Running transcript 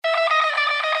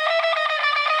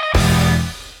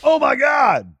Oh my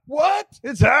God. What?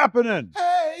 It's happening.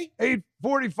 Hey.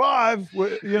 8:45,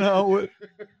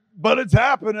 but it's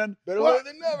happening. Better late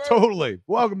than never. Totally.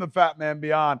 Welcome to Fat Man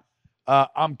Beyond.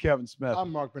 I'm Kevin Smith.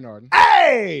 I'm Marc Bernard.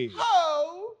 Hey!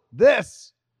 Ho!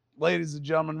 This, ladies and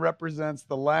gentlemen, represents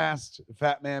the last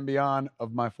Fat Man Beyond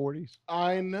of my 40s.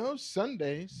 I know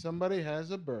Sunday somebody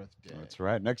has a birthday. That's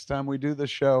right. Next time we do the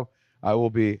show, I will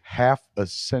be half a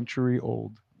century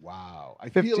old. Wow.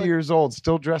 50 years old,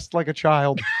 still dressed like a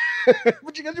child.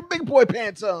 But you got your big boy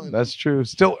pants on. That's true.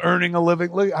 Still earning a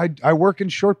living. Look, I work in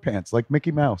short pants like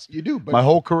Mickey Mouse. You do, but my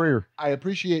whole career. I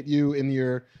appreciate you in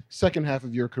your second half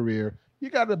of your career. You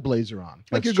got a blazer on.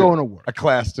 Like That's you're true. going to work. I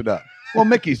classed it up. Well,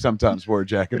 Mickey sometimes wore a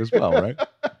jacket as well, right?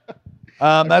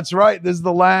 That's right. This is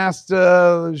the last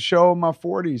show of my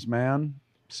 40s, man.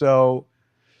 So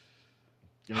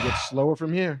Gonna get slower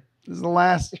from here. this is the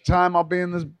last time I'll be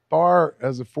in this bar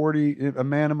as a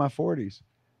man in my 40s.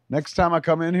 Next time I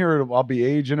come in here, I'll be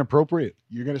age inappropriate.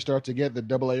 You're gonna start to get the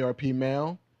AARP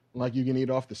mail, like you can eat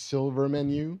off the silver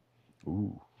menu.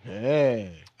 Ooh.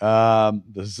 Hey.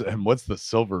 And what's the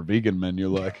silver vegan menu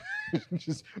like?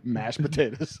 Just mashed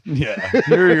potatoes. Yeah.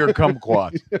 Here are your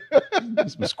kumquats.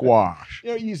 Some squash.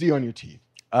 You're easy on your teeth.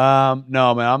 No,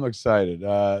 man, I'm excited.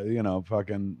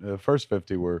 First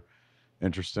 50 were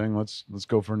interesting. Let's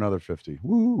go for another 50.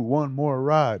 Woo, one more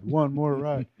ride.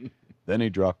 Then he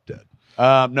dropped dead.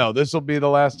 No, this will be the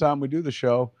last time we do the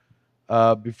show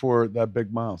before that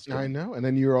big milestone. I know. And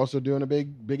then you're also doing a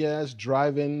big ass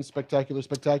drive-in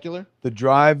spectacular. The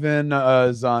drive-in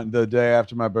is on the day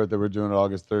after my birthday. We're doing it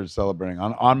August 3rd, celebrating.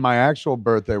 On my actual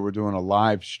birthday, we're doing a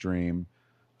live stream,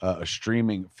 a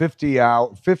streaming 50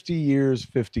 years,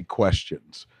 50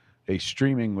 questions, a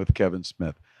streaming with Kevin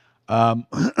Smith.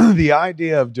 The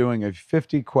idea of doing a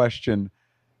 50 question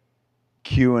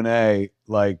Q&A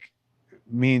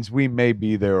means we may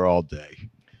be there all day.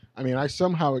 I mean, I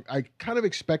kind of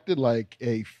expected like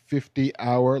a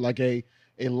 50-hour, like a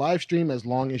live stream as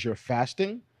long as you're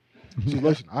fasting. So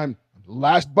listen, I'm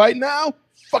last bite now,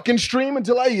 fucking stream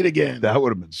until I eat again. That would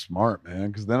have been smart, man,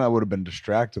 because then I would have been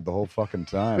distracted the whole fucking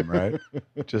time, right?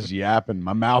 Just yapping.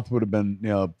 My mouth would have been,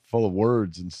 full of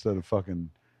words instead of fucking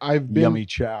yummy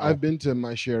chow. I've been to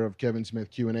my share of Kevin Smith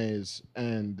Q&As,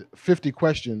 and 50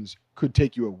 questions could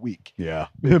take you a week. Yeah,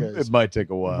 it might take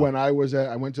a while. When I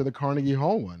went to the Carnegie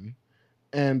Hall one,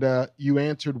 and you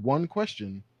answered one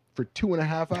question for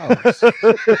 2.5 hours.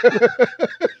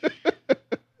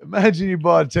 Imagine you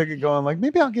bought a ticket going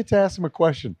maybe I'll get to ask him a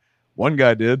question. One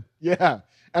guy did. Yeah.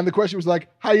 And the question was like,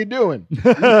 how you doing?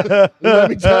 Let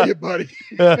me tell you, buddy.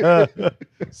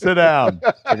 Sit down.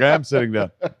 I'm sitting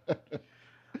down.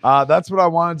 That's what I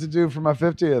wanted to do for my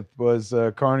 50th was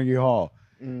Carnegie Hall.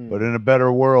 But in a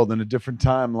better world, in a different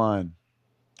timeline,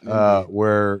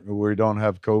 where we don't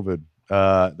have COVID,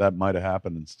 that might have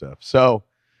happened and stuff. So,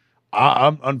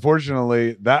 I'm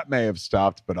unfortunately that may have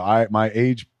stopped, but my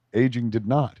aging did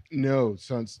not. No,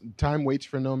 son, time waits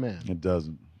for no man. It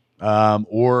doesn't,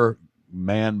 or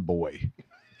man boy.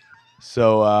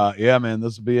 So, yeah, man,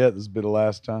 this will be it. This will be the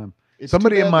last time.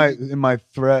 Somebody in my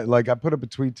thread, I put up a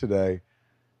tweet today,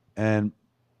 and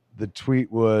the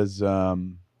tweet was,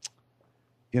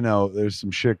 there's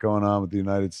some shit going on with the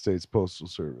United States Postal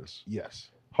Service.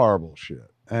 Yes. Horrible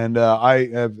shit. And I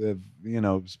have,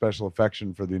 special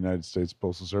affection for the United States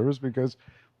Postal Service because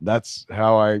that's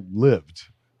how I lived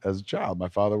as a child. My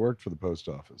father worked for the post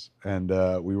office, and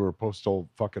we were a postal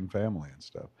fucking family and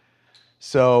stuff.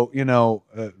 So,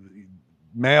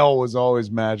 mail was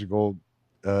always magical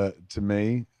to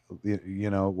me,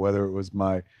 whether it was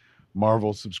my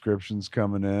Marvel subscriptions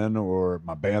coming in or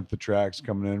my Bantha tracks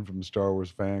coming in from the Star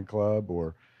Wars fan club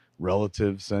or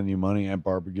relatives send you money. Aunt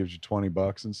Barbara gives you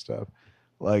 $20 and stuff.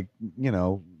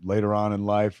 Later on in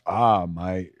life,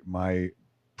 my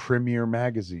Premier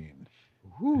magazine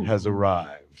has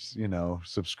arrived,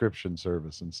 subscription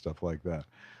service and stuff like that.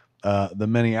 The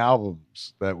many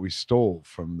albums that we stole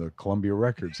from the Columbia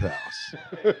Records house.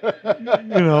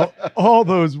 All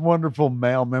those wonderful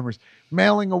mail memories.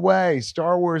 Mailing away.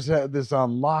 Star Wars had this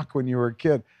on lock when you were a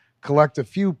kid. Collect a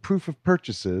few proof of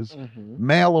purchases,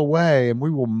 mail away, and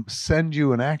we will send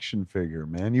you an action figure,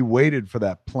 man. You waited for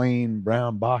that plain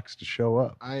brown box to show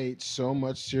up. I ate so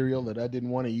much cereal that I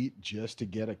didn't want to eat just to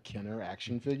get a Kenner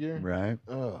action figure. Right.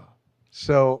 Ugh.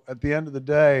 So at the end of the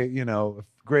day,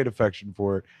 great affection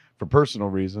for it for personal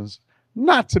reasons.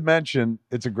 Not to mention,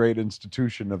 it's a great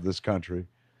institution of this country.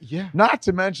 Yeah. Not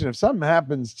to mention, if something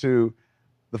happens to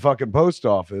the fucking post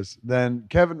office, then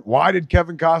why did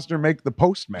Kevin Costner make the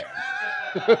postman?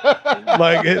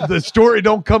 The story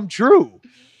don't come true.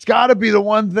 It's got to be the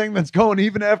one thing that's going,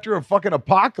 even after a fucking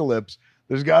apocalypse,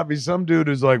 There's got to be some dude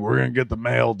who's like, we're going to get the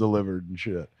mail delivered and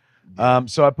shit. Yeah.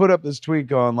 So I put up this tweet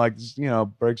going like, this,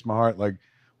 breaks my heart. Like,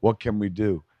 what can we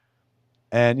do?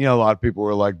 And, a lot of people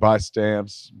were like, buy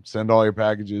stamps, send all your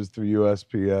packages through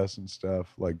USPS and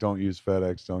stuff. Like, don't use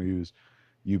FedEx, don't use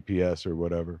UPS or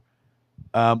whatever.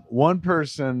 One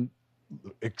person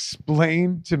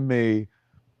explained to me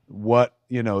what,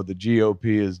 the GOP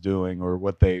is doing or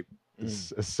what they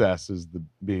assess as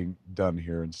being done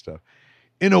here and stuff.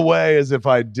 In a way, as if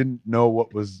I didn't know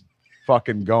what was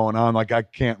fucking going on. Like, I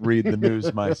can't read the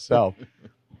news myself.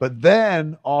 But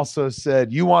then also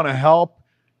said, you want to help,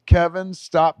 Kevin?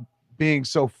 Stop being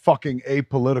so fucking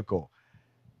apolitical.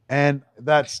 And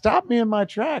that stopped me in my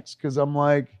tracks because I'm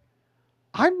like,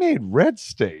 I made Red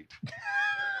State.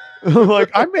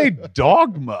 Like, I made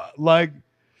Dogma. Like,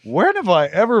 when have I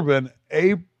ever been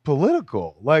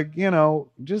apolitical? Like,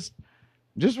 just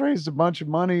raised a bunch of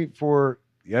money for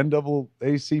the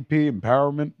NAACP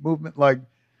empowerment movement. Like,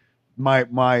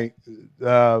 my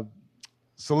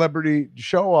celebrity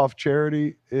show-off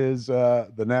charity is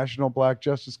the National Black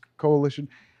Justice Coalition.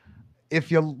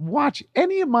 If you watch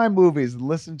any of my movies and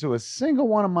listen to a single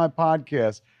one of my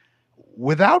podcasts,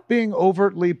 without being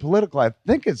overtly political, I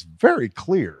think it's very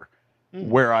clear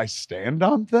where I stand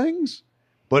on things.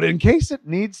 But in case it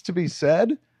needs to be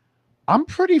said, I'm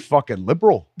pretty fucking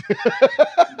liberal.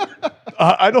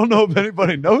 I don't know if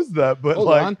anybody knows that, but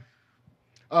Hold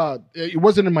on. It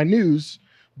wasn't in my news,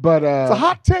 but it's a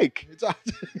hot take. It's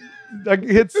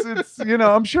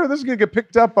I'm sure this is gonna get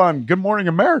picked up on Good Morning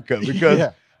America because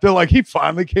they're like, he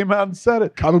finally came out and said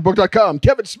it. Comicbook.com.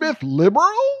 Kevin Smith, liberal?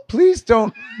 Please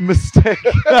don't mistake.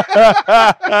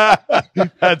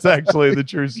 That's actually the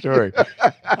true story.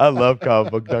 I love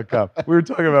comicbook.com. We were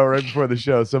talking about right before the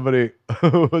show. Somebody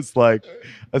was like,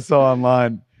 I saw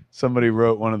online, somebody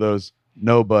wrote one of those,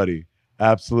 nobody,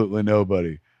 absolutely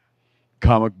nobody.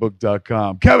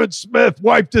 Comicbook.com. Kevin Smith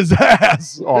wiped his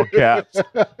ass. All caps.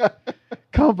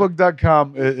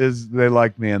 Comicbook.com is they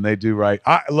like me and they do right.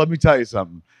 Let me tell you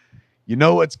something. You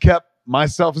know what's kept my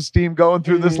self-esteem going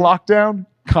through this lockdown?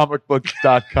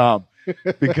 Comicbook.com.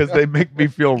 Because they make me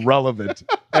feel relevant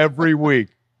every week.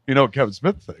 You know what Kevin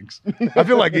Smith thinks. I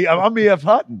feel like I'm E.F.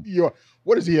 Hutton.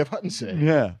 What does E.F. Hutton say?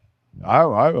 Yeah.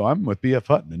 I'm with B.F.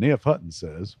 Hutton, and E.F. Hutton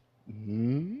says,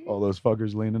 all those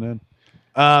fuckers leaning in.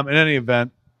 In any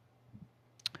event,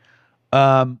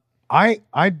 I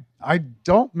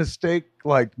don't mistake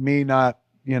like me not,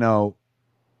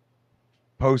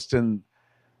 posting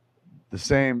the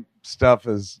same stuff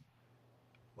as,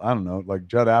 I don't know, like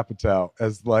Judd Apatow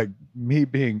as like me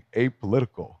being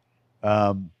apolitical.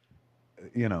 I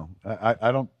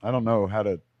don't know how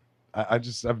to,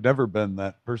 I've never been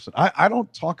that person. I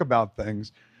don't talk about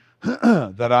things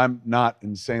that I'm not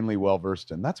insanely well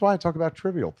versed in. That's why I talk about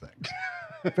trivial things.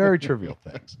 Very trivial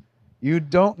things. You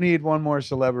don't need one more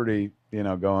celebrity,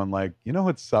 going like,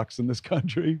 what sucks in this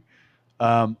country?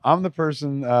 I'm the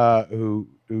person who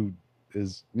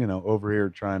is, over here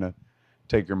trying to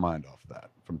take your mind off that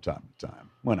from time to time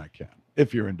when I can,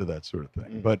 if you're into that sort of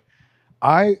thing. But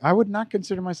I would not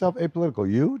consider myself apolitical.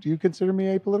 Do you consider me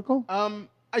apolitical?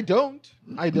 I don't.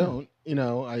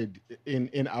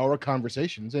 In our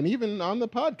conversations and even on the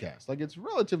podcast, like it's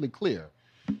relatively clear,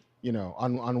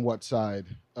 on what side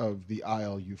of the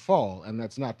aisle you fall. And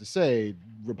that's not to say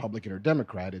Republican or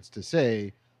Democrat. It's to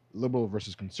say liberal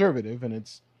versus conservative.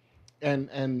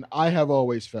 And I have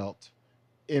always felt,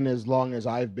 in as long as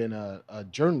I've been a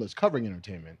journalist covering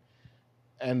entertainment,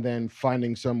 and then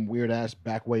finding some weird ass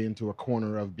back way into a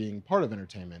corner of being part of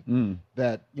entertainment,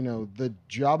 that, the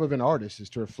job of an artist is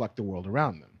to reflect the world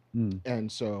around them.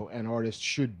 And so an artist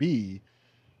should be,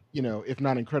 if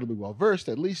not incredibly well versed,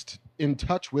 at least in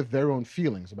touch with their own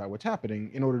feelings about what's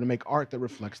happening in order to make art that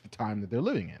reflects the time that they're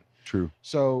living in. True.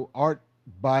 So art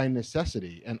by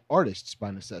necessity and artists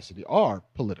by necessity are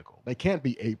political. They can't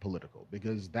be apolitical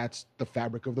because that's the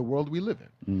fabric of the world we live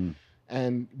in.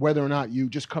 And whether or not you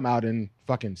just come out and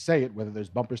fucking say it, whether there's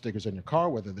bumper stickers on your car,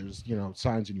 whether there's,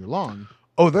 signs in your lawn.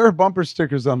 Oh, there are bumper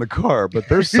stickers on the car, but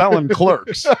they're selling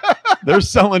Clerks. They're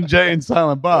selling Jay and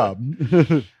Silent Bob.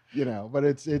 But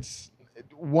it's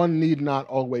one need not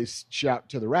always shout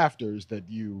to the rafters that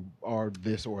you are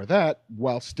this or that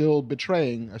while still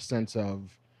betraying a sense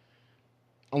of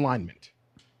alignment.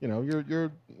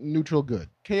 You're neutral good,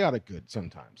 chaotic good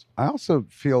sometimes. I also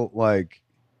feel like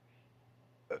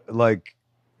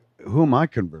who am I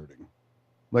converting?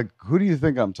 Like, who do you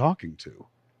think I'm talking to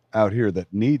out here that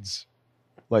needs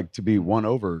like to be won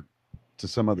over to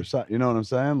some other side? You know what I'm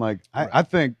saying? Like, right. I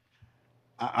think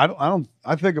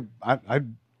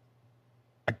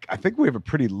we have a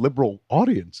pretty liberal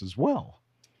audience as well.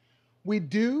 We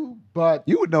do, but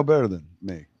You would know better than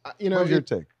me. you What know, was your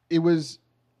take? it was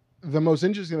the most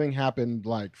interesting thing happened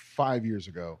like 5 years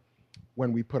ago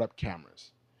when we put up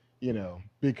cameras.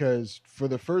 Because for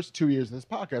the first 2 years of this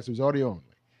podcast, it was audio only,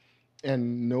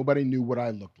 and nobody knew what I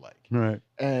looked like. Right.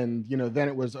 And then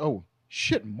it was, oh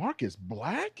shit, Marc is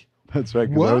black. That's right.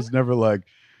 Because What? I was never like,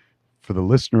 for the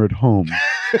listener at home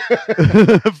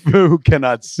who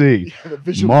cannot see, The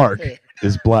visual- Marc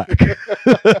is black.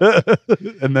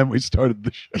 And then we started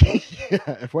the show.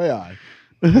 Yeah, FYI.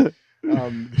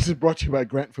 This is brought to you by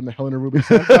Grant from the Helena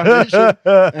Rubinstein Foundation,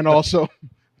 and also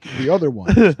the other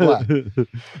one is black.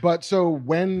 But so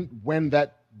when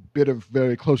that bit of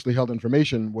very closely held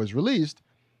information was released,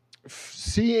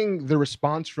 seeing the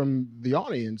response from the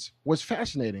audience was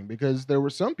fascinating, because there were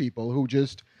some people who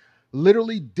just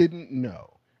literally didn't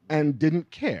know and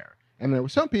didn't care. And there were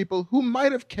some people who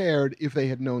might have cared if they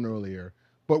had known earlier,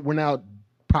 but were now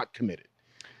pot committed.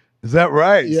 Is that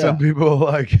right? Yeah. Some people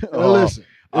are like, Now listen,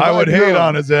 if I would I'd hate known-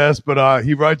 on his ass, but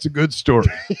he writes a good story.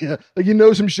 Yeah, like you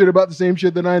know some shit about the same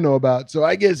shit that I know about, so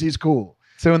I guess he's cool.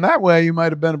 So in that way, you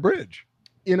might have been a bridge.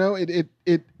 It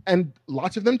and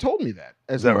lots of them told me that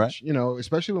as Is that much,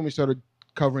 especially when we started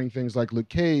covering things like Luke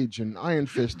Cage and Iron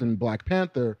Fist and Black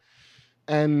Panther,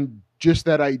 and just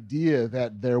that idea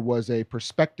that there was a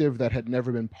perspective that had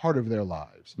never been part of their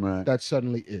lives Right. that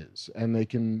suddenly is, and they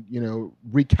can,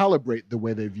 recalibrate the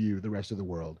way they view the rest of the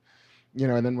world.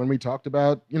 And then when we talked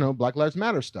about, Black Lives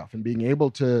Matter stuff and being able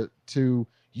to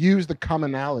use the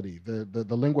commonality,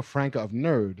 the lingua franca of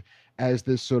nerd as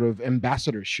this sort of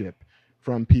ambassadorship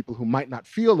from people who might not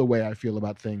feel the way I feel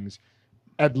about things,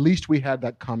 at least we had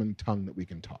that common tongue that we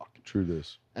can talk. True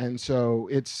this. And so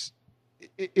it's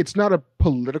not a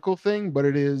political thing, but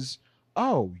it is,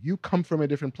 oh, you come from a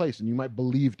different place and you might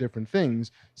believe different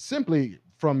things simply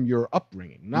from your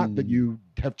upbringing. Not that you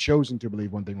have chosen to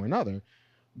believe one thing or another,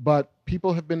 but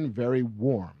people have been very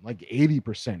warm. Like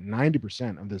 80%,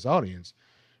 90% of this audience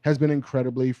has been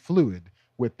incredibly fluid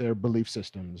with their belief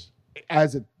systems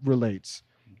as it relates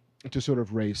to sort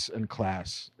of race and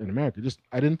class in America.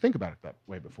 I didn't think about it that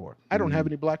way before. I don't have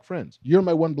any black friends. You're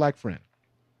my one black friend.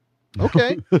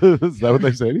 Okay. Is that what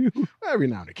they say to you? Every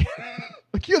now and again.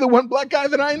 Like, you're the one black guy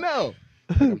that I know.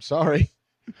 I'm sorry.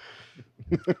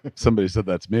 If somebody said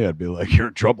that to me, I'd be like, you're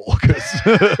in trouble. 'Cause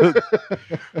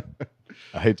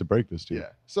I hate to break this to you. Yeah.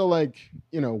 So,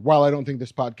 while I don't think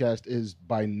this podcast is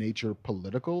by nature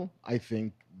political, I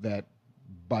think that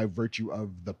by virtue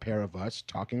of the pair of us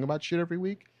talking about shit every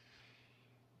week,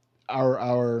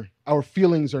 our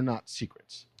feelings are not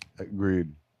secrets. Agreed.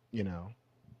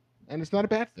 And it's not a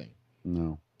bad thing.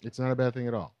 No. It's not a bad thing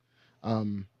at all.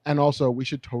 And also, we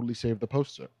should totally save the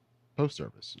post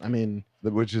service. I mean,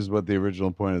 Which is what the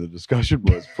original point of the discussion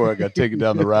was before I got taken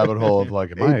down the rabbit hole of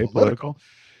like, am I apolitical?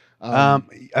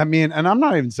 I mean, and I'm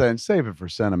not even saying save it for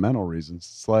sentimental reasons.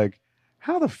 It's like,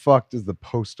 how the fuck does the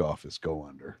post office go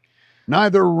under?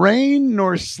 Neither rain,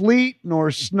 nor sleet,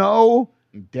 nor snow,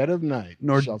 dead of night,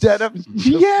 nor dead of...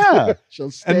 Yeah.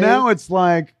 Shall stay. And now it's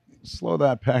like, slow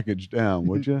that package down,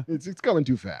 would you? It's coming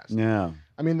too fast. Yeah.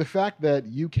 I mean, the fact that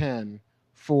you can,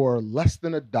 for less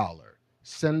than $1,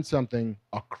 send something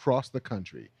across the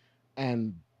country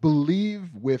and believe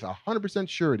with 100%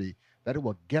 surety that it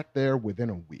will get there within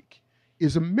a week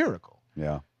is a miracle.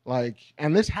 Yeah.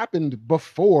 And this happened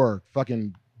before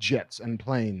fucking jets and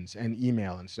planes and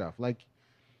email and stuff.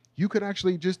 You could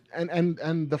actually just,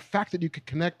 and the fact that you could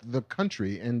connect the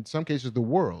country, in some cases the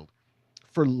world,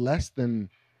 for less than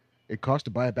it costs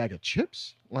to buy a bag of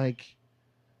chips,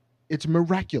 it's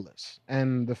miraculous.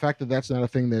 And the fact that that's not a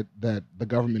thing that the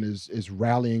government is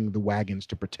rallying the wagons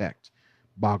to protect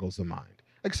boggles the mind.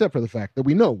 Except for the fact that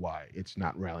we know why it's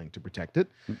not rallying to protect it.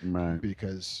 Right.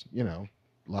 Because,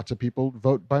 lots of people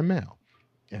vote by mail.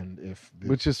 And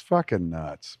which is fucking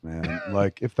nuts, man.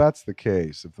 If that's the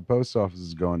case, if the post office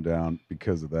is going down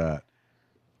because of that,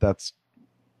 that's...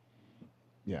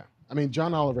 Yeah. I mean,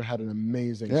 John Oliver had an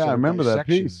amazing... Yeah, I remember that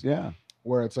piece. Yeah.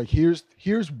 Where it's like, here's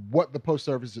what the post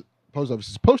office is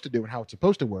supposed to do and how it's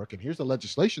supposed to work. And here's the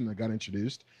legislation that got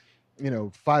introduced,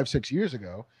 5-6 years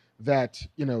ago that,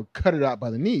 cut it out by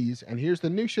the knees. And here's the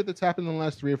new shit that's happened in the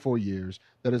last 3 or 4 years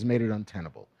that has made it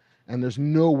untenable. And there's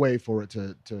no way for it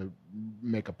to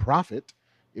make a profit.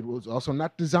 It was also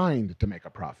not designed to make a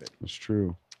profit. It's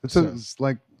true. It's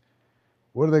like,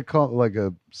 what do they call it? Like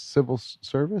a civil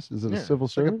service? Is it a civil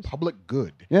service? Like a public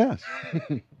good. Yes.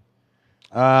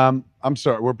 I'm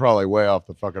sorry. We're probably way off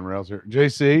the fucking rails here.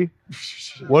 JC,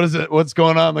 what is it? What's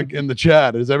going on in the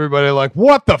chat? Is everybody like,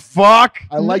 what the fuck?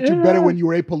 I liked you better when you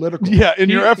were apolitical. Yeah, in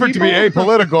your effort to be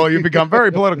apolitical, you become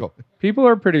very political. People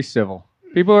are pretty civil.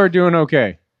 People are doing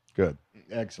okay. Good.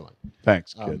 Excellent.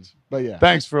 Thanks, kids. But yeah,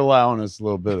 Thanks for allowing us a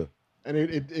little bit of and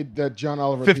that John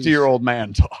Oliver 50-year-old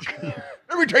man talk.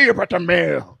 Let me tell you about the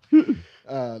mail.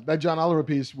 That John Oliver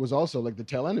piece was also like the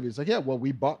tail end of it. It's like, yeah, well,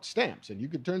 we bought stamps,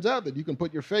 and turns out that you can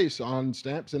put your face on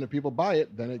stamps, and if people buy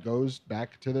it, then it goes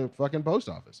back to the fucking post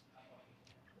office.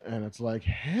 And it's like,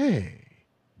 hey,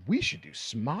 we should do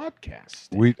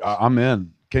Smodcast. I'm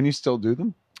in. Can you still do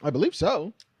them? I believe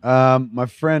so. My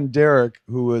friend Derek,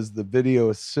 who was the video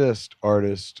assist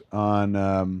artist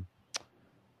on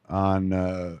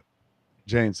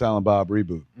Jay and Silent Bob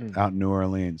reboot out in New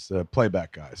Orleans, the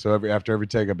playback guy. So after every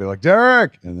take, I'd be like,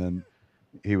 Derek, and then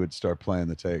he would start playing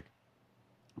the take.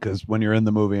 Because when you're in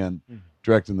the movie and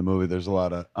directing the movie, there's a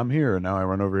lot of, I'm here, and now I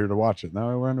run over here to watch it. Now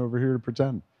I run over here to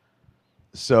pretend.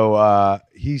 So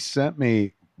he sent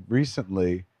me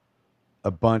recently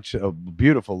a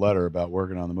beautiful letter about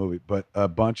working on the movie, but a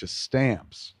bunch of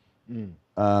stamps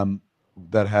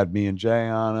that had me and Jay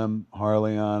on them,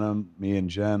 Harley on them, me and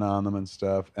Jen on them and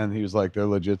stuff. And he was like, they're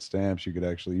legit stamps. You could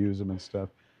actually use them and stuff.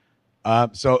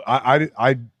 So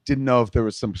I didn't know if there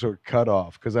was some sort of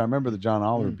cutoff, because I remember the John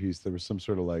Oliver piece, there was some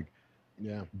sort of like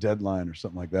deadline or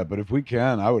something like that. But if we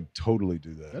can, I would totally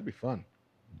do that. That'd be fun.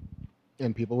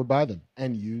 And people would buy them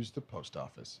and use the post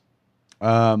office.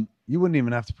 You wouldn't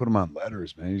even have to put them on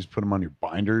letters, man. You just put them on your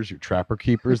binders, your trapper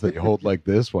keepers that you hold like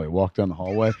this while you walk down the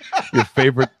hallway. Your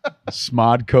favorite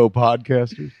Smodco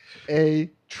podcasters. A,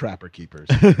 trapper keepers.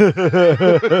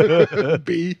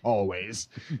 B, always.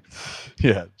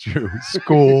 Yeah, true.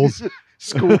 Schools.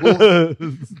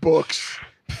 Books.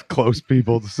 Close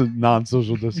people,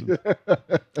 non-social distance.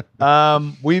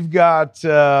 We've got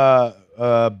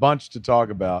a bunch to talk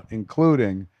about,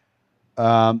 including,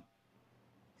 I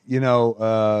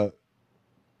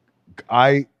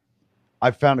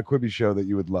found a Quibi show that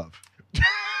you would love.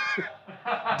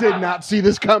 Did not see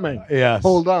this coming. Yes.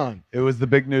 Hold on. It was the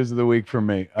big news of the week for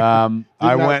me.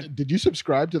 Did you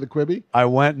subscribe to the Quibi?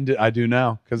 I do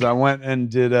now, because I went and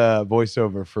did a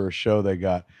voiceover for a show they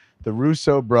got. The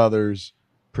Russo brothers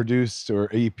produced, or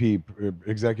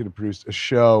executive produced, a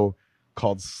show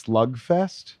called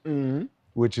Slugfest,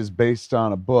 which is based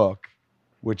on a book,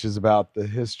 which is about the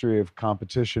history of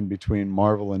competition between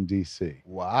Marvel and DC.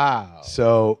 Wow.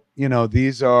 So,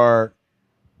 these are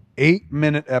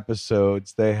 8-minute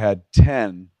episodes. They had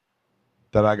 10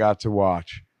 that I got to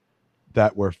watch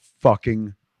that were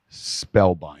fucking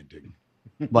spellbinding.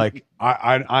 Like,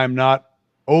 I'm not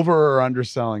over or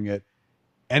underselling it.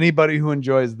 Anybody who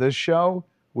enjoys this show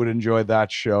would enjoy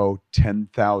that show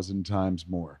 10,000 times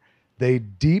more. They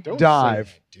deep dive,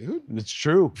 say that, dude. It's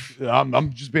true.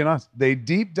 I'm just being honest. They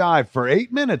deep dive for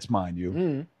 8 minutes, mind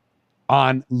you,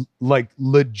 on like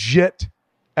legit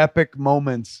epic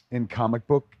moments in comic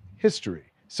book history.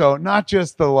 So not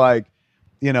just the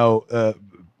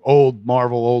old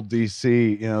Marvel, old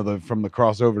DC, from the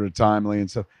crossover to Timely and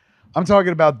stuff. I'm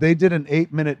talking about they did an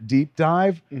 8-minute deep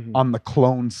dive on the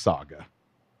Clone Saga.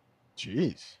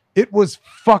 Jeez. It was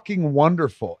fucking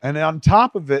wonderful. And on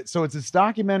top of it, so it's this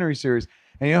documentary series.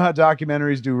 And you know how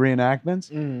documentaries do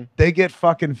reenactments? They get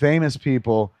fucking famous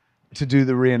people to do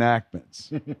the reenactments.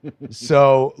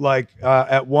 So,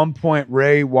 at one point,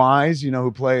 Ray Wise,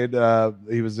 who played,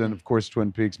 he was in, of course,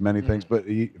 Twin Peaks, many things, but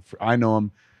I know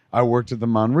him. I worked with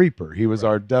him on Reaper. He was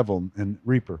our devil in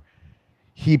Reaper.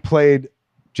 He played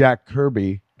Jack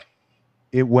Kirby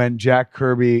when Jack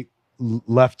Kirby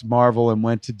left Marvel and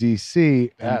went to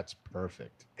DC. That's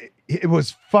perfect. It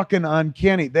was fucking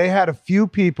uncanny. They had a few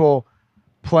people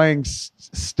playing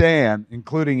Stan,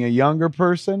 including a younger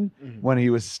person when he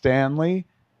was Stanley,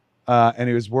 and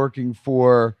he was working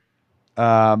for,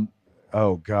 who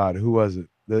was it?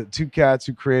 The two cats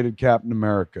who created Captain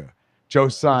America, Joe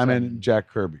Simon and Jack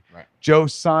Kirby. Right. Joe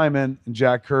Simon and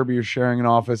Jack Kirby are sharing an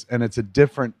office, and it's a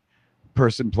different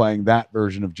person playing that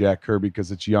version of Jack Kirby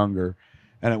because it's younger.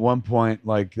 And at one point,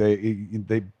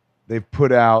 they've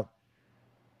put out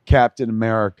Captain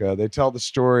America. They tell the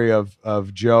story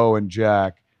of Joe and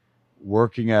Jack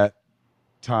working at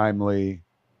Timely,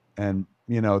 and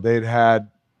they'd had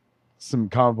some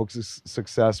comic book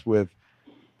success with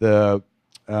the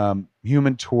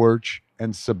Human Torch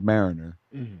and Submariner,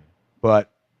 but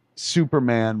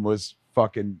Superman was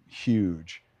fucking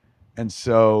huge, and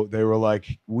so they were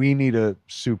like, "We need a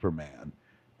Superman."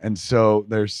 And so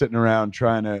they're sitting around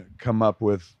trying to come up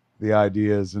with the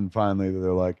ideas, and finally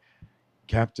they're like,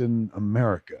 Captain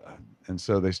America. And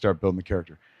so they start building the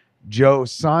character. Joe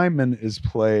Simon is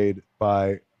played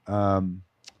by I'm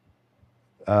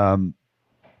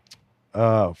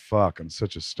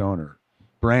such a stoner.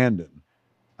 Brandon,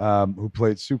 who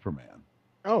played Superman.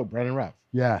 Oh, Brandon Routh.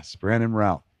 Yes, Brandon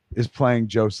Routh. is playing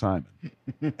Joe Simon.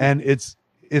 And it's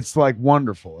like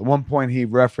wonderful. At one point he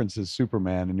references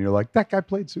Superman and you're like, that guy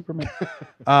played Superman.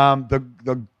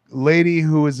 The lady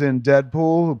who is in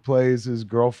Deadpool who plays his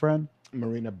girlfriend,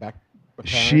 Marina Baccarin.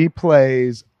 she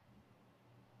plays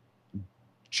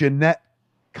Jeanette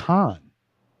Kahn.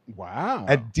 Wow.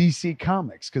 At DC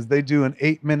Comics, because they do an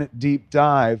 8-minute deep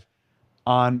dive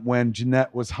on when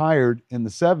Jeanette was hired in the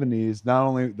 70s, not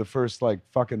only the first like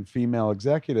fucking female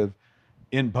executive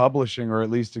in publishing or at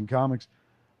least in comics,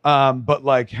 but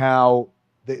like how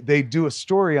they do a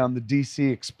story on the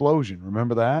DC explosion.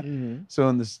 Remember that? Mm-hmm. So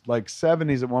in this like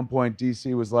 70s, at one point,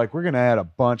 DC was like, we're going to add a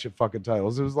bunch of fucking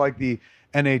titles. It was like the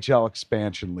NHL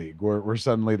expansion league where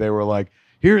suddenly they were like,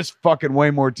 here's fucking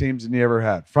way more teams than you ever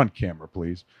had. Front camera,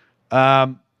 please.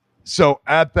 So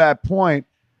at that point,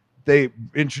 they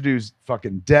introduced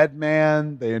fucking Dead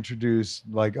Man. They introduced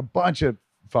like a bunch of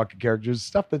fucking characters,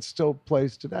 stuff that still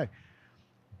plays today.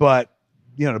 But,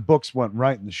 you know, the books went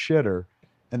right in the shitter,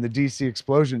 and the DC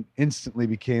explosion instantly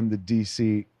became the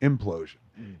DC implosion.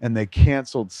 And they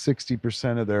canceled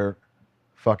 60% of their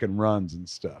fucking runs and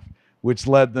stuff, which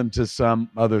led them to some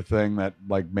other thing that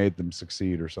like made them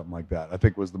succeed or something like that. I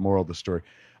think was the moral of the story.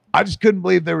 I just couldn't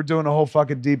believe they were doing a whole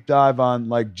fucking deep dive on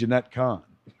like Jeanette Kahn.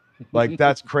 Like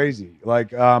that's crazy.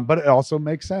 Like, but it also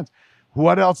makes sense.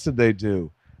 What else did they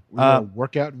do? A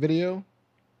workout video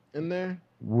in there?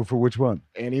 For which one?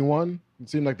 Anyone? It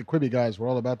seemed like the Quibi guys were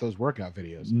all about those workout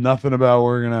videos. Nothing about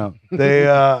working out. They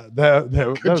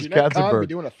that was Jeanette Kahn be Katzenberg.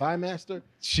 doing a thigh master?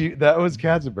 That was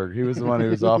Katzenberg. He was the one who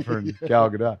was offering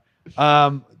Gal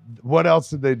Gadot. What else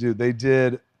did they do? They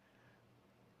did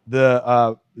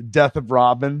the Death of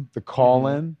Robin, the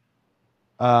call-in,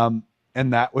 and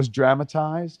that was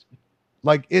dramatized.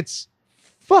 Like it's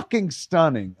fucking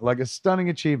stunning, like a stunning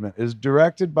achievement. It is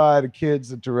directed by the kids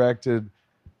that directed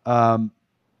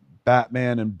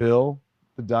Batman and Bill,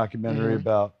 the documentary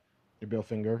about Bill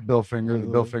Finger, the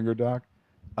Bill Finger doc.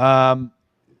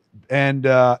 And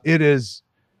it is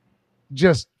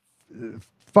just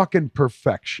fucking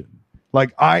perfection.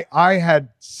 Like I had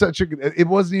such it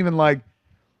wasn't even like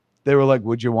they were like,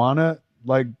 would you want to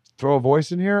like throw a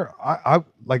voice in here? I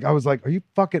was like, are you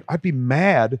fucking, I'd be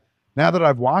mad now that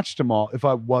I've watched them all if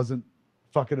I wasn't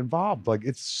fucking involved. Like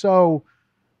it's so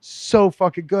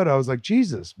fucking good. I was like,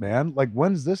 Jesus, man, like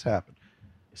when does this happen?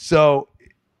 So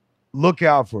look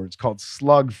out for it. It's called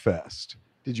Slugfest.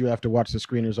 Did you have to watch the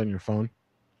screeners on your phone?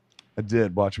 I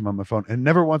did watch them on my phone. It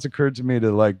never once occurred to me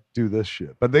to like do this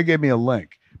shit, but they gave me a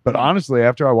link. But honestly,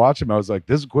 after I watched them, I was like,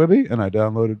 this is Quibi. And I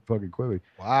downloaded fucking Quibi.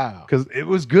 Wow. Because it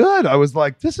was good. I was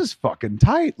like, this is fucking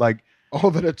tight. Like, all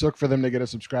that it took for them to get a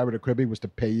subscriber to Quibi was to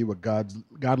pay you a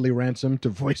godly ransom to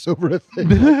voice over a thing.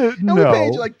 No. We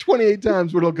paid you like 28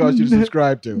 times what it'll cost you to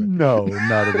subscribe to it. No,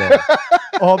 not at all.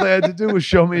 All they had to do was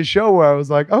show me a show where I was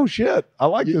like, oh shit, I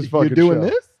like this fucking You're doing show.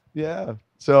 this? Yeah.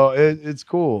 So it's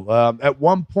cool. At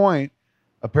one point,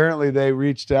 apparently they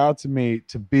reached out to me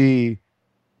to be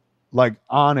like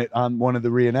on one of the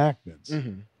reenactments.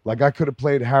 Mm-hmm. Like I could have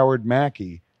played Howard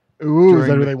Mackey. Ooh, is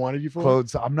that who they wanted you for?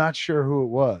 Clothes. I'm not sure who it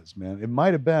was, man. It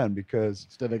might have been because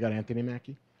instead they got Anthony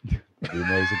Mackie. That'd be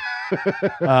amazing.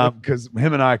 Because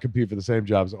him and I compete for the same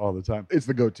jobs all the time. It's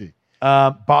the goatee.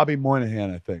 Bobby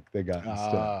Moynihan, I think they got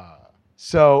instead.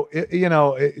 So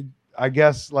I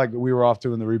guess like we were off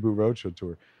doing the Reboot Roadshow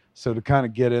tour, so to kind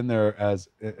of get in there as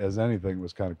anything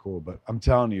was kind of cool. But I'm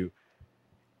telling you,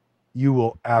 you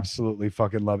will absolutely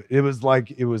fucking love it. It was like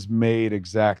it was made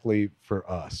exactly for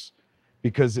us.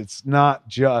 Because it's not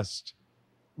just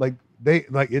like they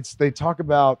talk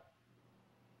about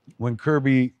when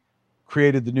Kirby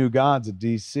created the New Gods at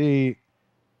DC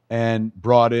and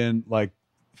brought in like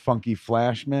Funky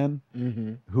Flashman,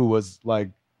 who was like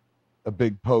a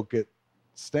big poke at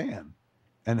Stan,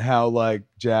 and how like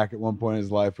Jack at one point in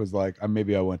his life was like,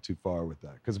 maybe I went too far with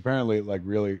that because apparently it like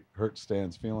really hurt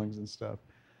Stan's feelings and stuff.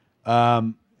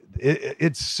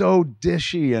 It's so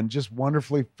dishy and just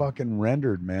wonderfully fucking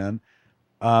rendered, man.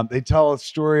 They tell a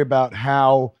story about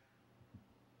how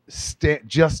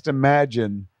just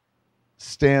imagine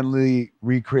Stan Lee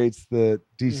recreates the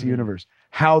DC universe.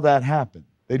 How that happened.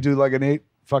 They do like an 8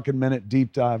 fucking minute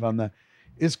deep dive on that.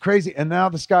 It's crazy. And now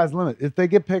the sky's the limit. If they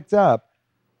get picked up,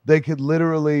 they could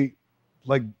literally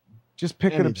like just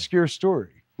pick an obscure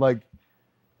story, like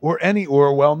or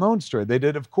a well-known story. They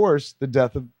did, of course, the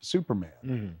death of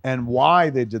Superman and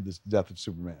why they did this death of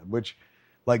Superman, which.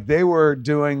 Like they were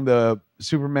doing the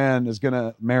Superman is going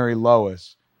to marry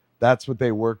Lois. That's what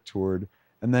they worked toward.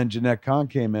 And then Jeanette Kahn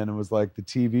came in and was like, the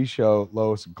TV show,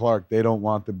 Lois and Clark, they don't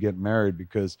want them getting married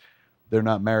because they're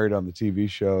not married on the TV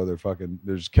show. They're fucking,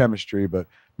 there's chemistry, but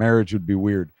marriage would be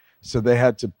weird. So they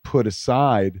had to put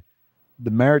aside the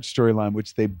marriage storyline,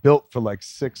 which they built for like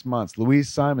 6 months. Louise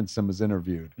Simonson was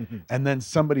interviewed, and then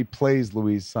somebody plays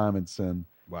Louise Simonson.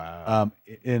 Wow.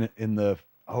 In the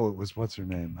it was what's her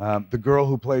name? The girl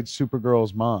who played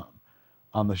Supergirl's mom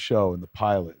on the show in the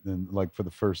pilot and like for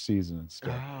the first season and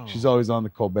stuff. Oh. She's always on the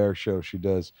Colbert Show. She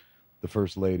does the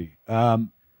first lady. Laura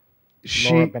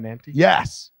Benanti?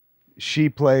 Yes, she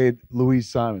played Louise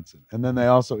Simonson, and then they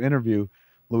also interview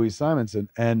Louise Simonson,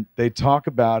 and they talk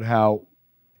about how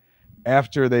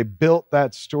after they built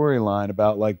that storyline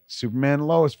about like Superman and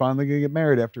Lois finally gonna get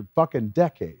married after fucking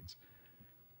decades,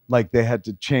 like they had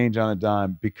to change on a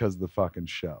dime because of the fucking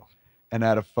show. And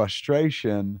out of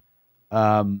frustration,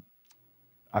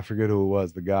 I forget who it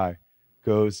was, the guy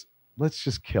goes, let's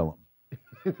just kill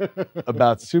him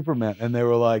about Superman. And they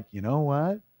were like, you know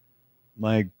what?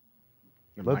 Like,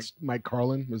 Mike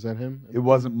Carlin, was that him? It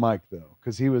wasn't Mike though,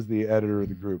 because he was the editor of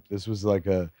the group. This was like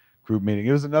a group meeting.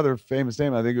 It was another famous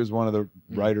name. I think it was one of the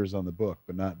writers on the book,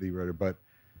 but not the writer. But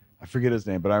I forget his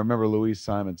name. But I remember Louise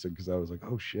Simonson because I was like,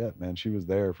 oh shit, man, she was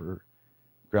there for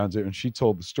Ground Zero, and she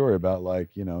told the story about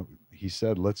like, you know, he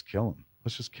said, let's kill him,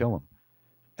 let's just kill him,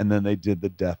 and then they did the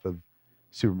death of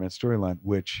Superman storyline,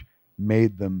 which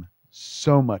made them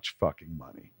so much fucking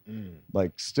money.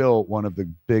 Like still one of the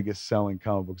biggest selling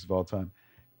comic books of all time.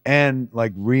 And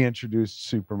like reintroduced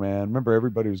Superman. Remember,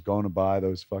 everybody was going to buy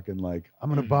those fucking like, I'm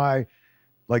going to buy,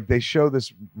 like they show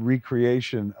this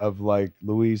recreation of like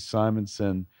Louise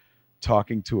Simonson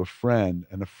talking to a friend.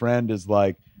 And a friend is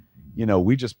like, you know,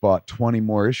 we just bought 20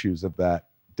 more issues of that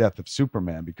Death of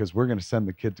Superman because we're going to send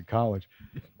the kid to college.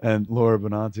 And Laura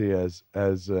Benanti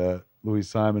as Louise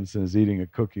Simonson is eating a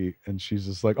cookie. And she's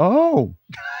just like, oh.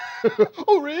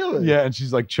 Oh, really? Yeah, and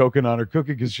she's like choking on her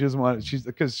cookie because she doesn't want it.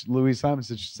 Because Louise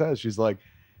Simonson says, she's like,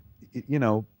 you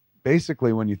know,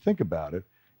 basically when you think about it,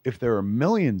 if there are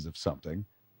millions of something,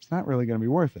 it's not really going to be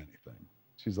worth anything.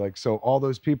 She's like, so all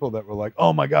those people that were like,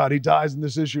 oh my God, he dies in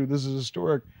this issue, this is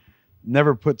historic,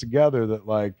 never put together that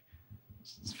like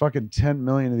it's fucking 10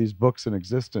 million of these books in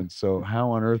existence. So how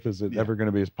on earth is it ever going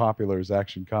to be as popular as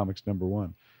Action Comics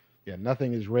 #1? Yeah,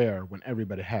 nothing is rare when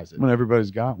everybody has it. When everybody's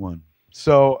got one.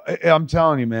 So I'm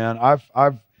telling you, man,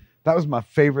 that was my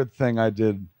favorite thing I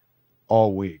did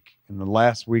all week. In the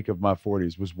last week of my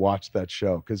 40s was watch that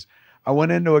show. Because I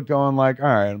went into it going like, all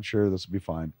right, I'm sure this will be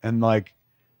fine. And like,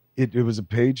 it was a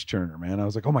page turner, man. I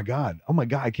was like, oh my God,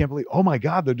 I can't believe, oh my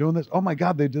God, they're doing this. Oh my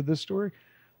God, they did this story.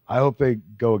 I hope they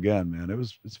go again, man.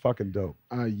 It's fucking dope.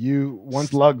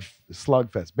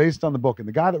 Slugfest, based on the book. And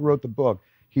the guy that wrote the book,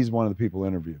 he's one of the people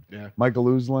interviewed. Yeah. Michael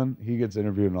Uslan, he gets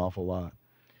interviewed an awful lot.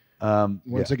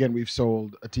 Once again, we've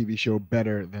sold a TV show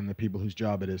better than the people whose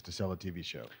job it is to sell a TV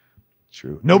show.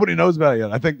 True. Nobody knows about it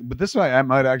yet. I think, but this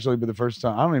might actually be the first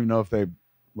time. I don't even know if they,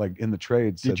 like in the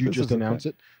trade, said, did you just announce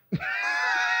it?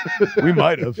 We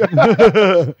might have.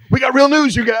 We got real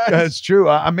news, you guys. That's true.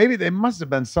 Maybe there must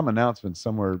have been some announcement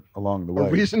somewhere along the way.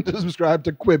 A reason to subscribe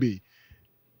to Quibi.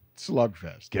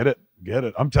 Slugfest. Get it.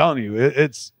 I'm telling you,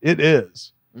 it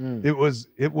is.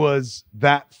 It was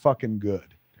that fucking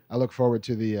good. I look forward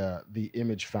to the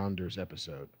Image Founders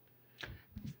episode.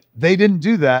 They didn't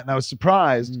do that, and I was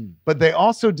surprised. But they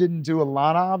also didn't do a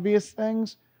lot of obvious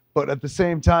things, but at the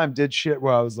same time did shit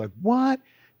where I was like, what?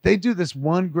 They do this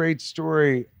one great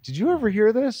story. Did you ever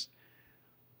hear this?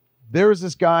 There was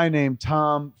this guy named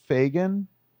Tom Fagan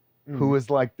who was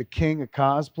like the king of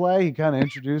cosplay. He kind of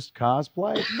introduced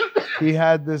cosplay. He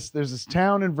had there's this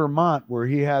town in Vermont where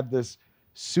he had this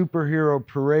superhero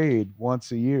parade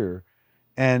once a year.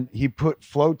 And he put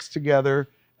floats together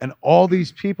and all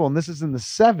these people, and this is in the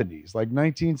 70s, like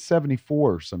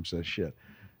 1974 or some shit.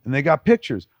 And they got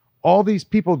pictures. All these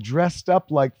people dressed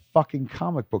up like fucking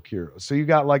comic book heroes. So you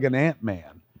got like an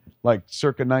Ant-Man, like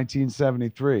circa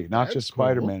 1973, not That's just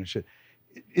Spider-Man cool. and shit.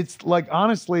 It's like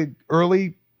honestly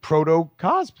early proto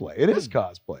cosplay. It is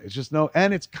cosplay. It's just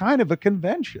and it's kind of a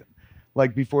convention,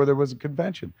 like before there was a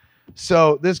convention.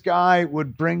 So this guy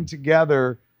would bring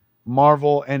together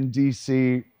Marvel and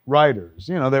DC writers.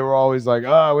 You know, they were always like,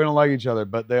 oh, we don't like each other,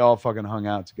 but they all fucking hung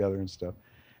out together and stuff.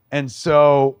 And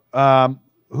so,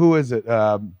 who is it?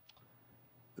 The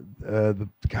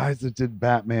guys that did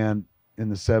Batman in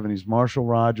the 70s, Marshall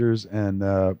Rogers and,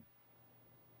 oh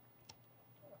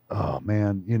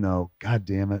man, you know, God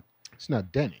damn it. It's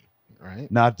not Denny,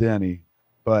 right? Not Denny,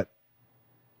 but,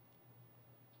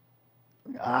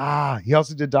 he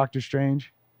also did Doctor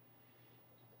Strange.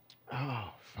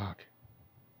 Oh, fuck.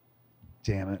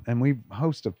 Damn it. And we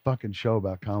host a fucking show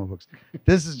about comic books.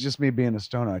 This is just me being a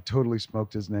stoner. I totally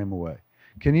smoked his name away.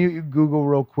 Can you Google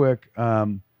real quick?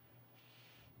 Oh,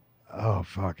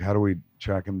 fuck. How do we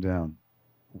track him down?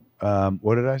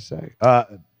 What did I say?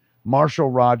 Marshall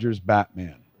Rogers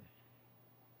Batman.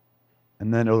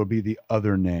 And then it'll be the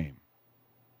other name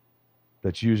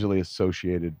that's usually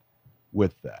associated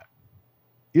with that.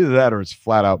 Either that or it's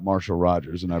flat out Marshall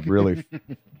Rogers. And I've really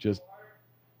just.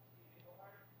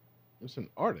 It's an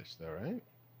artist, though, right?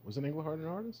 Wasn't Englehart an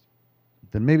artist?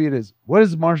 Then maybe it is. What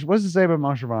does it say about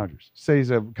Marshall Rogers? Say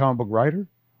he's a comic book writer?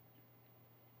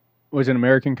 Was an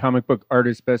American comic book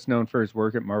artist best known for his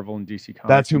work at Marvel and DC Comics.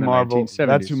 That's who in the Marvel. 1970s.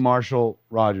 That's who Marshall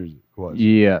Rogers was.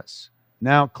 Yes.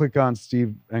 Now click on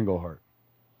Steve Englehart.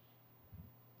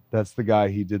 That's the guy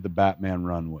he did the Batman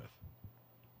run with.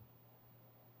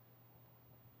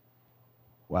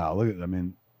 Wow, look at. I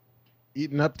mean,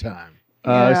 Eating up time.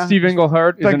 Steve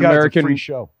Englehart is that an guy's American a free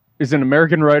show. is an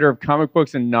American writer of comic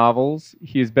books and novels.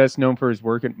 He is best known for his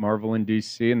work at Marvel and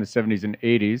DC in the 70s and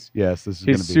 80s. Yes, this is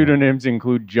going His to be him. pseudonyms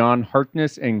include John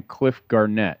Harkness and Cliff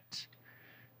Garnett.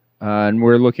 And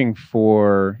we're looking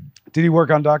for... Did he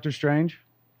work on Doctor Strange?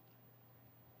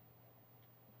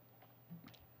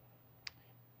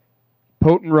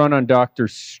 Potent run on Doctor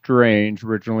Strange,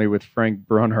 originally with Frank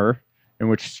Brunner, in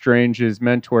which Strange's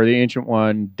mentor, the Ancient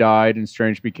One, died and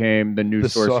Strange became the new The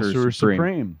Sorcerer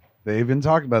Supreme. They even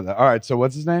talked about that. All right, so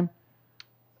what's his name?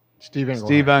 Steve Englehart.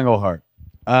 Steve Englehart.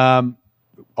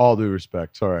 All due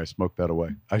respect. Sorry, I smoked that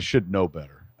away. I should know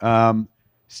better.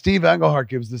 Steve Englehart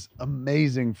gives this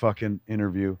amazing fucking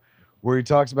interview where he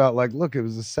talks about, like, look, it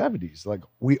was the 70s. Like,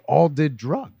 we all did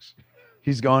drugs.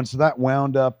 He's going, so that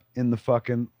wound up in the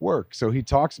fucking work. So he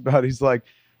talks about, he's like,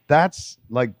 that's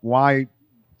like why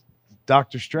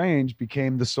Doctor Strange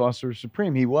became the Sorcerer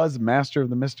Supreme. He was master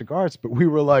of the mystic arts, but we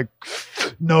were like,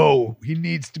 no, he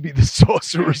needs to be the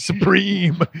Sorcerer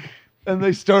Supreme. And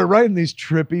they started writing these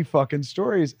trippy fucking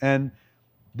stories. And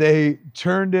they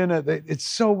turned in it's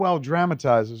so well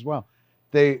dramatized as well.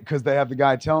 Because they have the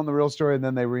guy telling the real story and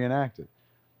then they reenact it.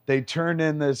 They turned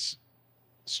in this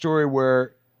story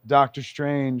where Doctor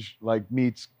Strange like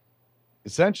meets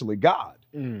essentially God.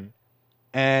 Mm.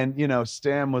 And, you know,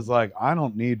 Stan was like, I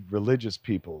don't need religious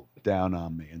people down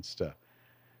on me and stuff.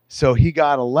 So he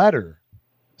got a letter,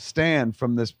 Stan,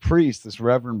 from this priest, this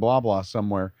Reverend blah, blah,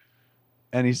 somewhere.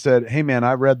 And he said, hey, man,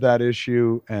 I read that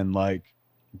issue. And, like,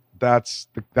 that's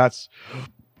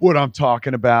what I'm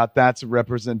talking about. That's a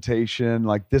representation.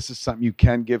 Like, this is something you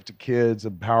can give to kids,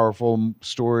 a powerful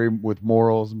story with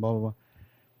morals and blah, blah, blah.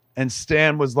 And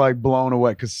Stan was, like, blown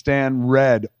away because Stan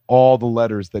read all the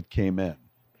letters that came in.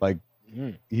 Like,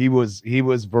 he was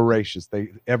voracious.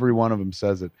 Every one of them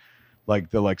says it.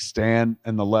 Like Stan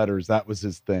and the letters, that was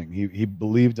his thing. He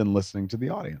believed in listening to the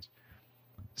audience.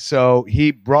 So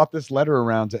he brought this letter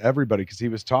around to everybody because he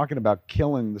was talking about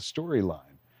killing the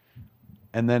storyline.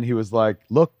 And then he was like,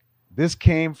 look, this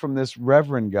came from this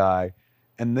reverend guy,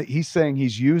 and he's saying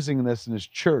he's using this in his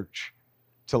church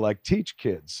to like teach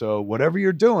kids. So whatever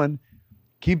you're doing,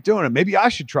 keep doing it. Maybe I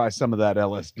should try some of that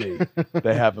LSD.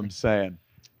 They have him saying.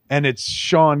 And it's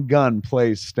Sean Gunn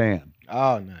plays Stan.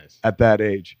 Oh, nice. At that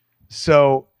age.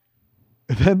 So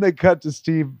then they cut to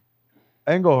Steve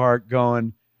Englehart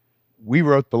going, we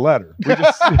wrote the letter.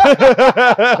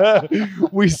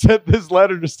 We sent this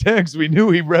letter to Stan because we knew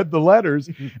he read the letters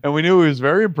and we knew he was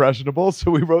very impressionable.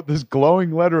 So we wrote this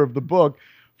glowing letter of the book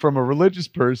from a religious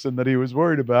person that he was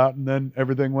worried about. And then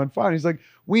everything went fine. He's like,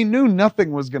 we knew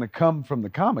nothing was going to come from the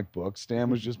comic book. Stan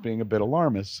was just being a bit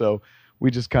alarmist. So we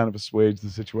just kind of assuaged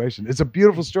the situation. It's a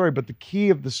beautiful story, but the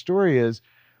key of the story is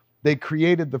they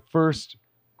created the first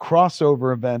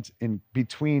crossover event in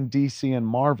between DC and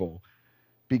Marvel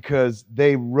because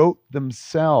they wrote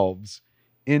themselves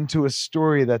into a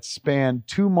story that spanned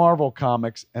 2 Marvel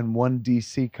comics and 1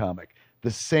 DC comic. The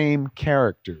same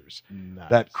characters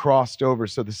that crossed over.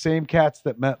 So the same cats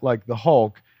that met like the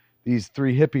Hulk, these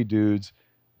 3 hippie dudes,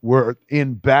 were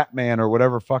in Batman or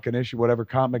whatever fucking issue, whatever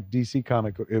comic, DC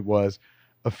comic it was,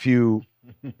 a few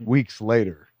weeks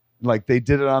later. Like they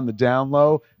did it on the down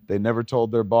low. They never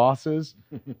told their bosses.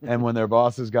 And when their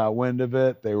bosses got wind of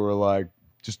it, they were like,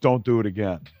 just don't do it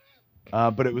again.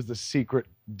 But it was the secret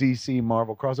DC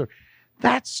Marvel crossover.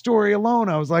 That story alone,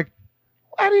 I was like,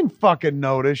 I didn't fucking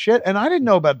know this shit. And I didn't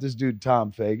know about this dude,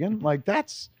 Tom Fagan. Like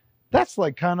that's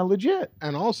like kind of legit.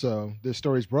 And also, this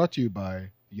story is brought to you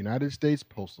by the United States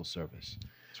Postal Service.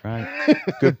 That's right.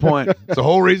 Good point. It's the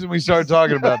whole reason we started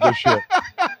talking about this shit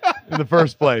in the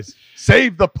first place.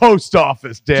 Save the post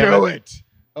office, damn Do it. it.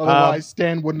 Otherwise,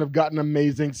 Stan wouldn't have gotten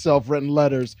amazing self-written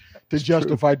letters to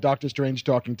justify Doctor Strange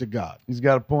talking to God. He's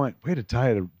got a point. Way to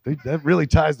tie it. That really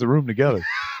ties the room together.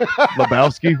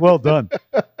 Lebowski, well done.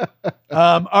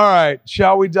 All right.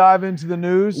 Shall we dive into the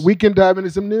news? We can dive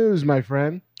into some news, my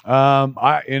friend.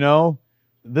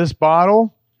 This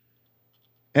bottle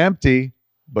Empty,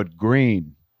 but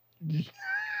green.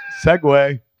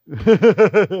 Segue.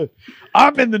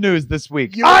 I'm in the news this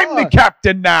week. I'm the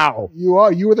captain now. You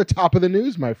are. You are the top of the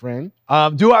news, my friend.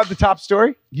 Do I have the top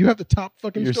story? You have the top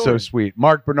fucking You're story. so sweet.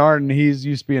 Marc Bernard, and he's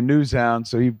used to be a news hound,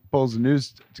 so he pulls the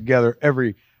news together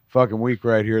every fucking week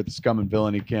right here at the Scum and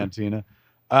Villainy Cantina.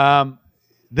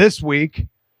 This week,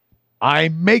 I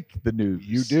make the news.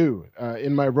 You do.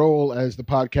 In my role as the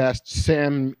podcast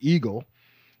Sam Eagle,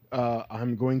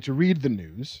 I'm going to read the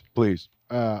news. Please.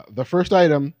 The first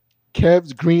item,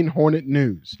 Kev's Green Hornet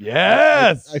news.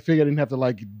 Yes. I figured I didn't have to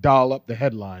like doll up the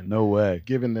headline. No way.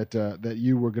 Given that that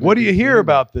you were going to. What do you hear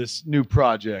about this new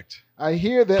project? I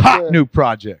hear that hot new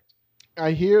project.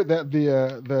 I hear that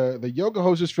the Yoga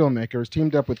Hosers filmmaker has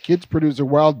teamed up with kids producer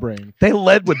Wildbrain. They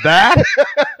led with that?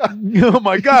 Oh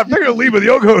my God! If they're gonna lead with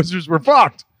Yoga Hosers, we're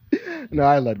fucked. No,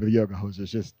 I led with Yoga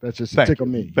Hosers. That's just Thank tickle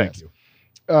you. me. Thank yes.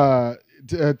 you.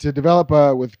 To develop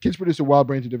with kids producer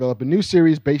Wildbrain to develop a new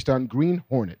series based on Green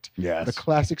Hornet, Yes. the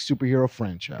classic superhero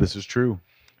franchise. This is true.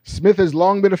 Smith has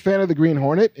long been a fan of the Green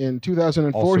Hornet. In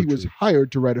 2004, Also he was true.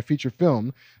 hired to write a feature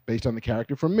film based on the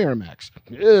character from Miramax.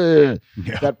 Yeah.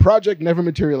 That project never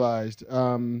materialized.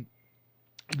 But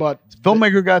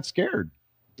Filmmaker got scared.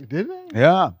 did they?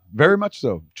 Yeah, very much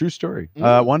so. True story.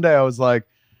 One day I was like,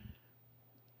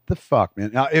 the fuck,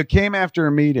 man. Now, it came after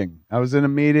a meeting. I was in a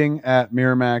meeting at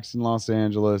Miramax in Los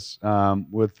Angeles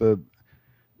with the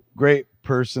great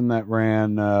person that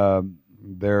ran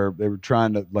they were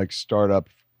trying to like start up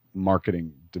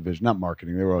marketing division. Not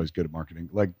marketing. They were always good at marketing.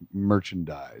 Like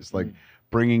merchandise, like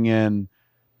bringing in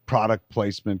product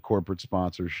placement, corporate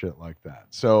sponsors, shit like that.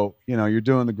 So, you're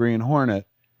doing the Green Hornet.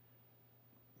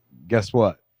 Guess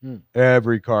what?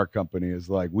 Every car company is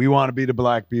like, we want to be the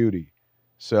Black Beauty.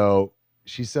 So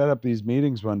she set up these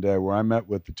meetings one day where I met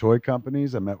with the toy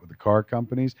companies. I met with the car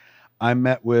companies. I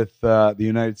met with the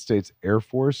United States Air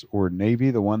Force or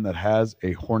Navy, the one that has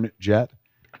a Hornet jet.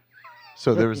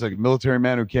 So there was like a military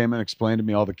man who came in and explained to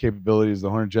me all the capabilities of the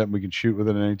Hornet jet, and we can shoot with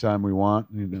it any time we want.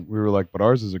 And we were like, but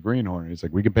ours is a Green Hornet. He's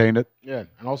like, we can paint it. Yeah,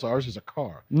 and also ours is a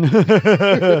car.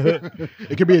 It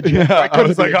It could be a jet. Yeah, I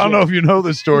was like, I don't know if you know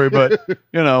this story, but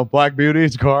Black Beauty,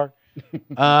 it's a car.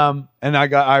 And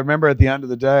I remember at the end of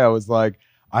the day, I was like,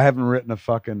 I haven't written a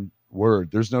fucking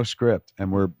word. There's no script,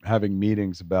 and we're having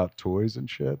meetings about toys and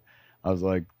shit. I was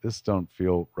like, this don't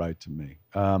feel right to me.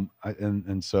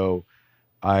 And so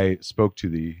I spoke to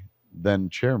the then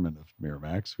chairman of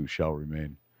Miramax, who shall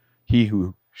remain, he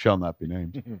who shall not be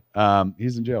named.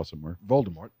 He's in jail somewhere.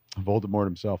 Voldemort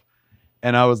himself.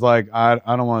 And I was like, I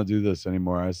don't want to do this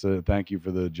anymore. I said, thank you for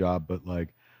the job, but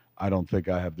like, I don't think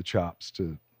I have the chops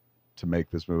to make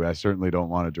this movie. I certainly don't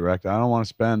want to direct. I don't want to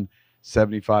spend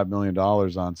 $75 million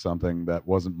on something that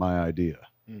wasn't my idea.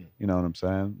 You know what I'm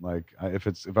saying? Like, if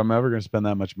I'm ever going to spend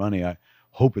that much money, I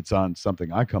hope it's on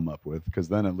something I come up with, because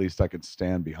then at least I could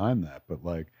stand behind that. But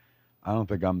like, I don't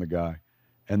think I'm the guy.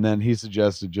 And then he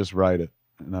suggested just write it,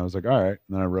 and I was like, all right. And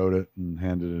then I wrote it and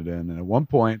handed it in. And at one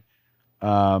point,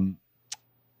 John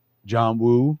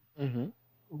Woo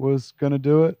was going to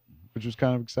do it, which was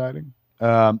kind of exciting.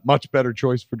 Much better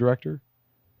choice for director,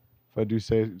 if I do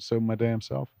say so my damn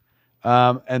self.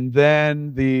 And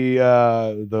then the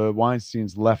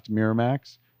Weinsteins left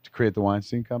Miramax to create the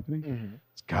Weinstein Company.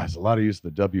 Guys, a lot of use of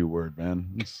the W word, man.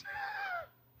 It's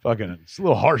it's a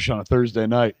little harsh on a Thursday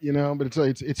night. But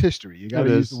it's history. You got to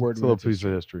use the word. It's a little piece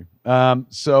of history.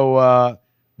 So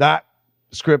that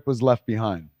script was left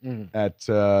behind at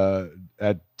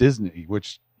Disney,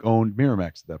 which owned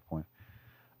Miramax at that point.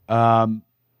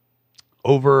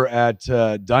 Over at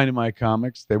Dynamite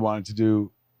Comics, they wanted to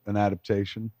do an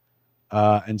adaptation.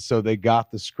 And so they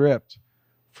got the script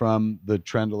from the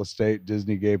Trendle estate.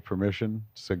 Disney gave permission,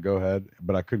 said go ahead,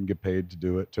 but I couldn't get paid to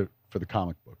do it for the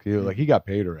comic book. He got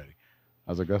paid already.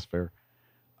 I was like, that's fair.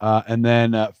 And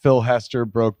then Phil Hester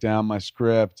broke down my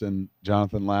script, and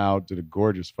Jonathan Loud did a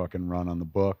gorgeous fucking run on the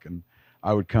book. And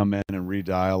I would come in and read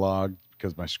dialogue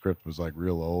because my script was like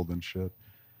real old and shit.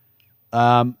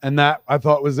 And that I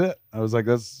thought was it. I was like,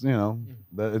 that's,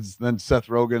 then Seth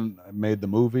Rogen made the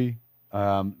movie.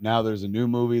 Now there's a new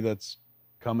movie that's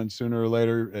coming sooner or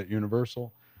later at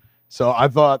Universal. So I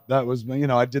thought that was,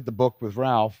 I did the book with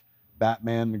Ralph,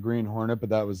 Batman, the Green Hornet, but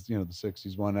that was, the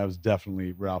 60s one. That was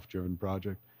definitely Ralph-driven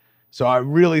project. So I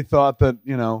really thought that,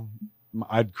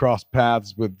 I'd cross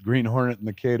paths with Green Hornet and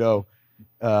the Kato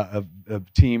a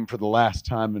team for the last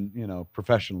time and,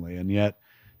 professionally. And yet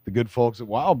the good folks at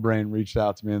Wildbrain reached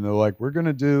out to me and they're like, we're going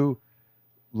to do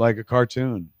like a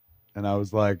cartoon. And I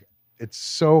was like, it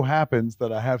so happens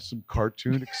that I have some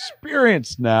cartoon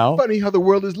experience now. Funny how the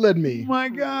world has led me. Oh my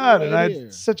God. And I Right here.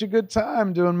 had such a good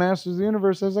time doing Masters of the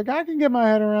Universe. I was like, I can get my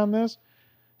head around this.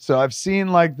 So I've seen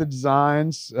like the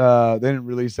designs. They didn't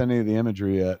release any of the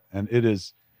imagery yet. And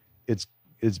it's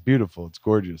beautiful. It's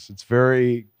gorgeous. It's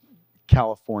very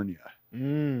California.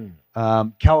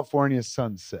 California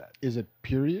sunset. Is it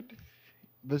period,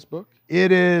 this book?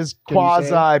 It is Can you say? quasi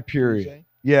Can you period. say?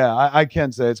 Yeah, I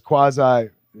can say it's quasi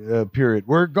period.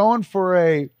 We're going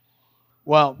for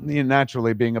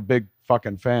naturally being a big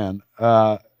fucking fan.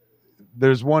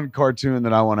 There's one cartoon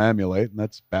that I want to emulate, and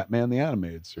that's Batman the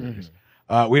Animated Series.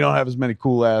 We don't have as many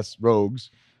cool ass rogues,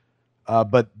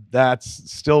 but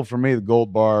that's still for me the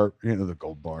gold bar.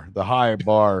 The high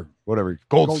bar, whatever,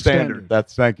 gold standard.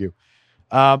 Thank you.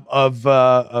 Of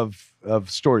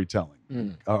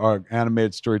storytelling, or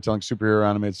animated storytelling, superhero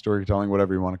animated storytelling,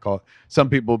 whatever you want to call it. Some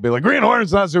people will be like, Green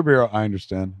Hornet's not a superhero. I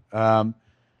understand.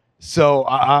 So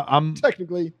I'm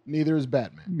technically neither is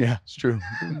Batman. Yeah, it's true.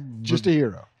 Just a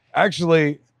hero.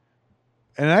 Actually,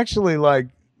 like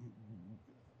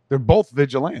they're both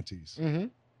vigilantes,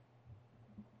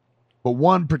 but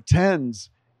one pretends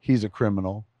he's a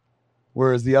criminal,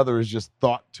 whereas the other is just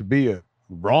thought to be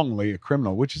wrongly a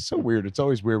criminal, which is so weird. It's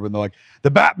always weird when they're like,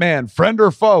 the Batman, friend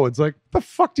or foe? It's like, the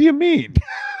fuck do you mean?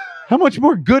 How much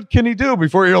more good can he do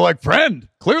before you're like, friend?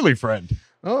 Clearly friend.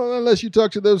 Oh, unless you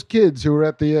talk to those kids who were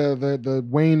at the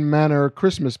Wayne Manor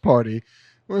Christmas party,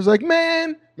 where it's like,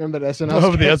 man, remember that SNL?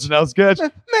 Oh, the SNL sketch.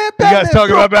 Man, you guys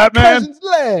talking about Batman? Cousin's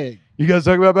leg. You guys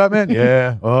talking about Batman?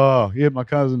 Yeah. Oh, he hit my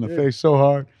cousin in the face so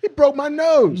hard. He broke my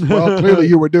nose. Well, clearly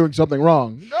you were doing something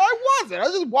wrong. No, I wasn't. I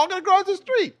was just walking across the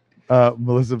street.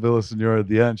 Melissa Villasenor at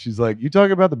the end, she's like, you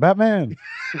talking about the Batman?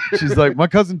 She's like, my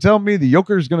cousin tell me the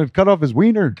Joker's going to cut off his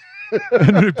wiener.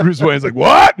 And Bruce Wayne's like,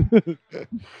 what?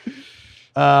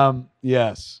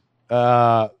 Yes.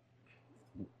 Wait,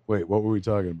 what were we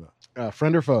talking about?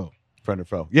 Friend or foe? Friend or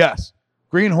foe. Yes.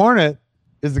 Green Hornet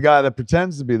is the guy that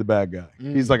pretends to be the bad guy.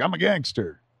 He's like, I'm a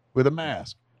gangster with a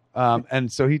mask. And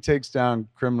so he takes down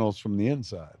criminals from the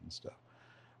inside and stuff.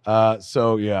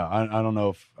 So, yeah, I don't know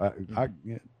if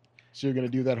So you're going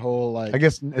to do that whole like... I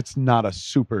guess it's not a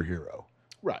superhero.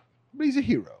 Right. But he's a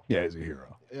hero. Yeah, he's a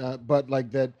hero. But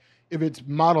like that, if it's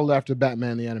modeled after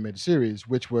Batman the Animated Series,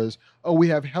 which was, we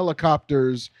have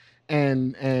helicopters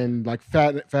and like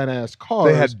fat ass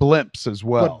cars. They had blimps as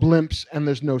well. But blimps, and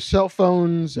there's no cell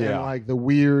phones, and like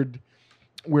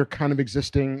we're kind of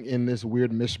existing in this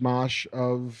weird mishmash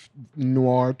of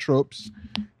noir tropes.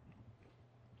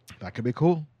 That could be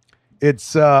cool.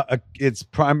 It's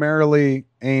primarily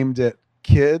aimed at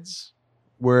kids,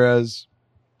 whereas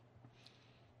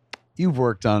you've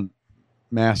worked on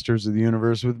Masters of the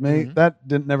Universe with me. That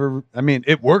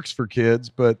it works for kids,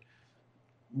 but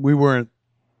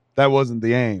that wasn't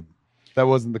the aim. That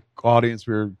wasn't the audience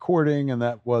we were recording, and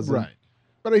that wasn't right.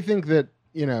 But I think that,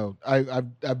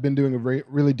 I've been doing a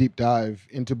really deep dive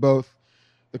into both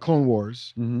the Clone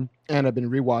Wars, and I've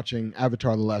been rewatching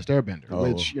Avatar: The Last Airbender,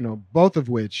 which, both of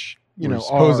which,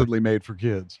 supposedly made for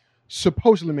kids.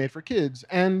 Supposedly made for kids,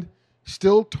 and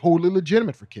still totally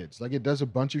legitimate for kids. Like, it does a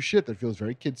bunch of shit that feels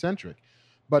very kid-centric.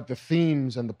 But the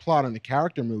themes and the plot and the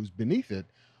character moves beneath it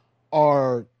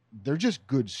they're just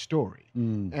good story.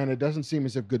 And it doesn't seem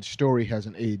as if good story has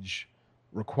an age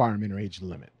requirement or age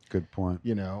limit. Good point.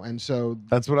 And so...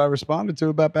 That's what I responded to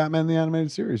about Batman the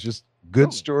Animated Series. Just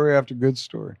good story after good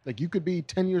story. Like, you could be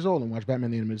 10 years old and watch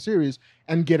Batman the Animated Series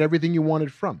and get everything you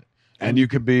wanted from it. And you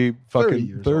could be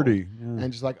fucking 30. And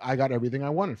just like, I got everything I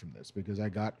wanted from this because I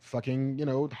got fucking,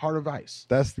 Heart of Ice.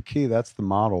 That's the key. That's the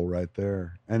model right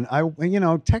there. And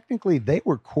technically they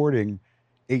were courting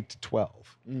 8 to 12.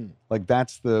 Like I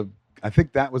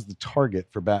think that was the target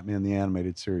for Batman the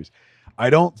Animated Series. I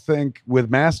don't think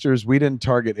with Masters, we didn't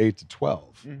target 8 to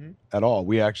 12 at all.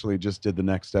 We actually just did the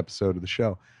next episode of the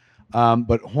show.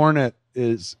 But Hornet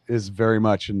is very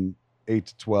much an 8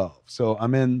 to 12. So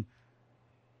I'm in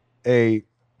it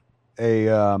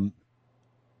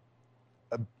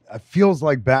feels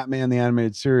like Batman the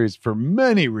Animated Series, for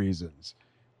many reasons,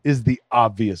 is the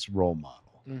obvious role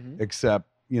model. Except,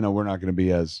 we're not going to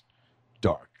be as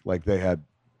dark. Like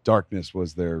darkness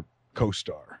was their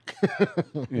co-star.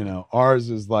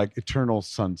 Ours is like eternal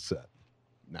sunset.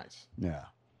 Nice. Yeah.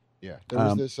 Yeah. There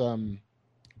was this,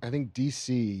 I think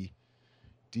DC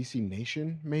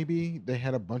Nation, maybe, they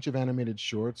had a bunch of animated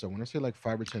shorts. I want to say like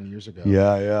 5 or 10 years ago.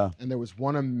 Yeah. And there was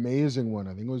one amazing one.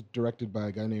 I think it was directed by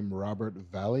a guy named Robert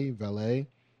Valet,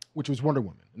 which was Wonder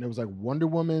Woman. And it was like Wonder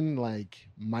Woman, like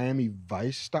Miami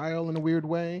Vice style in a weird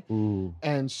way. Ooh.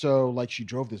 And so like she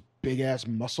drove this big ass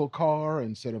muscle car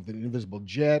instead of the invisible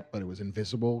jet, but it was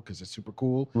invisible because it's super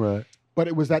cool. Right. But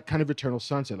it was that kind of eternal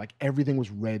sunset. Like everything was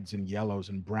reds and yellows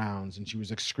and browns, and she was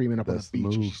like screaming up That's on the the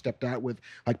beach. And she move. stepped out with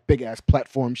like big ass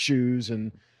platform shoes,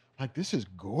 and like this is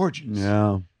gorgeous.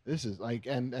 Yeah. This is like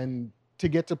and to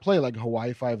get to play like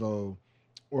Hawaii Five-0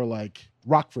 or like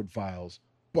Rockford Files,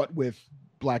 but with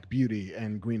Black Beauty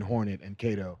and Green Hornet and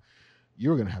Kato,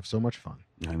 you're gonna have so much fun.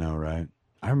 I know, right?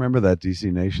 I remember that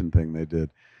DC Nation thing they did.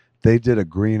 They did a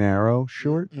Green Arrow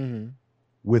short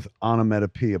with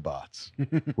onomatopoeia bots,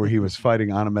 where he was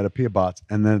fighting onomatopoeia bots,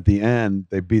 and then at the end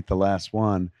they beat the last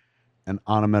one, and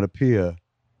onomatopoeia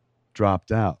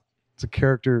dropped out. It's a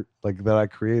character like that I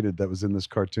created that was in this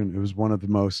cartoon. It was one of the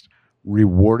most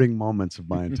rewarding moments of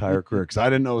my entire career because I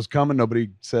didn't know it was coming. Nobody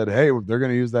said, "Hey, they're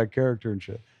going to use that character and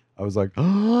shit." I was like,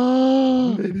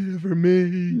 "Oh, They did it for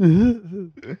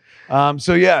me."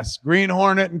 So yes, Green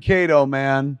Hornet and Kato,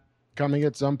 man. Coming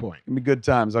at some point. It'll be good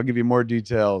times. I'll give you more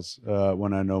details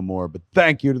when I know more. But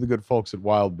thank you to the good folks at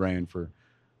Wild Brain for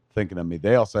thinking of me.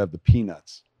 They also have the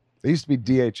Peanuts. They used to be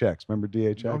DHX. Remember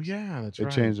DHX? Oh yeah, that's They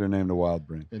right. changed their name to Wild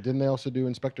Brain. And didn't they also do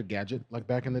Inspector Gadget like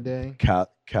back in the day? How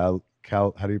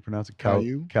do you pronounce it?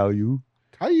 Caillou. Caillou.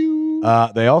 Caillou.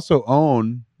 They also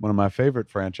own one of my favorite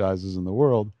franchises in the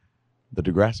world, the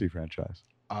Degrassi franchise.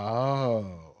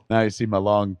 Oh. Now you see my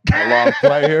long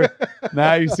play here.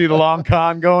 Now you see the long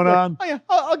con going on. Oh yeah,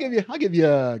 I'll give you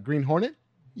a Green Hornet.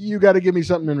 You got to give me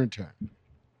something in return.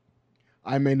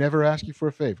 I may never ask you for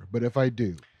a favor, but if I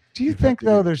do, Do you think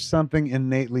though there's something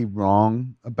innately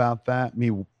wrong about that?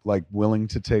 Me like willing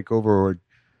to take over or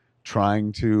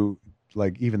trying to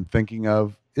like even thinking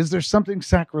of, is there something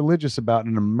sacrilegious about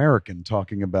an American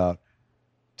talking about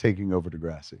taking over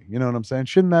Degrassi? You know what I'm saying?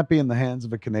 Shouldn't that be in the hands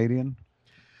of a Canadian?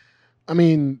 I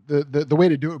mean, the way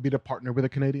to do it would be to partner with a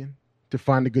Canadian to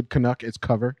find a good Canuck as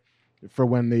cover for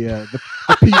when the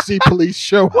PC police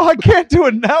show Well, I can't do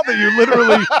it now that you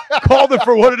literally called it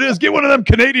for what it is. Get one of them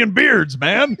Canadian beards,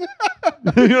 man.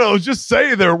 You know, just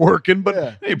say they're working, but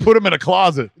Yeah. you put them in a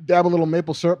closet. dab a little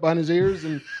maple syrup behind his ears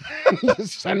and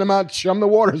just send him out, chum the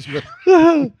waters with.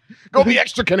 Go be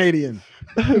extra Canadian.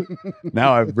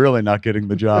 Now I'm really not getting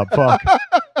the job. Fuck.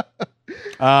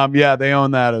 Yeah, they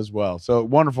own that as well. So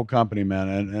wonderful company, man.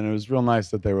 And it was real nice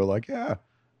that they were like, yeah,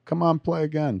 come on, play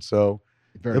again. So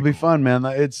Very it'll be cool. fun, man.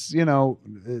 It's, you know,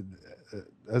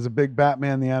 as a big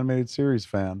Batman, the animated series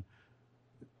fan,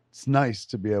 it's nice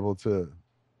to be able to.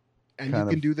 And you kind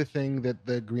can of- do the thing that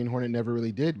the Green Hornet never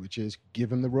really did, which is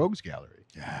give him the Rogues Gallery.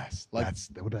 Yes, Like, that's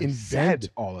what I Invent said.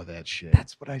 all of that shit.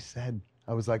 That's what I said.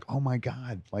 I was like, oh my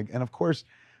God. Like, and of course,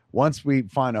 once we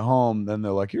find a home, then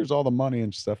they're like, here's all the money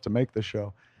and stuff to make the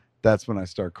show. That's when I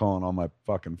start calling all my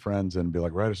fucking friends and be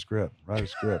like, write a script. Come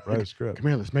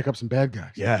here, let's make up some bad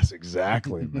guys. Yes,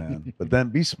 exactly, man. But then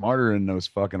be smarter than those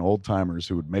fucking old timers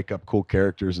who would make up cool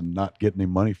characters and not get any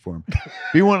money for them.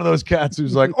 Be one of those cats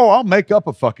who's like, oh, I'll make up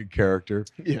a fucking character.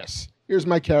 Yes. Here's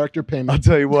my character payment. I'll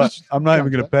tell you what, Just I'm not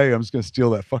even going to pay you. I'm just going to steal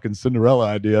that fucking Cinderella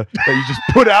idea that you just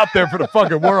put out there for the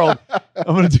fucking world.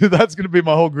 I'm going to do that's going to be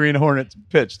my whole Green Hornet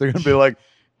pitch. They're going to be like,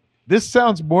 this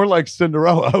sounds more like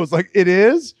Cinderella. I was like, it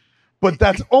is, but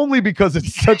that's only because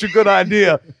it's such a good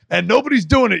idea and nobody's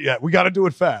doing it yet. We got to do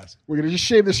it fast. We're going to just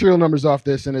shave the serial numbers off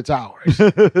this and it's ours.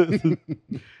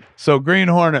 So Green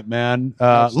Hornet, man,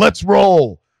 let's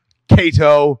roll.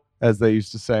 Kato, as they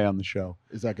used to say on the show.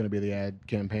 Is that going to be the ad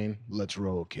campaign? Let's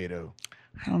roll, Kato.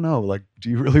 I don't know. Like, do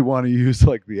you really want to use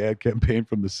like the ad campaign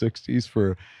from the 60s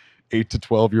for 8 to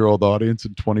 12-year-old audience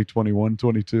in 2021,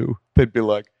 22? They'd be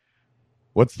like,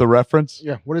 what's the reference?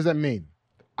 Yeah, what does that mean?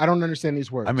 I don't understand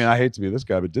these words. I mean, I hate to be this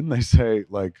guy, but didn't they say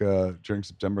like during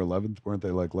September 11th, weren't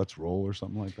they like, let's roll or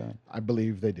something like that? I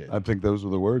believe they did. I think those were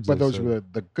the words. But they those said. were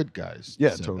the good guys.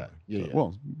 Yeah, said totally. that. Yeah, yeah.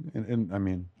 Well, and I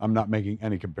mean, I'm not making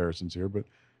any comparisons here, but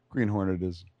Green Hornet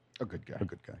is A good guy. a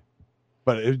good guy.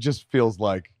 But it just feels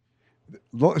like,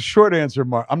 short answer,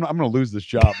 Mark, I'm going to lose this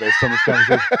job based on this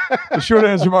conversation. The short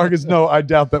answer, Mark, is no, I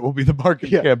doubt that will be the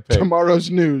marketing Yeah, campaign. tomorrow's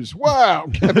news. Wow,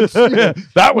 Kevin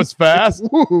Smith. That was fast.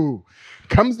 Woo.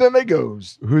 Comes then they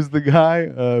goes. Who's the guy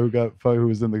who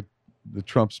was in the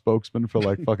Trump spokesman for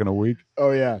like fucking a week?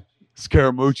 Oh yeah,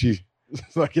 Scaramucci.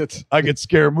 it's like I get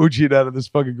Scaramucci'd out of this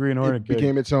fucking Green Hornet it cake.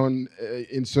 became its own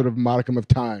in sort of modicum of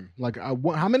time. Like, how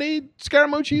many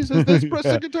Scaramucci's has this press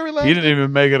Yeah. secretary left? He didn't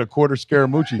even make it a quarter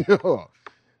Scaramucci. Oh.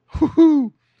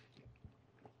 Woo-hoo.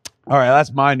 All right,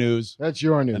 that's my news. That's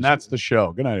your news. And that's the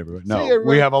show. Good night, everybody. No, See you,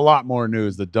 everybody. we have a lot more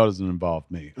news that doesn't involve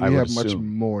me. I we would have much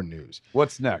assume. more news.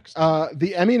 What's next?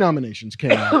 The Emmy nominations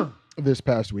came out this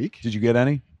past week. Did you get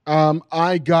any?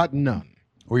 I got none.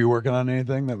 Were you working on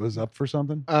anything that was up for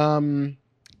something?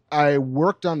 I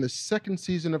worked on the second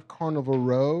season of Carnival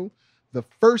Row, the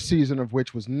first season of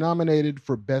which was nominated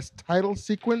for Best Title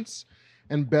Sequence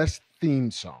and Best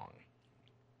Theme Song.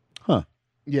 Huh.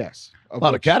 Yes. A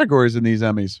lot of categories in these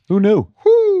Emmys. Who knew?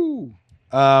 Whoo!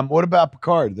 What about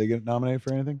Picard? Did they get nominated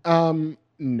for anything?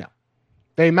 No.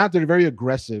 They mounted a very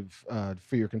aggressive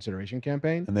For Your Consideration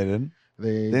campaign. And they didn't?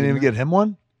 They didn't even get him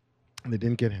one? They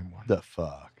didn't get him one. The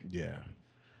fuck? Yeah.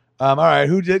 All right,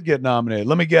 who did get nominated?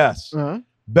 Let me guess. Uh-huh.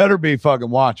 Better be fucking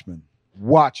Watchmen.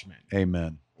 Watchmen.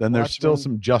 Amen. Then there's still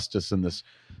some justice in this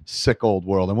sick old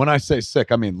world. And when I say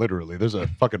sick, I mean literally. There's a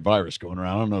fucking virus going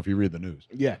around. I don't know if you read the news.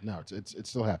 Yeah, no, it's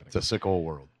still happening. It's a sick old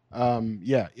world.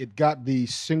 Yeah, it got the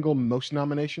single most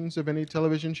nominations of any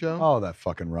television show. Oh, that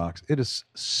fucking rocks. It is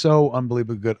so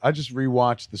unbelievably good. I just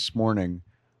rewatched this morning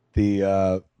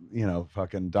the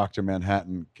fucking Dr.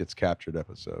 Manhattan Gets Captured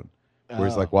episode where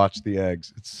he's like, watch the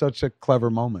eggs. It's such a clever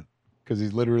moment because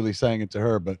he's literally saying it to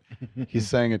her, but he's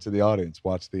saying it to the audience.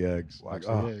 Watch the eggs. Watch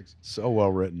like, the eggs. So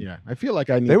well written. Yeah, I feel like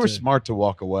I need They were smart to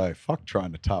walk away. Fuck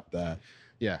trying to top that.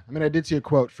 Yeah, I mean, I did see a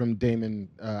quote from Damon.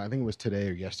 I think it was today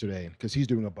or yesterday, because he's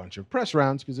doing a bunch of press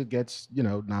rounds because it gets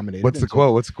nominated. What's the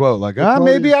quote? What's the quote? Like,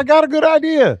 maybe I got a good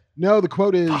idea. No, the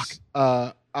quote is,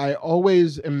 I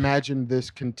always imagined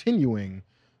this continuing,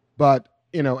 but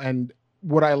and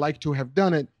would I like to have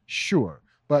done it? Sure,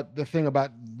 but the thing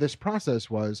about this process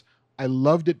was I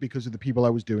loved it because of the people I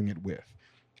was doing it with.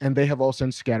 And they have all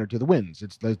since scattered to the winds.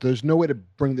 There's no way to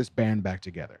bring this band back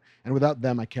together. And without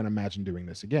them, I can't imagine doing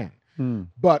this again.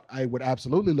 But I would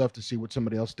absolutely love to see what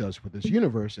somebody else does with this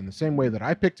universe in the same way that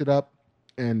I picked it up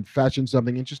and fashioned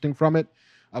something interesting from it.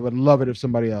 I would love it if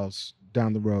somebody else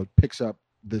down the road picks up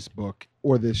this book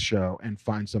or this show and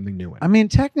finds something new in it. I mean,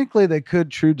 technically, they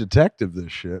could True Detective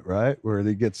this shit, right? Where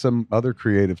they get some other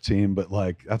creative team, but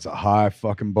like that's a high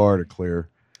fucking bar to clear.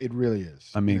 It really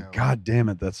is. I mean, God damn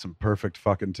it, that's some perfect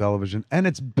fucking television. And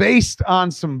it's based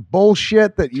on some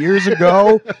bullshit that years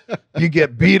ago you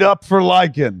get beat up for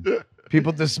liking.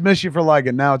 People dismiss you for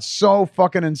liking. Now it's so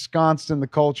fucking ensconced in the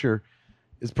culture.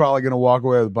 It's probably going to walk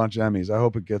away with a bunch of Emmys. I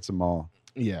hope it gets them all.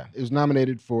 Yeah. It was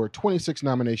nominated for 26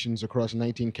 nominations across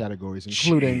 19 categories,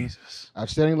 including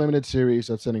Outstanding Limited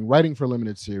Series, Outstanding Writing for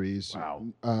Limited Series. Wow.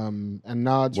 And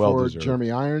nods Well for deserved.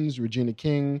 Jeremy Irons, Regina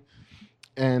King,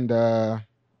 and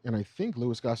I think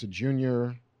Louis Gossett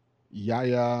Jr.,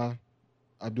 Yahya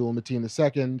Abdul-Mateen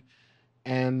II,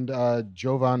 and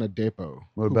Jovan Adepo.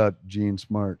 What about Jean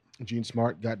Smart? Jean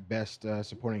Smart got Best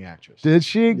Supporting Actress. Did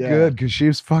she? Yeah. Good, because she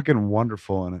was fucking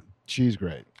wonderful in it. She's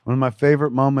great. One of my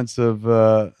favorite moments of,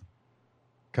 God,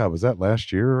 was that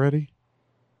last year already?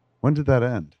 When did that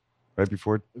end? Right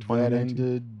before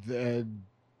 2019? That ended,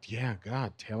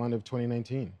 tail end of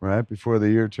 2019. Right before the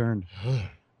year turned.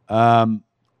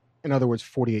 In other words,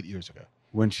 48 years ago.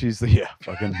 When she's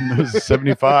fucking it was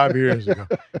 75 years ago.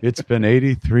 It's been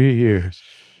 83 years.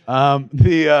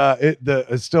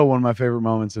 It's still one of my favorite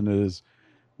moments, and it is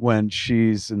when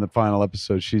she's in the final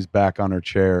episode. She's back on her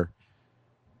chair,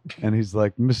 and he's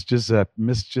like, Miss Giuseppe,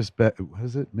 what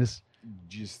is it, Miss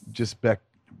Giuspecic.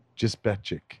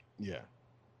 Yeah.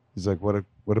 He's like, what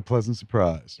a pleasant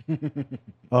surprise.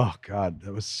 Oh God,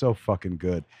 that was so fucking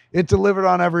good. It delivered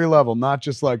on every level, not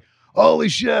just like, holy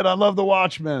shit, I love The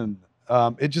Watchmen.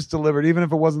 It just delivered. Even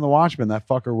if it wasn't The Watchmen, that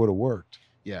fucker would have worked.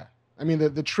 Yeah. I mean,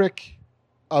 the trick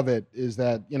of it is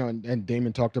that, and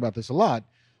Damon talked about this a lot,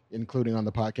 including on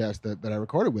the podcast that I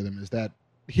recorded with him, is that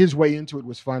his way into it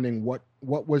was finding what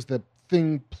was the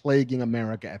thing plaguing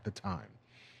America at the time.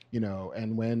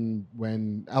 And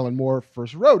when Alan Moore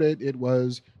first wrote it, it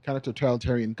was kind of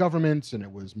totalitarian governments, and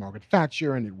it was Margaret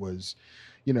Thatcher, and it was,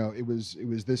 it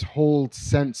was this whole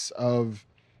sense of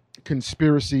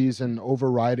conspiracies and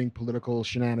overriding political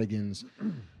shenanigans.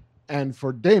 And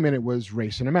for Damon, it was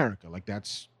race in America. Like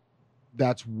that's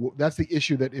the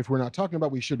issue that if we're not talking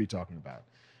about, we should be talking about.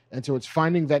 And so it's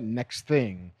finding that next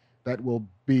thing that will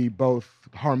be both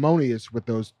harmonious with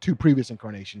those two previous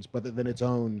incarnations, but then its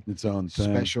own thing.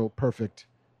 Special, perfect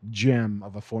gem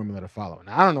of a formula to follow. And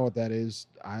I don't know what that is.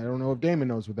 I don't know if Damon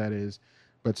knows what that is,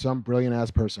 but some brilliant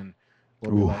ass person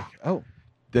will be like, oh.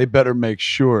 They better make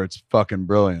sure it's fucking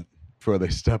brilliant before they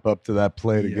step up to that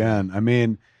plate again. I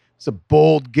mean, it's a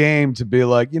bold game to be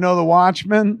like, The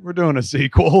Watchmen, we're doing a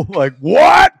sequel. Like,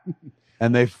 what?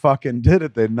 And they fucking did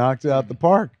it. They knocked it out the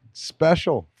park.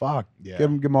 Special. Fuck. Yeah.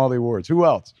 Give them all the awards. Who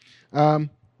else? The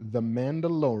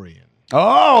Mandalorian.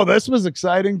 Oh, this was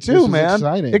exciting too, This was man.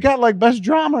 exciting. It got like best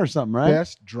drama or something, right?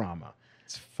 Best drama.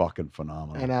 It's fucking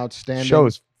phenomenal. An outstanding show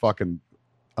is fucking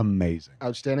amazing.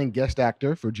 Outstanding guest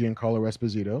actor for Giancarlo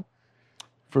Esposito.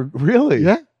 For really?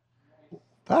 Yeah.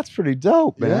 That's pretty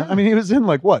dope, man. Yeah. I mean, he was in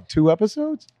like what, 2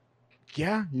 episodes?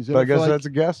 Yeah, he's in But I it for guess like, that's a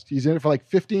guess. he's in it for like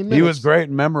 15 minutes. He was great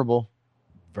and memorable.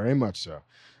 Very much so.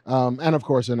 And of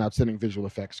course, an outstanding visual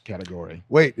effects category.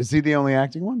 Wait, is he the only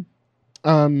acting one?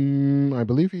 I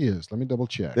believe he is. Let me double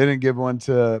check. They didn't give one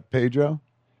to Pedro?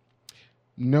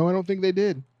 No, I don't think they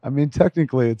did. I mean,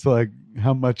 technically, it's like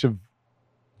how much of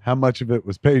it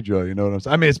was Pedro? You know what I'm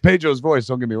saying? I mean, it's Pedro's voice.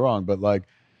 Don't get me wrong, but like,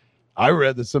 I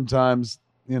read that sometimes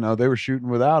they were shooting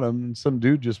without him, and some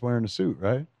dude just wearing a suit,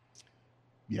 right?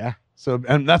 Yeah. So,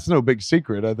 and that's no big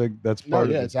secret. I think that's part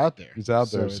of it. It's out there. It's out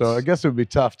there. So it's- I guess it would be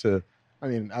tough to I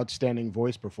mean, outstanding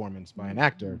voice performance by an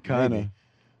actor. kind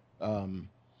of.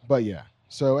 But yeah.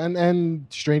 So, and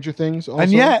Stranger Things also.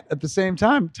 And yet, at the same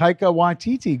time, Taika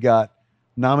Waititi got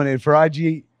nominated for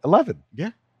IG-11.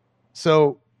 Yeah.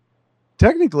 So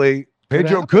technically, Could Pedro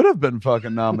happen. could have been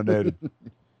fucking nominated.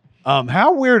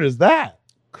 How weird is that?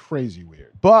 Crazy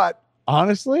weird. But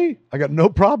honestly, I got no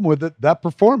problem with it. That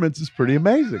performance is pretty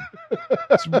amazing.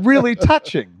 It's really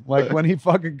touching. Like when he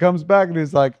fucking comes back and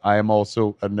he's like, I am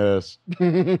also a nurse.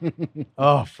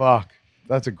 Oh, fuck.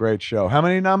 That's a great show. How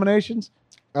many nominations?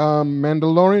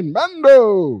 Mandalorian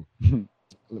Mando.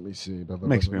 Let me see.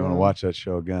 Makes me want to watch that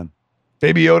show again.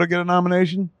 Baby Yoda get a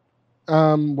nomination?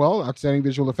 Well, outstanding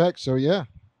visual effects. So yeah,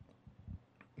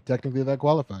 technically that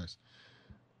qualifies.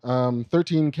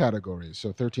 13 categories,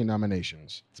 so 13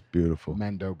 nominations. It's beautiful.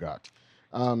 Mando got.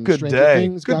 Good Stranger day.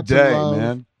 Things Good got some day, love.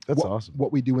 man. That's awesome.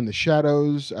 What We Do in the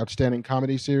Shadows, outstanding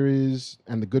comedy series,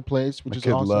 and The Good Place, which My is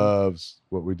kid awesome. loves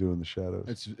What We Do in the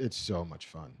Shadows. It's so much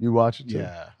fun. You watch it too?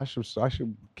 Yeah. I should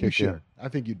You kick should. in. I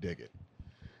think you dig it.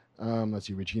 Let's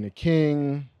see. Regina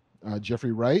King,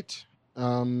 Jeffrey Wright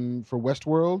for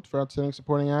Westworld for outstanding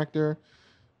supporting actor,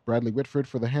 Bradley Whitford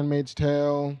for The Handmaid's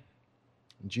Tale,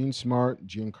 Gene Smart,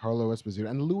 Giancarlo Esposito,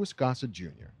 and Louis Gossett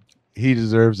Jr. He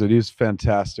deserves it. He was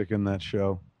fantastic in that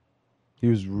show. He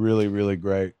was really, really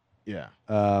great. Yeah.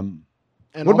 And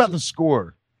And what about also- the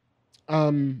score?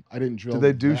 I didn't drill. Do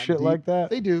they do that shit deep. like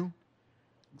that? They do.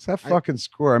 It's that fucking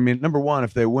score. I mean, number one,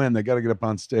 if they win, they got to get up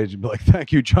on stage and be like,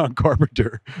 "Thank you, John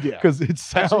Carpenter," Yeah. because it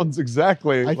sounds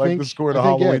exactly I like think the score to I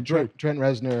think, Halloween. yeah, Trent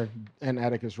Reznor and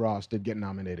Atticus Ross did get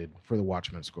nominated for the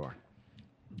Watchmen score,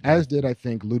 as did I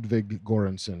think Ludwig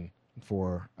Göransson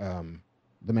for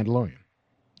The Mandalorian.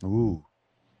 Ooh.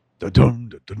 Da-dum,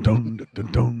 da-dum,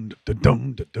 da-dum,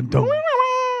 da-dum, da-dum.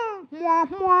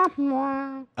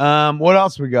 What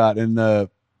else we got in the?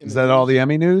 Is that all the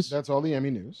Emmy news? That's all the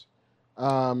Emmy news.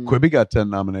 Quibi got 10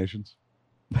 nominations.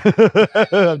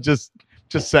 just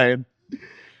saying.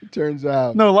 It turns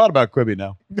out Know a lot about Quibi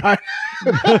now.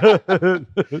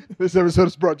 this episode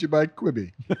is brought to you by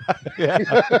Quibi. Yeah,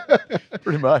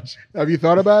 pretty much. Have you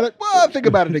thought about it? Well, think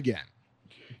about it again.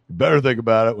 You better think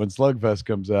about it when Slugfest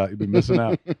comes out. You'll be missing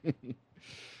out.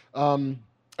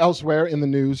 Elsewhere in the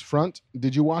news front,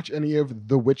 did you watch any of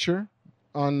The Witcher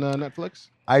on Netflix?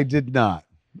 I did not.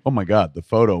 Oh my God, the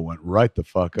photo went right the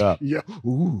fuck up. Yeah.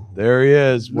 Ooh. There he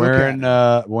is, Look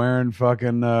wearing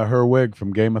fucking her wig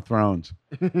from Game of Thrones.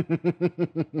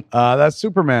 That's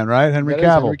Superman, right? Henry That is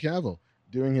Cavill. Henry Cavill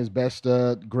doing his best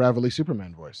gravelly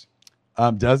Superman voice.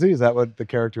 Does he? Is that what the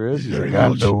character is? He's like,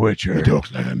 I'm I'm the Witcher.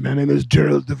 talks like my name is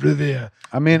Gerald de Rivia.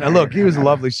 I mean, look, he was a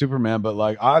lovely Superman, but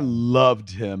like, I loved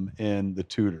him in The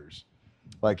Tudors.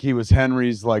 Like, he was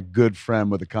Henry's like good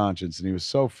friend with a conscience, and he was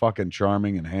so fucking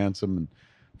charming and handsome and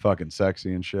fucking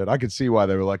sexy and shit. I could see why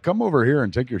they were like, come over here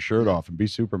and take your shirt off and be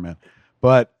Superman.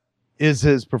 But is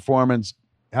his performance?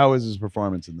 How is his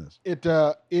performance in this? It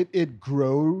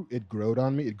grew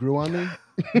on me. It grew on me.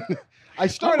 I I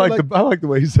started like, I like the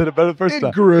way you said it better the first It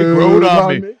time. growed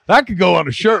on me. That could go on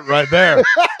a shirt right there.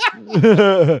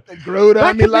 it growed on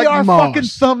That me could like be our moss. fucking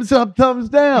thumbs up, thumbs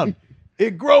down.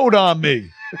 It growed on me.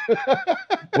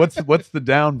 What's the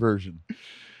down version?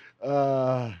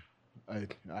 I don't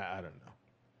know.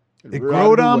 It rotted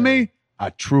growed on away. me.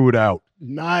 I threw it out.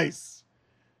 Nice.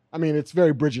 I mean, it's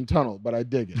very Bridge and Tunnel, but I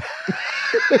dig it.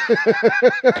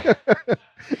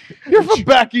 You're from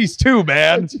back east too,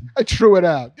 man. I threw it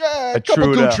out. Yeah, I a couple,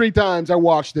 threw it 2, out. 3 times I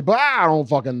watched it, but I don't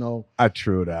fucking know. I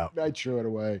threw it out. I threw it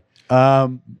away.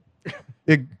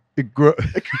 It grew.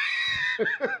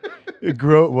 It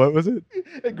grew. What was it?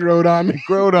 It growed on me. It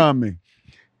growed on me.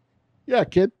 Yeah,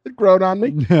 kid, it growed on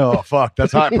me. Oh fuck,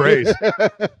 that's high praise.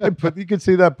 You can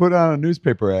see that put on a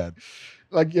newspaper ad.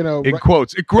 Like, you know, In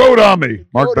quotes, it growed on me. it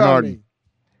Mark growed on Bernardin. me.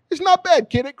 It's not bad,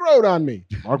 kid. It growed on me.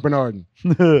 Mark Bernardin.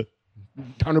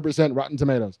 100% Rotten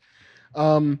Tomatoes.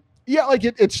 Yeah, like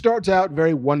it starts out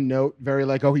very one note, very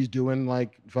like, oh, he's doing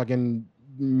like fucking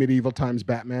medieval times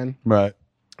Batman. Right.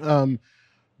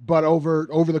 But over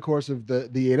the course of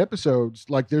the 8 episodes,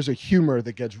 like there's a humor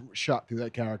that gets shot through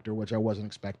that character, which I wasn't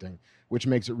expecting. which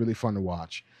makes it really fun to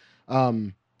watch.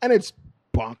 And it's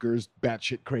bonkers,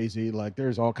 batshit crazy. Like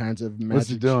there's all kinds of magic. What's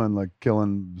he doing? Like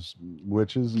killing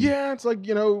witches? Yeah, it's like,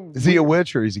 Is he a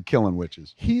witch or is he killing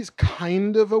witches? He's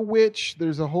kind of a witch.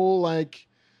 There's a whole like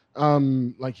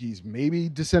he's maybe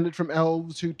descended from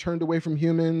elves who turned away from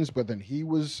humans, but then he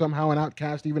was somehow an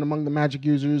outcast even among the magic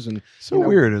users. And so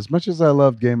weird. As much as I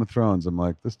love Game of Thrones, I'm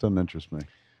like, this doesn't interest me.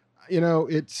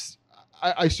 It's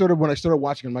I sort of, when I started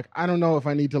watching, I'm like, I don't know if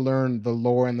I need to learn the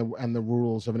lore and the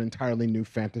rules of an entirely new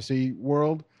fantasy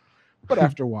world. But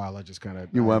after a while, I just kind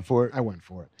of went for it. I went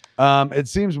for it. It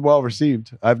seems well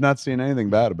received. I've not seen anything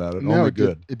bad about it. No, Only it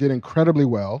good. It did incredibly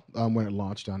well when it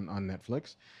launched on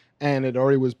Netflix, and it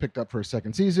already was picked up for a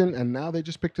second season, and now they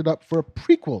just picked it up for a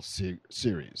prequel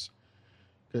series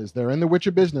because they're in the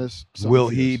Witcher business. Will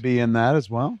he be in that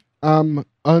as well?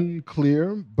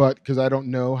 Unclear, but because I don't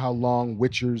know how long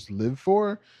Witchers live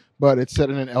for, but it's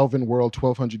set in an elven world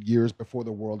 1,200 years before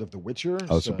the world of The Witcher.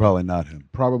 Oh, so probably not him.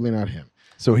 Probably not him.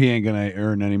 So he ain't going to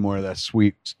earn any more of that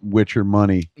sweet Witcher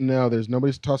money. No, there's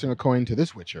nobody's tossing a coin to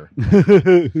this Witcher.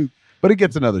 But he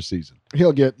gets another season.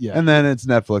 He'll get, yeah. And then it's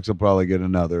Netflix. He'll probably get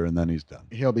another, and then he's done.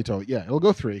 He'll be told, yeah, it'll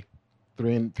go three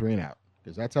and out.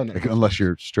 Because that's how Netflix unless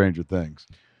you're Stranger Things.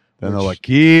 Then they'll like,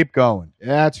 keep going.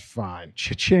 That's fine.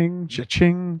 Cha-ching,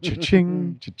 cha-ching,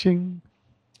 cha-ching, cha-ching.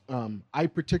 I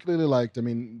particularly liked,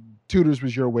 Tudors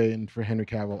was your way in for Henry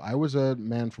Cavill. I was a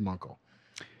Man from U.N.C.L.E.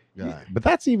 guy. Yeah, but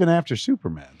that's even after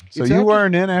Superman. So It's you after-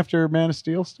 weren't in after Man of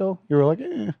Steel still? You were like,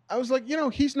 eh. I was like,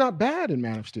 he's not bad in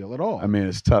Man of Steel at all. I mean,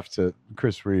 it's tough to...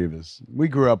 Chris Reeve is... We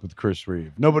grew up with Chris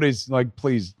Reeve. Nobody's like,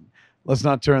 please... Let's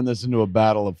not turn this into a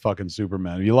battle of fucking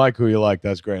Superman. If you like who you like,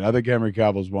 that's great. I think Henry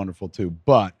Cavill's wonderful too.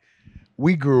 But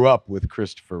we grew up with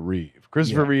Christopher Reeve.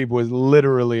 Christopher Reeve was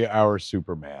literally our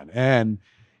Superman. And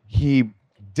he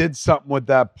did something with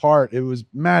that part. It was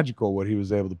magical what he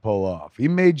was able to pull off. He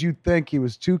made you think he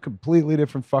was two completely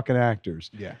different fucking actors.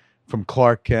 Yeah. From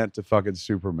Clark Kent to fucking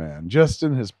Superman. Just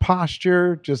in his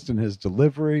posture, just in his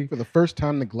delivery. For the first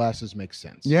time, the glasses make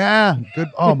sense. Yeah. Good.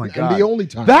 Oh my God. And the only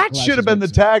time. That should have been the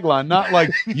tagline, not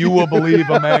like you will believe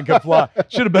a man can fly.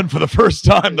 Should have been for the first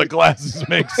time the glasses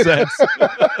make sense.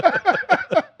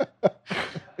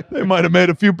 They might have made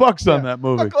a few bucks on that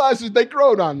movie. The glasses, they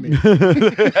growed on me.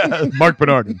 Marc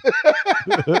Bernardin.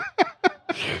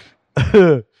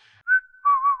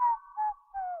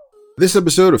 This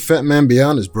episode of Fat Man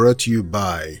Beyond is brought to you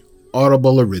by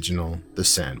Audible Original, The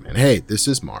Sandman. Hey, this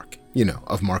is Mark,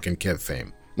 of Mark and Kev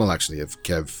fame. Well, actually, of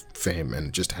Kev fame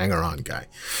and just hanger-on guy.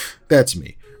 That's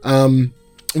me.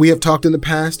 We have talked in the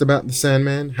past about The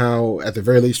Sandman, how, at the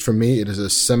very least for me, it is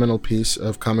a seminal piece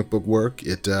of comic book work.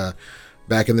 It,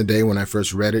 back in the day when I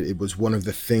first read it, it was one of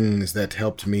the things that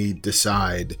helped me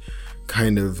decide not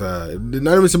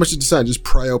even so much to decide, just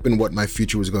pry open what my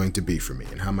future was going to be for me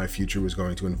and how my future was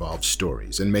going to involve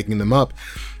stories and making them up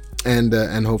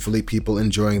and hopefully people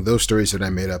enjoying those stories that I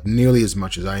made up nearly as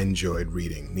much as I enjoyed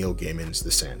reading Neil Gaiman's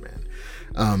The Sandman.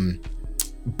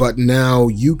 But now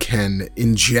you can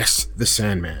ingest The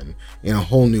Sandman in a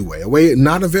whole new way, a way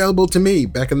not available to me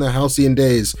back in the halcyon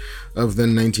days of the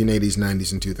 1980s,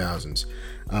 90s, and 2000s.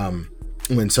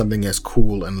 When something as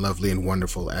cool and lovely and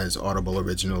wonderful as Audible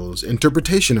Original's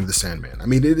interpretation of The Sandman.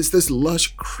 It is this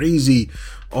lush, crazy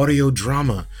audio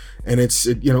drama. And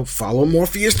follow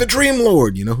Morpheus the Dream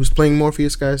Lord. Who's playing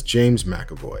Morpheus, guys? James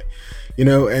McAvoy.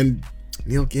 And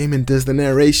Neil Gaiman does the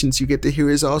narrations. You get to hear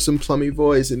his awesome plummy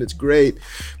voice, and it's great.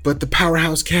 But the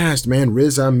powerhouse cast, man,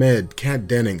 Riz Ahmed, Kat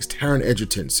Dennings, Taron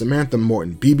Egerton, Samantha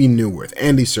Morton, Bebe Neuwirth,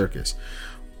 Andy Serkis.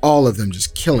 All of them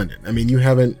just killing it. You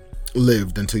haven't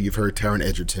lived until you've heard Taron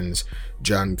Egerton's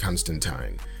John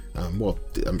Constantine. Well,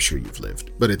 I'm sure you've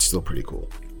lived, but it's still pretty cool.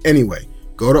 Anyway,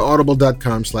 go to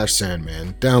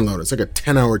audible.com/Sandman, download it. It's like a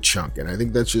 10-hour chunk, and I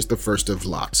think that's just the first of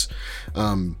lots.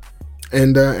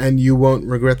 And you won't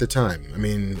regret the time.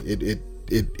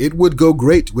 It would go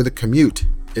great with a commute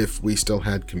if we still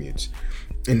had commutes.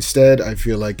 Instead, I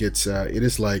feel like it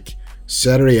is like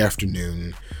Saturday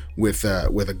afternoon with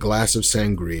a glass of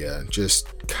sangria, just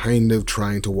kind of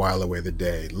trying to while away the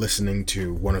day, listening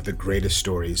to one of the greatest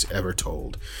stories ever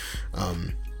told,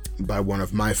 by one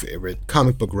of my favorite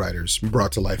comic book writers,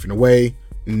 brought to life in a way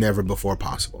never before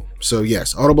possible. So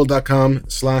yes,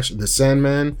 audible.com/The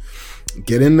Sandman.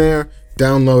 Get in there,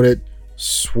 download it.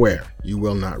 Swear you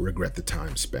will not regret the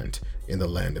time spent in the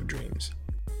land of dreams.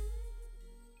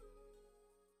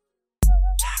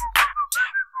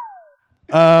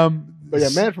 But yeah,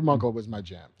 Man from U.N.C.L.E. was my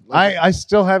jam. I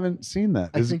still haven't seen that.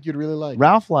 I think you'd really like it.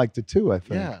 Ralph liked it too, I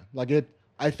think. Yeah, like it.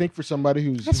 I think for somebody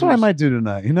who's That's what I might do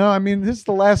tonight. You know, I mean, this is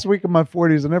the last week of my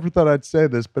 40s. I never thought I'd say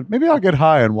this, but maybe I'll get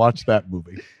high and watch that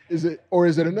movie. Is it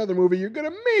another movie you're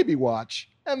gonna maybe watch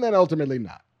and then ultimately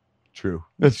not? True.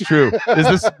 That's true. Is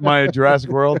this my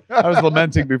Jurassic World? I was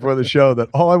lamenting before the show that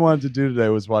all I wanted to do today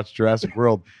was watch Jurassic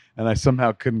World, and I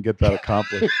somehow couldn't get that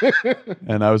accomplished.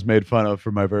 And I was made fun of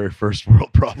for my very first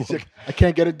world problem. I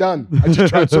can't get it done. I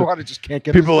just tried so hard, I just can't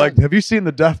get it done. People are like, have you seen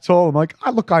the death toll? I'm like,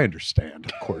 look, I understand,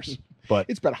 of course. But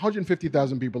it's about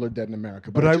 150,000 people are dead in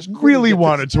America. But I really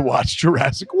wanted to watch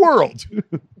Jurassic World.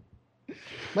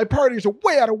 My priorities are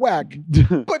way out of whack,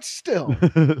 but still,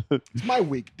 it's my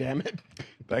week, damn it.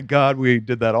 Thank God we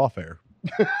did that off air.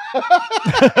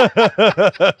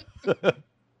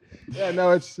 Yeah,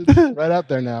 no, it's right out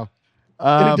there now. In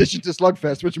addition to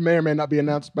Slugfest, which may or may not be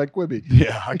announced by Quibi.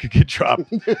 Yeah, I could get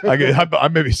dropped. I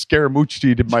maybe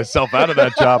Scaramucci myself out of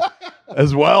that job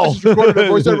as well. I just recorded a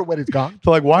voiceover when it's gone.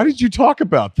 So like, why did you talk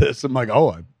about this? I'm like,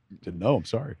 I didn't know. I'm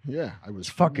sorry. Yeah, I was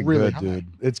It's fucking really good, high. dude.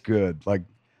 It's good. Like,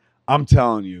 I'm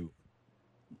telling you,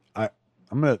 I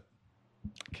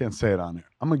can't say it on there.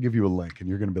 I'm gonna give you a link, and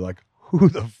you're gonna be like, who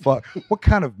the fuck? What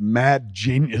kind of mad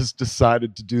genius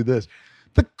decided to do this?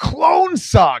 The Clone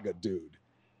Saga, dude.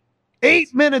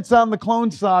 8 minutes on the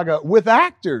Clone Saga with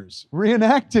actors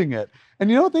reenacting it. And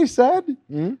you know what they said?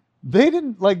 Mm-hmm. They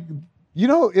didn't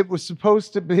it was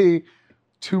supposed to be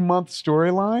 2-month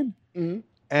storyline. Mm-hmm.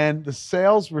 And the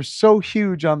sales were so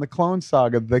huge on the Clone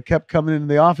Saga, they kept coming into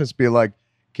the office being like,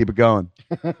 keep it going,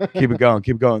 keep it going,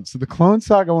 keep going. So the Clone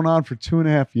Saga went on for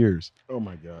 2.5 years. Oh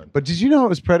my God. But did you know it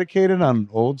was predicated on an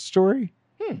old story?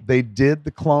 They did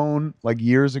the clone like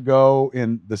years ago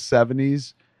in the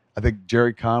 70s. I think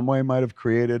Jerry Conway might have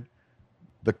created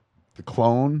the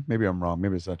clone. Maybe I'm wrong.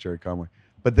 Maybe it's not Jerry Conway.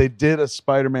 But they did a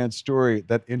Spider-Man story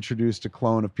that introduced a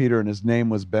clone of Peter, and his name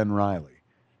was Ben Reilly.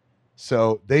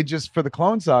 So they just, for the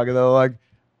Clone Saga, they're like,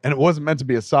 and it wasn't meant to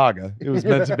be a saga. It was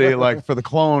meant to be like for the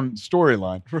clone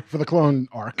storyline. For the clone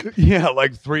arc. Yeah,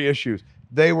 like 3 issues.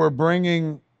 They were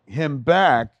bringing him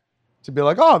back to be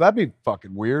like, oh, that'd be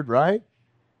fucking weird, right?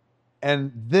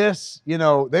 And this,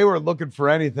 they were looking for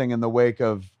anything in the wake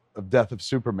of Death of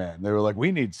Superman. They were like,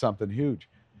 we need something huge.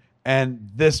 And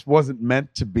this wasn't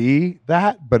meant to be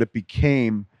that, but it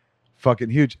became fucking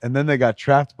huge. And then they got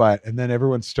trapped by it. And then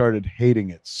everyone started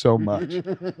hating it so much.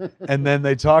 And then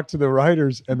they talked to the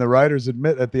writers, and the writers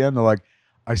admit at the end, they're like,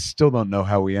 I still don't know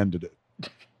how we ended it.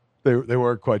 They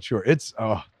weren't quite sure. It's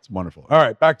wonderful. All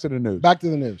right, back to the news. Back to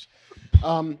the news.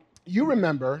 You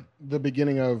remember the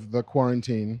beginning of the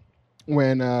quarantine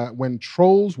when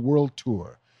Trolls World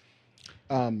Tour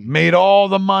made all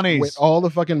the money. with all the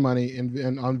fucking money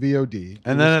in on VOD.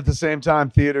 And then at the same time,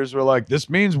 theaters were like, this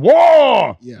means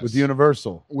war Yes. with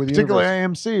Universal. With particularly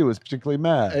Universal. AMC was particularly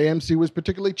mad. AMC was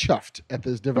particularly chuffed at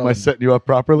this Am I development. setting you up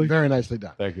properly? Very nicely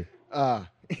done. Thank you.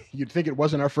 You'd think it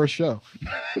wasn't our first show.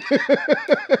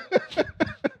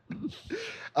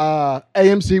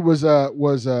 AMC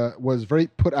was very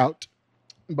put out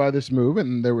by this move,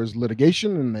 and there was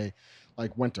litigation, and they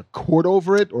went to court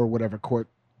over it, or whatever court.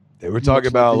 They were talking Looks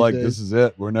about like like, these this is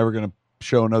it. We're never going to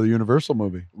show another Universal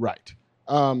movie. Right.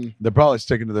 They're probably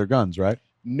sticking to their guns, right?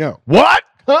 No. What?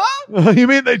 Huh? You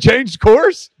mean they changed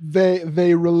course?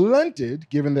 They relented,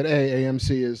 given that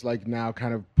AMC is now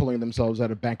kind of pulling themselves out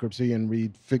of bankruptcy and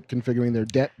reconfiguring their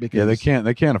debt because Yeah,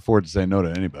 they can't afford to say no to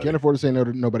anybody. can't afford to say no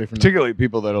to nobody from Particularly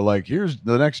people that are like, here's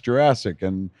the next Jurassic,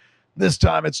 and this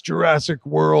time it's Jurassic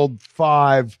World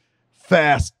 5,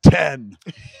 Fast 10.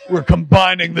 We're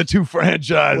combining the two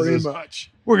franchises. pretty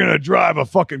much. We're going to drive a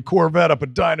fucking Corvette up a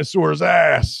dinosaur's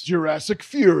ass. Jurassic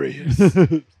Furious.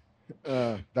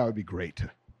 That would be great.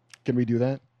 Can we do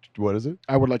that? What is it?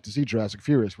 I would like to see Jurassic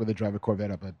Furious where they drive a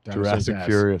Corvette up a dinosaur's Jurassic ass.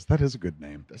 Furious. That is a good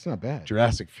name. That's not bad.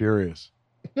 Jurassic Furious.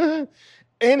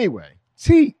 Anyway.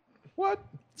 See, What?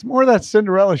 it's more of that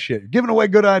Cinderella shit. You're giving away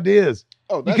good ideas.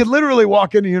 Oh, You that's, could literally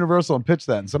walk into Universal and pitch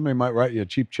that, and somebody might write you a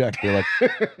cheap check. Be like,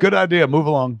 good idea, move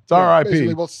along. It's basically,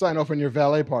 RIP. we'll sign off on your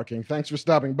valet parking. Thanks for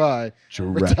stopping by. For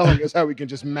Jura- telling us how we can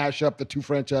just mash up the two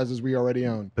franchises we already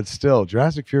own. But still,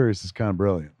 Jurassic Furious is kind of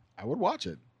brilliant. I would watch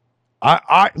it.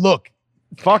 I look,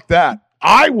 fuck that.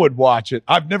 I would watch it.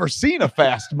 I've never seen a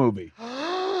Fast movie.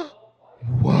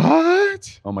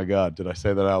 What? Oh my God, did I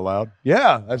say that out loud?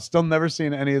 Yeah, I've still never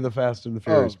seen any of the Fast and the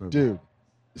Furious movies. Dude.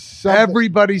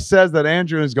 Everybody says that.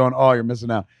 Andrew is going, oh, you're missing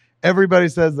out. Everybody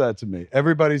says that to me.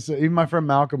 Everybody says, even my friend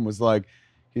Malcolm was like,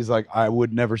 he's like, I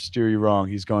would never steer you wrong.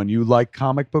 He's going, you like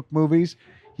comic book movies?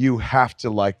 You have to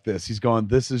like this. He's going,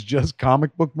 this is just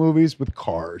comic book movies with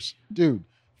cars. Dude,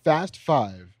 Fast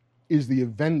 5 is the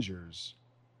Avengers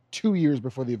 2 years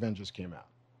before the Avengers came out.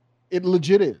 It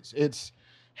legit is. It's,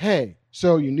 hey,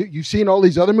 So you've seen all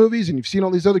these other movies and you've seen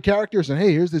all these other characters, and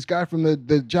hey, here's this guy from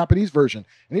the Japanese version,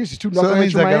 and here's these two. So that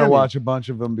means I got to Miami. watch a bunch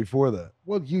of them before that.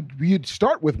 Well, you'd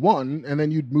start with one, and then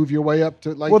you'd move your way up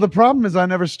to like. Well, the problem is I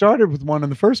never started with one in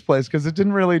the first place because it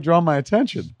didn't really draw my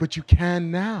attention. But you can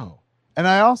now. And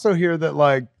I also hear that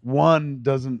like one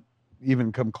doesn't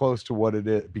even come close to what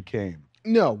it became.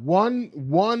 No, one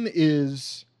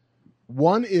is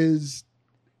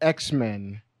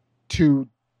X-Men to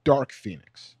Dark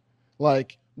Phoenix.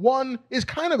 Like, one is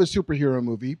kind of a superhero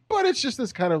movie, but it's just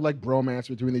this kind of like bromance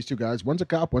between these two guys. One's a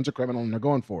cop, one's a criminal, and they're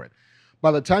going for it. By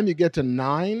the time you get to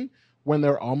 9, when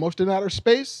they're almost in outer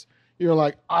space, you're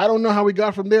like, I don't know how we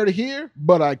got from there to here,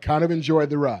 but I kind of enjoyed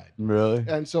the ride. Really?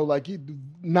 And so like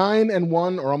 9 and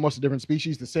 1 are almost a different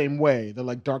species the same way. They're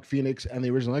like Dark Phoenix and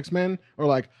the original X-Men are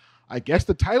like, I guess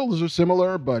the titles are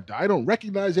similar, but I don't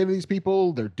recognize any of these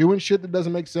people. They're doing shit that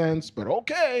doesn't make sense, but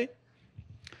okay.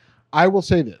 I will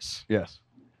say this. Yes.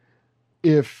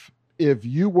 If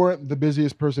you weren't the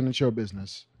busiest person in show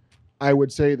business, I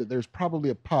would say that there's probably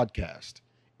a podcast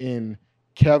in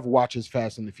Kev Watches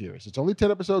Fast and the Furious. It's only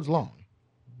 10 episodes long.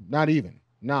 Not even.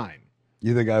 9.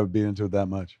 You think I would be into it that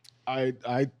much? I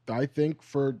think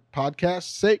for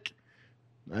podcast's sake,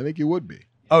 I think you would be.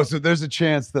 Oh, so there's a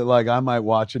chance that like I might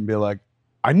watch and be like,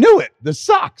 I knew it. This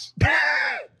sucks.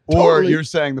 Or Totally. you're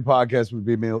saying the podcast would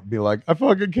be like, I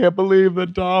fucking can't believe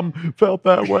that Tom felt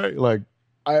that way. Like,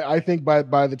 I think by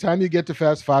the time you get to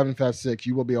Fast 5 and Fast 6,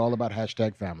 you will be all about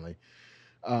 #family,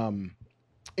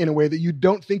 in a way that you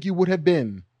don't think you would have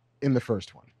been in the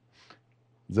first one.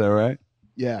 is that right?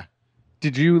 Yeah.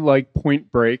 Did you like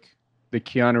Point Break, the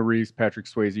Keanu Reeves, Patrick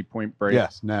Swayze Point Break?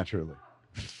 Yes, naturally.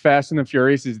 Fast and the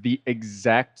Furious is the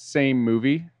exact same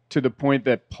movie to the point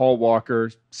that Paul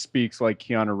Walker speaks like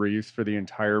Keanu Reeves for the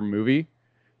entire movie.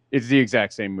 It's the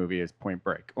exact same movie as Point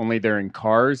Break, only they're in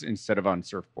cars instead of on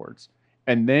surfboards.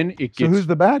 And then it So gets who's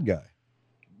the bad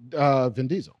guy? Vin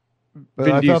Diesel. But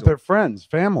Vin I Diesel. thought they're friends,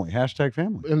 family,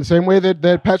 #family. In the same way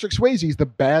that Patrick Swayze is the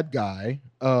bad guy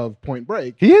of Point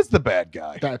Break. He is the bad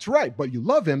guy. That's right, but you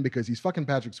love him because he's fucking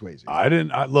Patrick Swayze.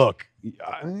 Look.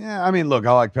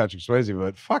 I like Patrick Swayze,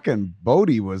 but fucking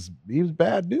Bodie was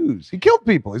bad news. He killed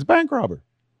people. He's a bank robber.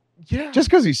 Yeah. Just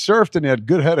because he surfed and he had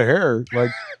good head of hair,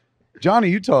 like Johnny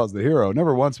Utah is the hero.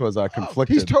 Never once was I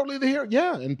conflicted. He's totally the hero.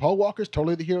 Yeah, and Paul Walker's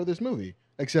totally the hero of this movie,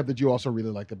 except that you also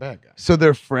really like the bad guy. So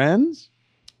they're friends?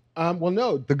 Well,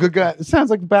 no, The good guy. It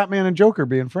sounds like Batman and Joker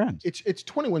being friends. it's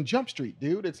 21 Jump Street,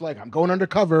 dude. It's like I'm going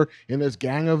undercover in this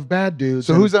gang of bad dudes.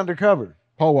 So and who's undercover?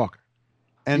 Paul Walker?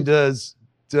 And does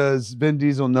Vin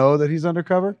Diesel know that he's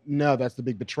undercover? No, that's the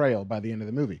big betrayal by the end of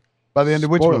the movie. By the end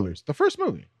of which Spoilers. movie? The first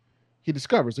movie. He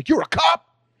discovers, like, you're a cop?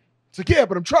 It's like, yeah,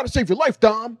 but I'm trying to save your life,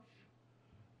 Dom.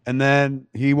 And then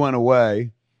he went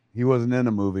away. He wasn't in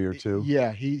a movie or two.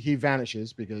 Yeah, he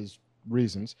vanishes because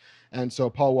reasons. And so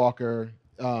Paul Walker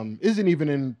isn't even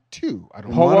in 2. I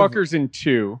don't know. Paul Walker's in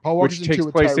 2, Paul Walker's which in takes 2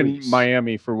 with place in Tyrese.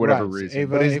 Miami for whatever Right, reason.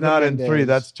 Ava- But he's not in Mendez. 3.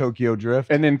 That's Tokyo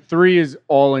Drift. And then 3 is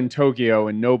all in Tokyo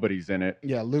and nobody's in it.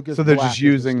 Yeah, Lucas. So they're Black just is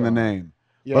using the star. name.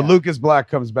 Yeah. But Lucas Black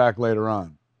comes back later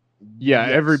on. Yeah,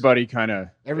 Yes. everybody kind of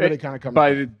comes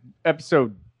by back. the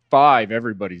episode 5,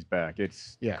 everybody's back.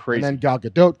 It's crazy. And then Gal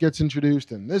Gadot gets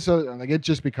introduced, and this like it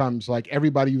just becomes like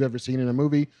everybody you've ever seen in a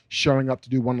movie showing up to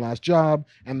do one last job,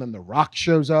 and then The Rock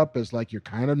shows up as like your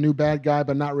kind of new bad guy,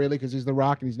 but not really because he's The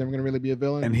Rock and he's never going to really be a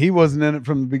villain. And he wasn't in it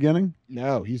from the beginning?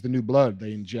 No, he's the new blood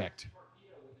they inject.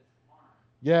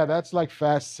 Yeah, that's like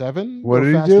Fast 7. What or did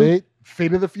he Fast do? 8.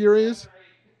 Fate of the Furious.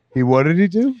 What did he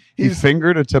do? He He's-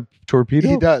 fingered a torpedo?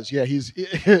 He does. Yeah,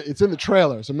 it's in the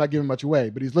trailer, so I'm not giving much away.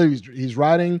 But he's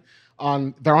riding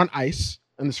on. They're on ice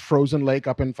in this frozen lake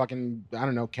up in fucking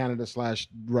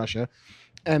Canada/Russia,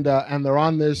 and they're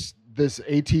on this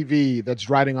ATV that's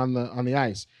riding on the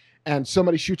ice, and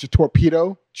somebody shoots a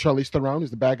torpedo. Charlize Theron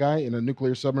is the bad guy in a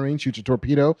nuclear submarine. Shoots a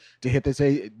torpedo to hit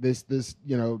this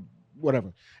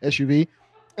whatever SUV,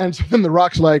 and so then The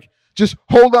Rock's like, just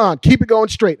hold on, keep it going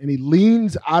straight. And he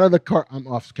leans out of the car. I'm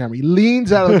off camera. He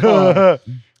leans out of the car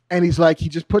and he's like, he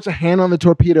just puts a hand on the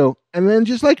torpedo and then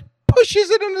just like pushes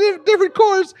it in a different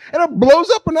course and it blows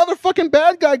up another fucking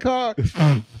bad guy car.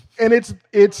 And it's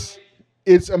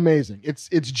amazing. It's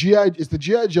the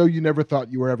G.I. Joe you never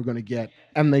thought you were ever going to get.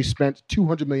 And they spent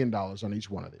 $200 million on each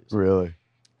one of these. Really?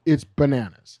 It's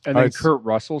bananas. and then Alright, Kurt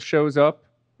Russell shows up.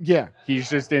 Yeah. He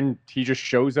just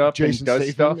shows up Jason and does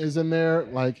Statham stuff. is in there.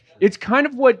 Like, It's kind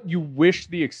of what you wish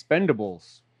the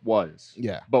Expendables was,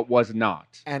 yeah. but was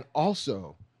not. And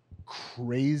also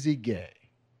crazy gay.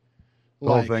 The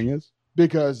whole Like, thing is?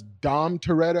 because Dom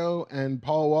Toretto and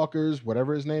Paul Walker's,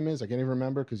 whatever his name is, I can't even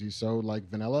remember because he's so like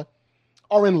vanilla,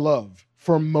 are in love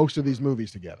for most of these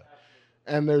movies together.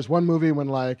 And there's one movie when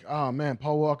like, oh man,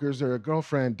 Paul Walker's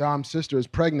girlfriend, Dom's sister, is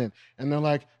pregnant. And they're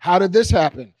like, how did this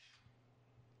happen?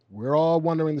 We're all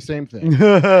wondering the same thing.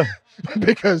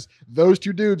 Because those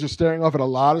two dudes are staring off at a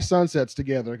lot of sunsets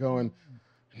together going,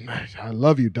 I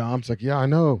love you, Dom. It's like, yeah, I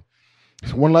know.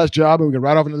 It's one last job and we can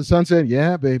ride off into the sunset.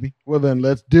 Yeah, baby. Well, then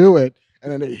let's do it.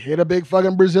 And then they hit a big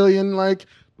fucking Brazilian like,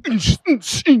 we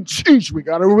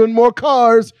got to win more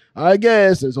cars. I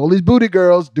guess there's all these booty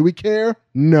girls. Do we care?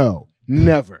 No.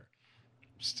 Never.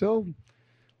 Still,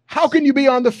 how can you be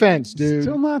on the fence, dude?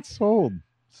 Still not sold.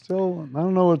 Still, I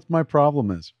don't know what my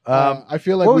problem is. I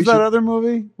feel like what was that other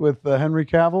movie with Henry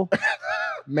Cavill?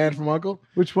 Man from U.N.C.L.E.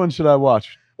 Which one should I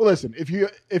watch? Well, listen, if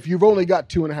you've only got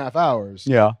 2.5 hours,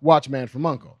 watch Man from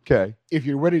U.N.C.L.E. Okay. If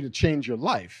you're ready to change your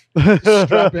life,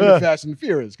 strap into Fast and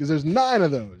Furious because there's 9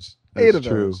 of those, That's 8 of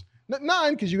true. those,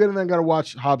 9 because you then got to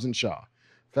watch Hobbs and Shaw.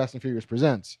 Fast and Furious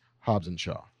presents Hobbs and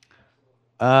Shaw.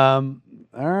 All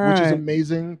right. Which is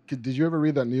amazing. Did you ever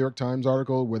read that New York Times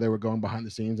article where they were going behind the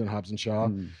scenes in Hobbs and Shaw?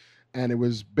 And it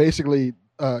was basically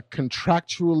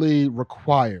contractually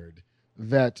required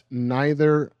that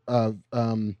neither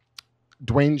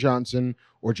Dwayne Johnson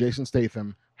or Jason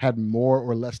Statham had more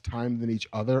or less time than each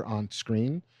other on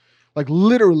screen. Like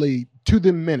literally to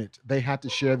the minute, they had to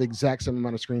share the exact same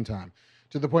amount of screen time,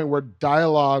 to the point where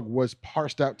dialogue was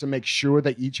parsed out to make sure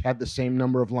that each had the same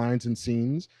number of lines and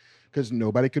scenes. Because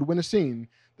nobody could win a scene.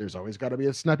 There's always got to be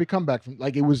a snappy comeback.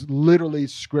 Like it was literally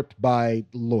script by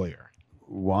lawyer.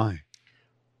 Why?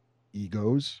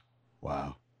 Egos.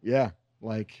 Wow. Yeah.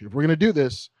 Like if we're going to do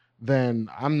this, then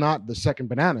I'm not the second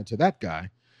banana to that guy.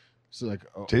 So like,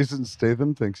 Jason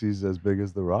Statham thinks he's as big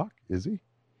as The Rock. Is he?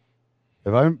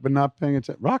 If I've been not paying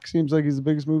attention, Rock seems like he's the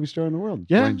biggest movie star in the world.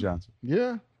 Yeah. Dwayne Johnson.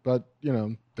 Yeah. But,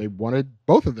 they wanted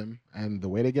both of them. And the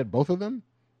way to get both of them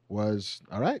was,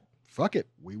 all right, fuck it.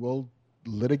 We will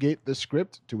litigate this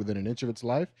script to within an inch of its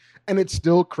life. And it's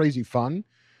still crazy fun.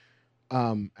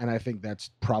 And I think that's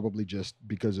probably just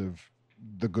because of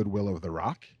the goodwill of The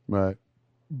Rock. Right.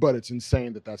 But it's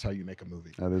insane that that's how you make a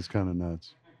movie. That is kind of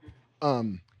nuts.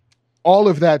 All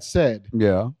of that said,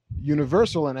 yeah,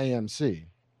 Universal and AMC.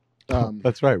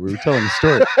 That's right. We were telling a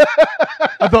story.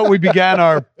 I thought we began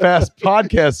our Fast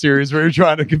podcast series where you're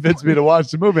trying to convince me to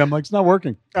watch the movie. I'm like, it's not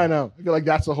working. I know. I feel like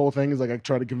that's the whole thing. Is like I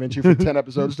try to convince you for 10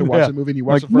 episodes to watch the movie, and you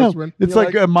watch the first one. It's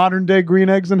like a modern day green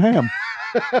eggs and ham.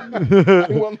 I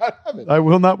will not have it. I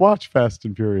will not watch Fast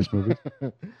and Furious movies.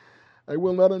 I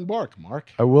will not embark,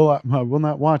 Mark. I will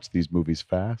not watch these movies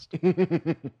fast.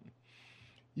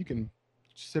 You can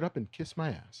sit up and kiss my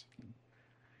ass.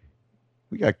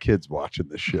 We got kids watching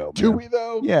this show. Do man. we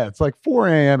though? Yeah, it's like 4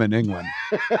 a.m. in England.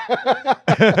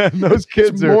 And those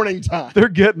kids it's morning time. They're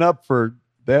getting up for.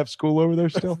 They have school over there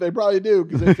still. They probably do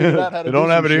because they figured out how to. They don't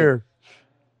have it shit. here.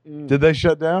 Did they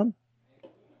shut down?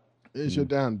 They shut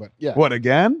down, but yeah. What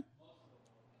again?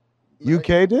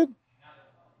 UK did?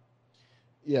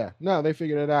 Yeah, no, they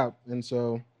figured it out, and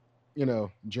so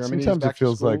Germany. Sometimes it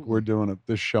feels like we're doing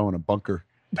this show in a bunker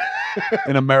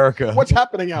in America. What's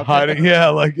happening out hiding? there? Yeah,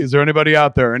 like is there anybody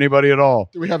out there? Anybody at all?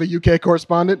 Do we have a UK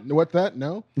correspondent? What that?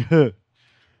 No.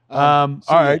 All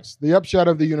right. Yes, the upshot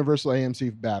of the Universal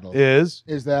AMC battle is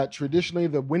that traditionally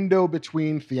the window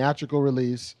between theatrical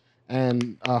release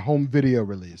and home video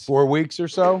release 4 weeks or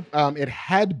so. It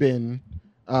had been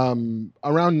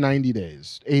around 90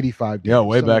 days, 85 days. Yeah,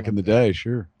 way back in the day,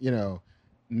 sure.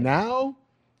 Now,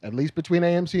 at least between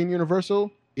AMC and Universal,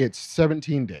 it's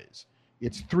 17 days.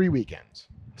 It's 3 weekends.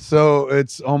 So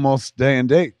it's almost day and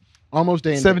date. Almost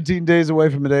day and 17 days away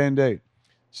from a day and date.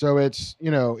 So it's,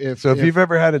 if you've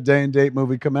ever had a day and date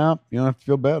movie come out, you don't have to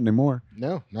feel bad anymore.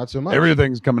 No, not so much.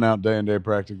 Everything's coming out day and date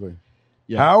practically.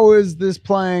 Yeah. How is this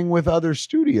playing with other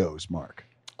studios, Mark?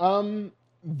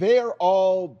 They're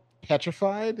all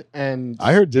petrified, and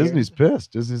I heard Disney's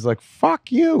pissed. Disney's like,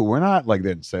 fuck you. We're not, like, they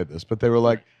didn't say this, but they were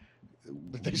like,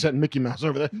 they said Mickey Mouse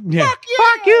over there. Yeah.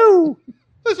 Fuck you.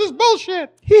 This is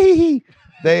bullshit.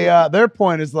 They their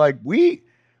point is like, we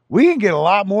can get a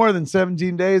lot more than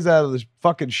 17 days out of this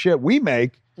fucking shit we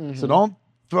make. Mm-hmm. So don't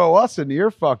throw us into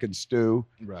your fucking stew.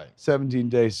 Right.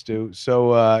 17-day stew.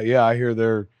 So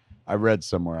I read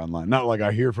somewhere online. Not like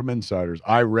I hear from insiders.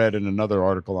 I read in another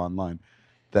article online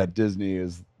that Disney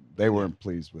they weren't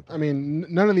pleased with it. I mean,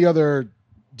 none of the other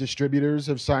distributors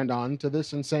have signed on to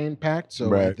this insane pact.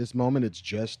 So at this moment, it's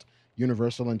just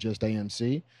Universal and just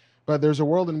AMC. But there's a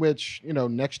world in which,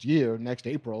 next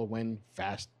April, when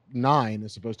Fast 9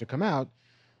 is supposed to come out,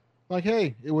 like,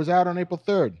 hey, it was out on April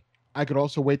 3rd. I could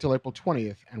also wait till April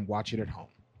 20th and watch it at home.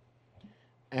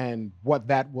 and what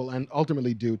that will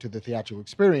ultimately do to the theatrical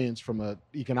experience from an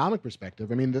economic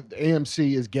perspective. I mean, the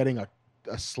AMC is getting a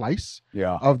slice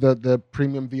Yeah. of the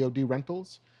premium VOD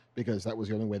rentals because that was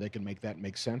the only way they could make that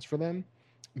make sense for them.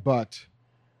 But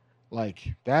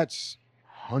like that's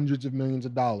hundreds of millions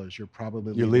of dollars you're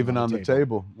probably You're leaving on the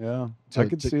table. Yeah. I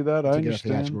could see that. I to get a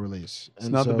theatrical understand. release. It's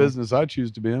And not the so- business I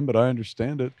choose to be in, but I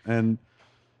understand it. And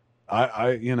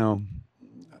I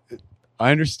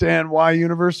understand why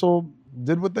Universal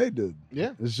did what they did.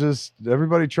 Yeah. It's just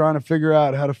everybody trying to figure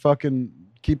out how to fucking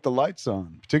keep the lights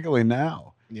on, particularly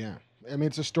now. Yeah. I mean,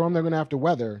 it's a storm they're going to have to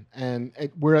weather. And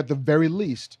we're at the very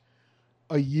least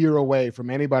a year away from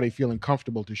anybody feeling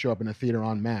comfortable to show up in a theater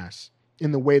en masse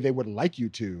in the way they would like you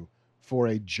to for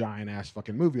a giant ass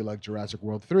fucking movie like Jurassic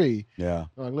World 3. Yeah.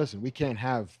 They're like, listen, we can't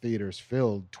have theaters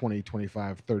filled 20,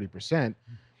 25, 30%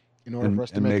 in order for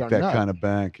us to make our that nut. kind of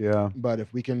bank. Yeah. But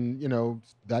if we can,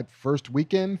 that first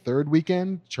weekend, third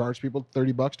weekend, charge people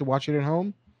 $30 to watch it at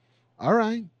home, all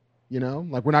right.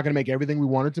 Like we're not going to make everything we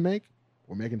wanted to make.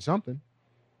 We're making something.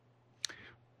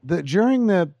 During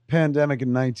the pandemic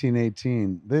in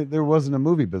 1918, there wasn't a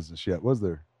movie business yet, was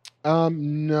there?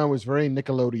 No, it was very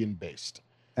Nickelodeon based.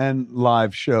 And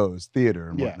live shows, theater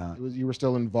and whatnot. You were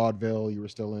still in vaudeville. You were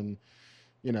still in,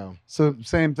 So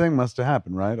same thing must have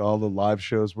happened, right? All the live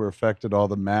shows were affected. All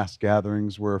the mass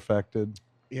gatherings were affected.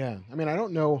 Yeah. I mean, I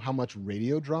don't know how much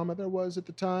radio drama there was at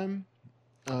the time.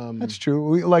 That's true.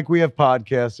 We have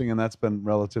podcasting, and that's been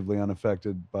relatively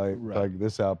unaffected by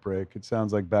this outbreak. It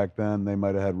sounds like back then they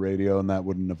might have had radio, and that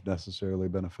wouldn't have necessarily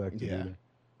been affected either.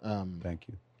 Thank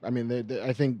you. I mean,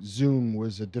 I think Zoom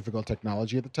was a difficult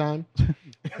technology at the time,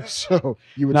 so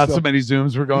you would so many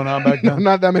Zooms were going on back then.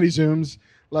 Not that many Zooms.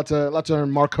 Lots of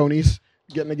Marconis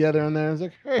getting together in there. It's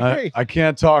like, hey. I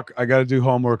can't talk. I got to do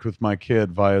homework with my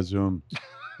kid via Zoom.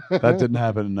 That didn't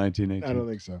happen in 1918. I don't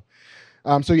think so.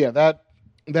 So yeah,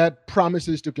 that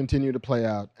promises to continue to play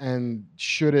out, and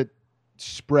should it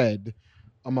spread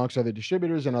amongst other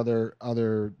distributors and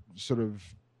other sort of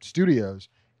studios,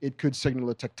 it could signal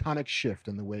a tectonic shift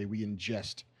in the way we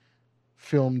ingest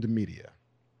filmed media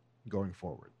going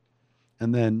forward.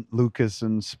 And then Lucas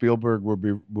and Spielberg will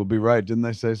be right. Didn't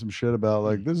they say some shit about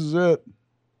like, this is it?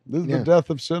 This is the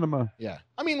death of cinema. Yeah.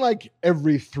 I mean, like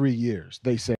every 3 years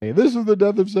they say, this is the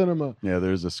death of cinema. Yeah,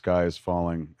 there's a sky is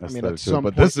falling. But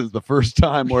this is the first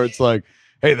time where it's like,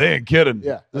 hey, they ain't kidding.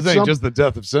 Yeah. This ain't just the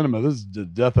death of cinema. This is the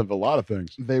death of a lot of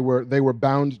things. They were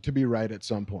bound to be right at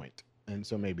some point. And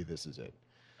so maybe this is it.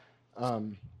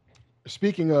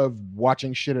 Speaking of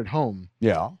watching shit at home.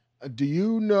 Yeah. Do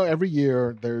you know every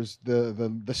year there's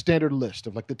the standard list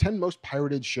of like the 10 most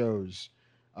pirated shows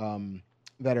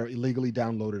that are illegally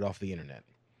downloaded off the internet?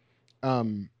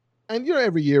 And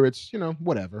every year it's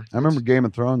whatever. I remember Game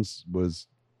of Thrones was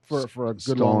for a good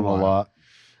stolen long a while.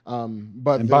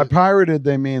 But by pirated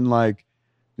they mean like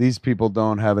these people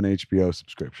don't have an HBO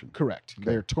subscription. Correct. Okay.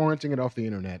 They're torrenting it off the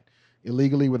internet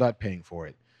illegally without paying for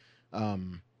it.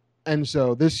 And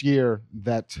so this year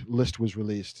that list was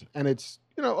released, and it's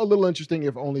a little interesting,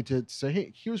 if only to say,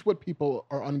 hey, here's what people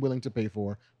are unwilling to pay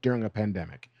for during a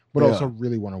pandemic, but also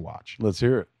really want to watch. Let's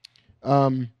hear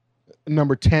it.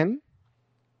 Number 10,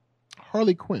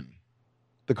 Harley Quinn.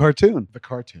 The cartoon. The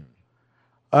cartoon.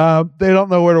 They don't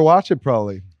know where to watch it,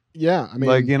 probably. Yeah, I mean,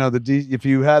 like if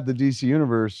you had the DC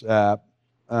Universe app,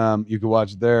 you could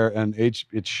watch it there, and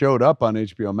it showed up on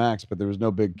HBO Max, but there was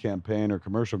no big campaign or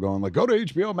commercial going like, go to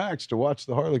HBO Max to watch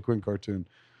the Harley Quinn cartoon.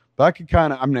 But I could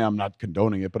kind of, I'm not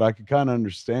condoning it, but I could kind of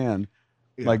understand.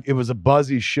 Yeah. Like it was a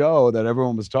buzzy show that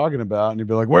everyone was talking about, and you'd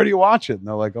be like, where do you watch it? And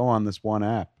they're like, oh, on this one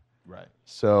app. Right.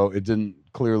 So it didn't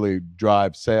clearly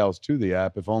drive sales to the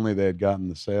app. If only they had gotten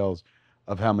the sales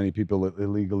of how many people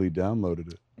illegally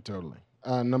downloaded it. Totally.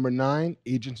 Number 9,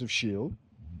 Agents of S.H.I.E.L.D.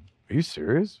 Are you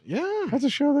serious? Yeah. That's a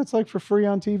show that's like for free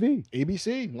on TV.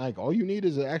 ABC. Like all you need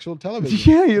is an actual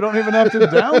television. Yeah, you don't even have to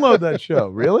download that show.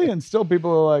 Really? And still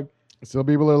people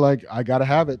are like, I got to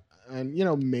have it. And,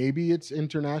 maybe it's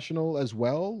international as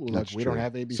well. Like we don't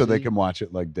have ABC. So they can watch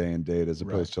it like day and date as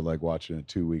opposed to like watching it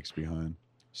 2 weeks behind.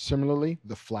 Similarly,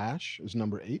 The Flash is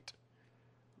number 8.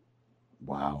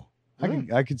 Wow.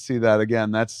 I could see that.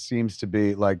 Again, that seems to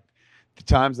be like the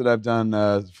times that I've done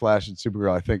Flash and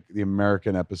Supergirl, I think the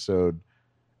American episode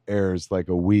airs like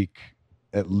a week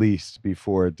at least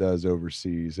before it does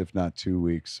overseas, if not 2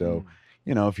 weeks. So,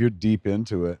 if you're deep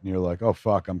into it and you're like, oh,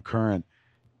 fuck, I'm current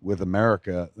with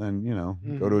America, then,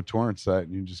 go to a torrent site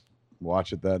and you just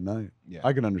watch it that night. Yeah.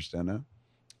 I can understand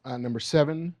that. Number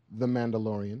 7, The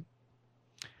Mandalorian.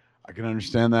 I can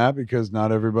understand that because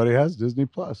not everybody has Disney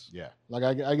Plus. Yeah, like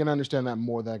I can understand that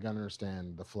more than I can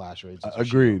understand the Flash or Agents of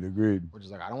Agreed, S.H.I.E.L.D., agreed. which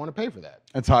is like I don't want to pay for that.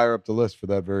 It's higher up the list for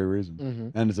that very reason. Mm-hmm.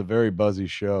 And it's a very buzzy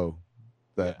show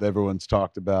that everyone's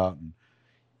talked about. And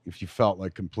if you felt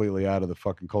like completely out of the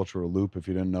fucking cultural loop, if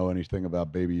you didn't know anything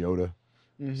about Baby Yoda.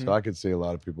 Mm-hmm. So I could see a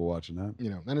lot of people watching that.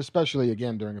 You know, and especially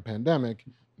again during a pandemic,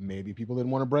 maybe people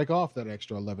didn't want to break off that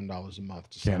extra $11 a month.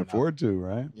 To Can't afford to,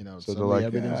 right? You know, so so they're like,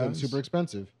 everything's super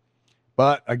expensive.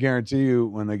 But I guarantee you,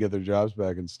 when they get their jobs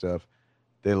back and stuff,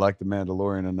 they like The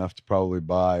Mandalorian enough to probably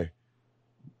buy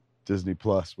Disney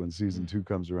Plus when season 2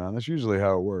 comes around. That's usually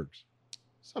how it works.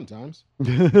 Sometimes.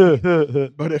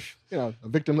 It's But if, you know, a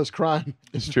victimless crime.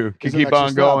 true. Can is an keep extra on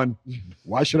step, going.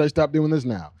 Why should I stop doing this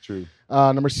now? True.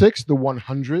 Number 6, The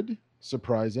 100.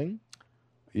 Surprising.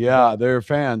 Yeah, they're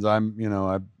fans. I'm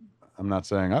not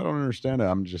saying I don't understand it.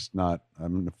 I'm just not.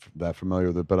 I'm that familiar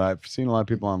with it. But I've seen a lot of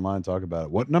people online talk about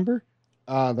it. What number?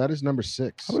 That is number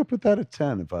 6. I would have put that at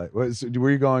 10 if I.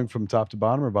 Were you going from top to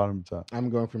bottom or bottom to top? I'm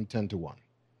going from 10 to 1.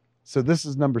 So this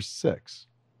is number 6.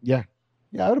 Yeah.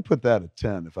 Yeah, I would have put that at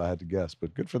 10 if I had to guess.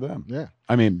 But good for them. Yeah.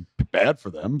 I mean, bad for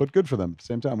them, but good for them at the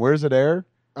same time. Where does it air?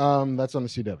 That's on the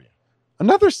CW.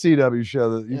 Another CW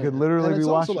show that you could literally and it's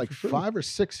be also watching. like 5 or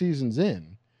 6 seasons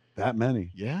in. That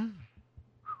many. Yeah.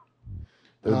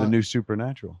 They're the new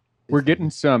Supernatural. We're getting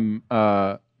some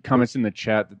comments in the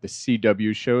chat that the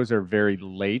CW shows are very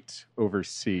late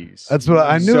overseas. That's what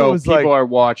I knew. So it was people like are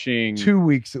watching 2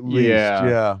 weeks at least.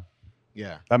 Yeah.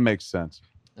 Yeah. That makes sense.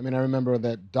 I mean, I remember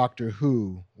that Doctor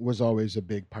Who was always a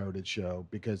big pirated show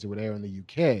because it would air in the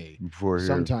UK Before here.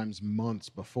 sometimes months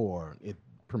before it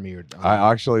premiered.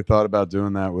 I actually thought about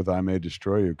doing that with I May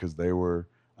Destroy You because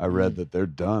I read that they're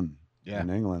done in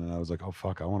England, and I was like, oh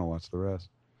fuck, I want to watch the rest.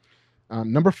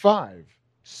 Number 5,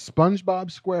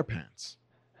 SpongeBob SquarePants.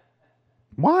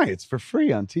 Why? It's for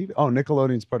free on TV. Oh,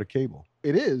 Nickelodeon's part of cable.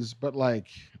 It is, but like,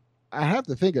 I have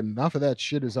to think enough of that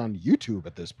shit is on YouTube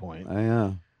at this point.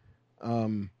 Yeah.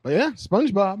 But yeah,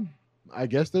 SpongeBob. I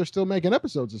guess they're still making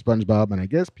episodes of SpongeBob, and I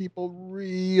guess people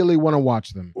really want to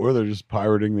watch them. Or they're just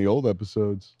pirating the old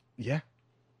episodes. Yeah.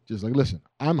 Just like, listen,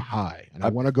 I'm high, and I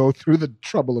want to go through the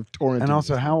trouble of torrenting. And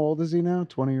also, how old is he now?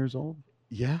 20 years old?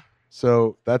 Yeah.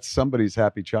 So that's somebody's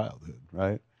happy childhood,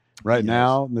 right? Right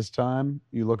now, this time,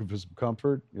 you're looking for some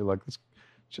comfort. You're like, let's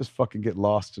just fucking get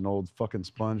lost in old fucking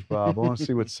SpongeBob. I want to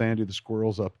see what Sandy the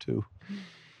Squirrel's up to.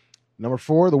 Number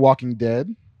 4, The Walking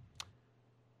Dead.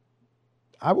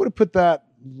 I would have put that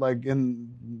like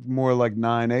in more like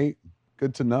 9, 8.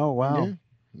 Good to know. Wow. Yeah.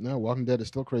 No, Walking Dead is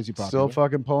still crazy popular. Still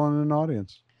fucking pulling in an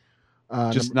audience.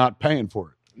 Just not paying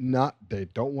for it. They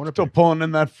don't want to Still pulling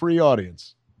in that free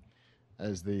audience.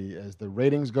 As the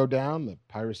ratings go down, the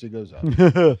piracy goes up. I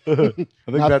think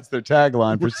that's their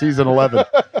tagline for season 11.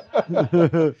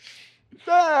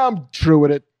 I'm true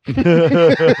with it.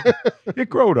 It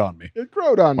growed on me. It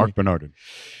growed on Marc me. Bernardin.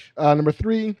 Number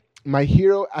 3, My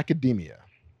Hero Academia.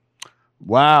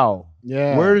 Wow.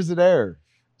 Yeah. Where does it air?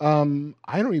 I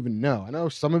don't even know. I know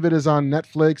some of it is on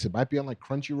Netflix. It might be on like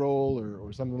Crunchyroll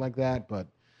or something like that. But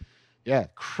yeah,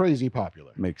 crazy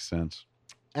popular. Makes sense.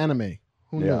 Anime.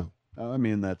 Who knew? I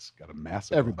mean, that's got a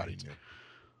massive Everybody audience.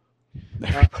 knew.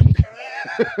 Everybody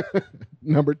knew.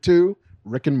 Number 2,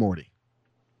 Rick and Morty.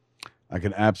 I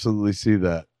can absolutely see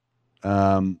that.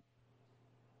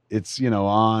 It's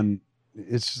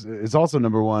it's also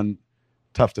number 1,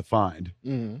 tough to find.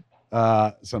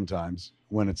 Sometimes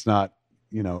when it's not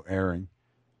airing.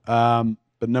 But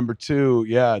number 2,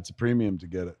 yeah, it's a premium to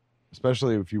get it,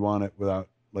 especially if you want it without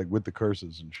with the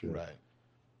curses and shit. Right.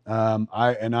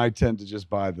 I tend to just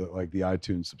buy the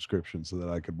iTunes subscription so that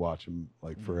I could watch them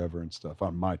forever and stuff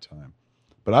on my time.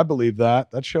 But I believe that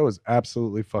show is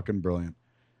absolutely fucking brilliant.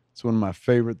 It's one of my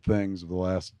favorite things of the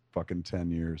last fucking 10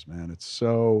 years, man. It's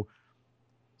so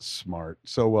smart,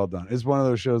 so well done. It's one of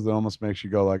those shows that almost makes you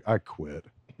go like, I quit.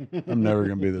 I'm never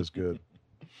gonna be this good.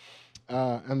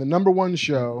 And the number 1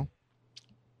 show,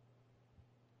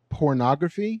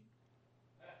 pornography.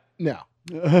 No.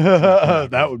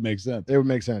 That would make sense. It would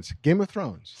make sense. Game of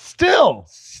Thrones. Still.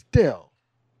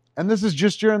 And this is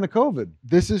just during the COVID.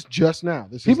 This is just now.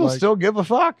 People still give a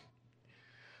fuck.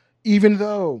 Even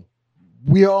though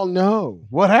we all know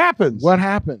what happens.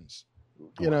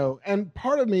 And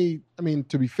part of me, I mean,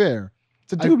 to be fair,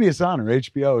 it's a dubious honor.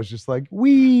 HBO is just like,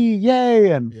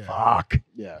 yay, and fuck.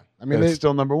 Yeah. I mean, it's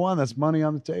still number 1. That's money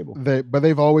on the table. But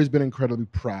they've always been incredibly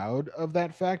proud of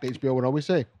that fact. HBO would always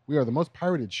say, we are the most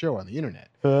pirated show on the internet.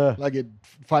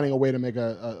 Finding a way to make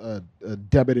a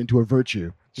debit into a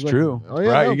virtue. It's true. Oh, yeah,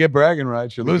 right. no. You get bragging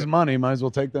rights. You're losing money. Might as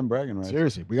well take them bragging rights.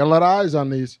 Seriously. We got a lot of eyes on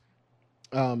these.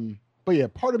 But yeah,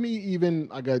 part of me even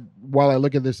while I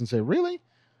look at this and say, really,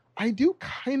 I do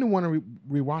kind of want to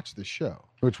rewatch this show,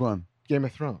 Which one? Game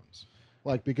of Thrones,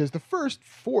 like because the first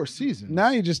 4 seasons. Now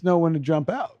you just know when to jump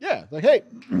out. Yeah, like hey,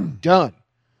 done.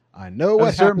 I know what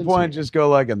At a certain happens point, here. just go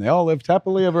like, and they all lived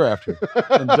happily ever after,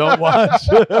 and don't watch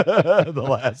the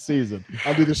last season.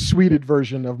 I'll do the sweeted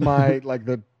version of my like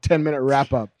the 10-minute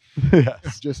wrap up.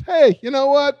 Yes. Just hey, you know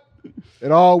what?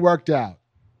 It all worked out.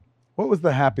 What was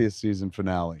the happiest season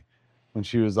finale? When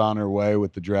she was on her way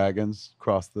with the dragons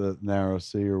across the narrow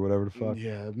sea or whatever the fuck.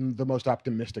 Yeah, the most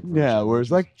optimistic version. Yeah, where it's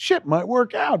like, shit might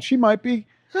work out. She might be,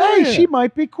 Yeah. she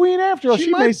might be queen after all. She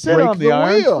She may might sit break on the the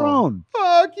Iron wheel. Throne.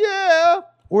 Fuck yeah.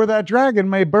 Or that dragon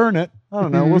may burn it. I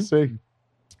don't know. We'll see.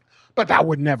 But that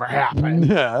would never happen.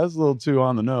 Yeah, that's a little too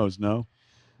on the nose, no?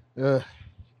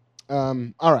 All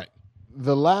right.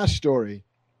 The last story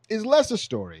is less a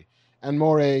story and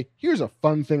more here's a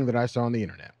fun thing that I saw on the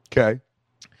internet. Okay.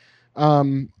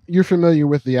 You're familiar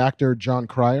with the actor John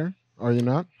Cryer, are you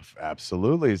not?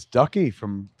 Absolutely. It's Ducky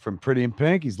from Pretty in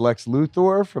Pink. He's Lex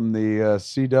Luthor from the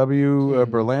CW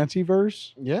Berlanti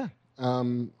verse. Yeah.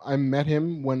 I met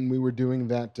him when we were doing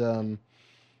that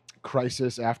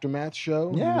Crisis Aftermath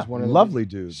show. Yeah, He was one of the lovely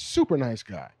dude. super nice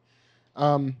guy.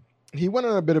 He went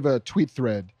on a bit of a tweet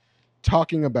thread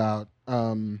talking about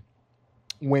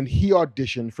when he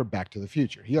auditioned for Back to the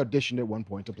Future. He auditioned at one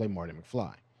point to play Marty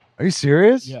McFly. Are you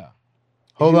serious? Yeah.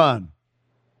 Hold on.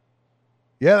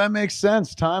 Yeah, that makes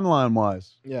sense timeline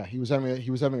wise. Yeah, he was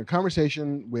having a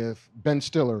conversation with Ben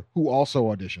Stiller, who also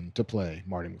auditioned to play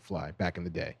Marty McFly back in the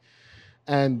day.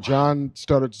 And John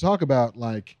started to talk about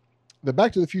like the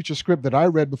Back to the Future script that I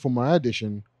read before my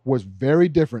audition was very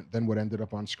different than what ended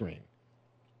up on screen.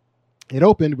 It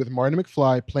opened with Marty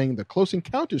McFly playing the Close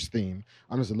Encounters theme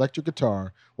on his electric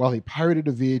guitar while he pirated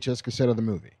a VHS cassette of the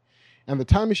movie. And the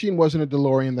time machine wasn't a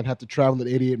DeLorean that had to travel at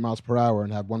 88 miles per hour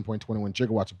and have 1.21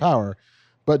 gigawatts of power,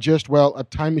 but just, well, a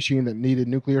time machine that needed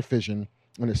nuclear fission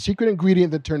and a secret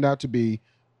ingredient that turned out to be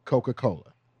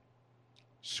Coca-Cola.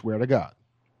 Swear to God.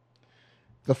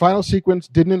 The final sequence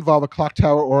didn't involve a clock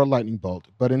tower or a lightning bolt,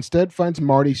 but instead finds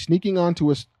Marty sneaking onto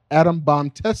an atom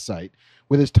bomb test site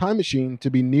with his time machine to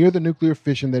be near the nuclear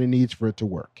fission that he needs for it to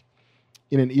work.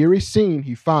 In an eerie scene,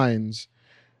 he finds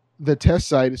the test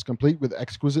site is complete with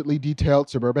exquisitely detailed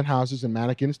suburban houses and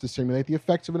mannequins to simulate the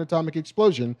effects of an atomic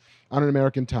explosion on an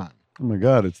American time. Oh my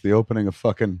God, it's the opening of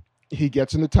fucking. He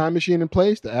gets in the time machine in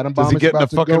place. The atom bomb Does he is get in a about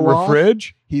to fucking go off.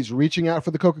 fridge? He's reaching out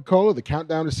for the Coca-Cola. The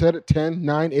countdown is set at 10,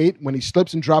 9, 8. When he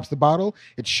slips and drops the bottle,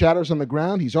 it shatters on the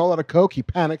ground. He's all out of Coke. He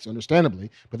panics, understandably,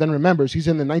 but then remembers he's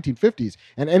in the 1950s,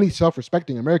 and any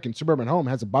self-respecting American suburban home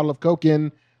has a bottle of Coke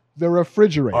in the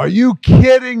refrigerator. Are you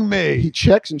kidding me? He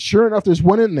checks, and sure enough, there's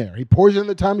one in there. He pours it in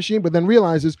the time machine, but then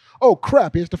realizes, oh,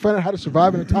 crap, he has to find out how to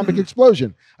survive an atomic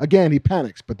explosion. Again, he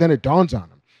panics, but then it dawns on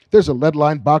him. There's a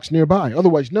lead-lined box nearby,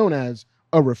 otherwise known as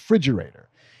a refrigerator.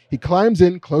 He climbs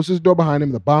in, closes the door behind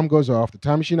him, the bomb goes off, the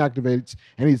time machine activates,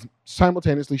 and he's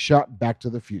simultaneously shot back to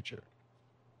the future.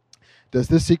 Does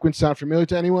this sequence sound familiar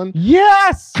to anyone?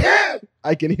 Yes!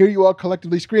 I can hear you all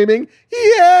collectively screaming,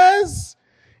 yes!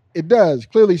 It does.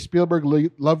 Clearly, Spielberg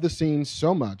loved the scene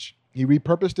so much, he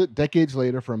repurposed it decades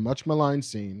later for a much maligned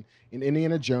scene in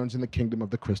Indiana Jones and the Kingdom of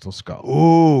the Crystal Skull.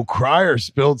 Ooh, Cryer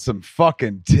spilled some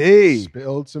fucking tea.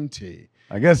 Spilled some tea.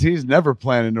 I guess he's never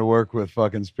planning to work with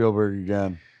fucking Spielberg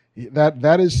again.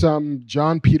 That is some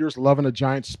John Peters loving a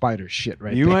giant spider shit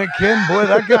right You there. ain't kidding, boy.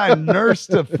 That guy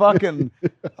nursed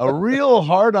a real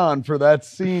hard-on for that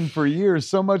scene for years,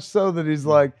 so much so that he's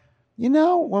like, you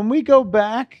know, when we go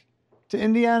back to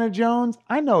Indiana Jones,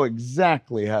 I know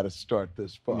exactly how to start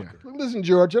this fucker. Yeah. Listen,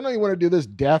 George, I know you want to do this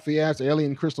daffy-ass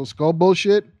alien crystal skull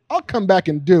bullshit. I'll come back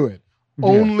and do it. Yeah.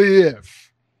 Only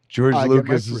if. George I get my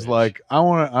Lucas is fridge. like, I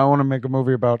want to make a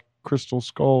movie about crystal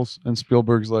skulls, and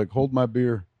Spielberg's like, hold my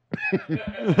beer.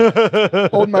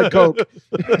 Hold my Coke.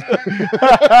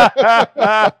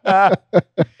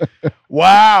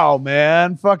 Wow,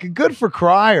 man. Fucking good for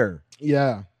Cryer.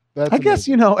 Yeah. That's I guess,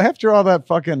 amazing. you know, after all that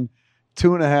fucking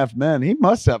 2.5 Men, he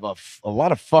must have a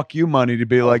lot of fuck you money to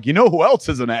be like, you know who else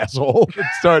is an asshole? And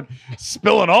start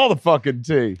spilling all the fucking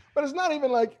tea. But it's not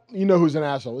even like, you know who's an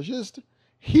asshole. It's just,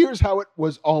 here's how it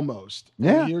was almost. And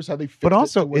Yeah. here's how they fixed But it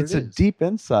also, to what it's it a is. deep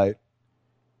insight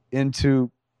into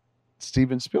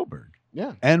Steven Spielberg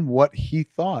Yeah. and what he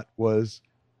thought was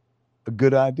a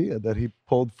good idea that he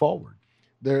pulled forward.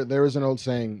 There is an old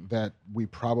saying that we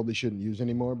probably shouldn't use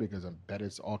anymore because I bet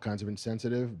it's all kinds of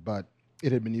insensitive, but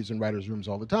it had been used in writers' rooms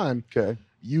all the time. Okay.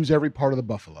 Use every part of the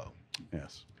buffalo.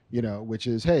 Yes. You know, which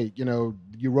is, hey, you know,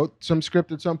 you wrote some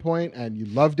script at some point and you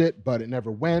loved it, but it never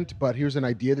went. But here's an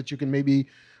idea that you can maybe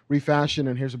refashion,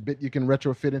 and here's a bit you can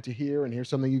retrofit into here, and here's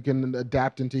something you can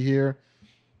adapt into here.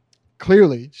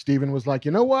 Clearly, Steven was like,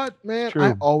 you know what, man, True.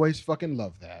 I always fucking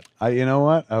love that. You know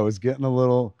what? I was getting a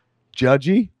little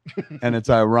judgy, and it's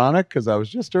ironic because I was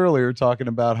just earlier talking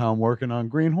about how I'm working on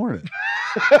Green Hornet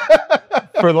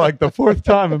for like the 4th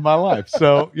time in my life.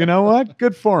 So you know what?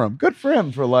 Good for him. Good for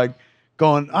him for like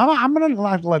going, I'm going to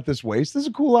not let this waste. This is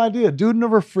a cool idea. Dude in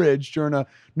a fridge during a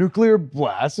nuclear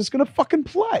blast is going to fucking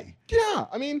play. Yeah,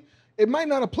 I mean, it might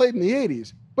not have played in the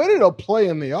 80s, but it'll play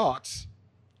in the aughts.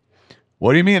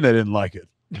 What do you mean they didn't like it?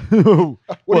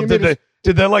 What do you mean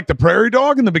did they like the prairie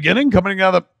dog in the beginning coming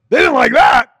out of the... They didn't like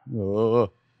that.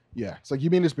 Yeah, it's like, you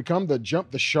mean it's become the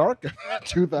Jump the Shark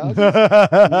 2000?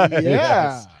 Yes.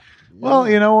 Yeah. Well,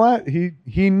 you know what?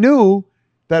 He knew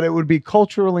that it would be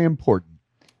culturally important.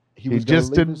 He was gonna just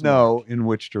leave didn't his know mark. in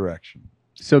which direction.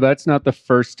 So that's not the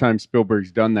first time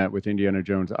Spielberg's done that with Indiana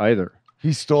Jones either.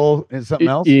 He stole something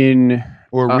else In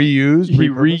or reused. he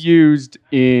repurposed?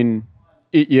 reused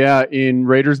in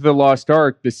Raiders of the Lost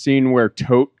Ark the scene where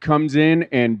Tote comes in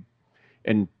and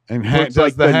does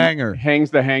puts, the hanger. hangs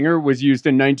the hanger was used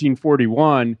in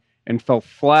 1941 and fell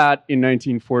flat in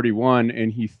 1941,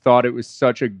 and he thought it was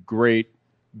such a great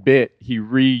bit he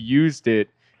reused it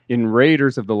in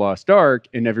Raiders of the Lost Ark,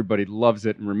 and everybody loves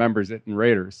it and remembers it in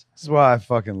Raiders. This is why I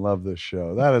fucking love this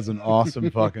show. That is an awesome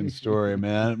fucking story,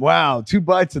 man. Wow, 2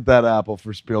 bites at that apple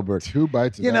for Spielberg. 2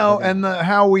 bites. Of You that know, fucking- and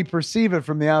how we perceive it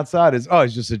from the outside is, oh,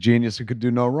 he's just a genius who could do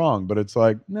no wrong. But it's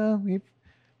like, no, he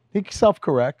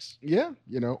self-corrects. yeah,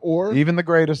 you know, or Even the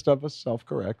greatest of us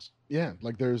self-corrects. yeah,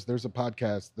 like there's a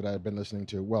podcast that I've been listening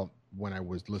to. Well, when I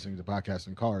was listening to podcasts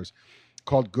in cars,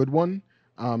 called Good One.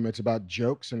 It's about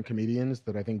jokes and comedians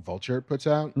that I think Vulture puts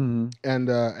out. Mm-hmm.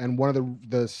 And one of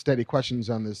the steady questions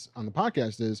on the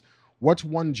podcast is, what's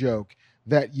one joke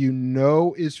that you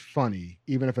know is funny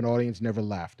even if an audience never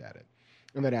laughed at it?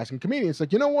 And then asking comedians,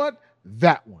 like, you know what,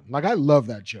 that one, like, I love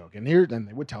that joke, and then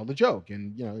they would tell the joke,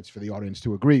 and you know, it's for the audience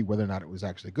to agree whether or not it was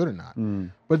actually good or not.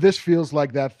 But this feels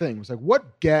like that thing. It's like,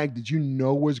 what gag did you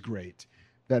know was great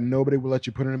that nobody will let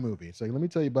you put in a movie? It's like, let me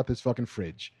tell you about this fucking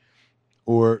fridge.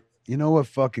 Or, you know what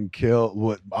fucking killed,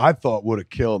 what I thought would have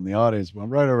killed in the audience,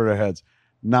 went right over their heads,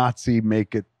 Nazi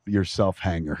make it yourself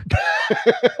hanger.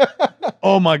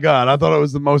 Oh my God. I thought it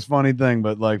was the most funny thing,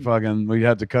 but like fucking, we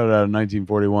had to cut it out in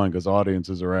 1941 because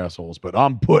audiences are assholes, but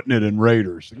I'm putting it in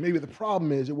Raiders. Like, maybe the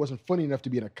problem is it wasn't funny enough to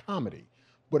be in a comedy,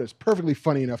 but it's perfectly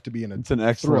funny enough to be in a It's an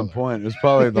excellent thriller. point. It was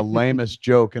probably the lamest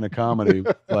joke in a comedy,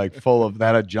 like full of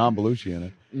that had John Belushi in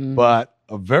it, Mm. but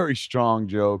a very strong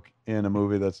joke in a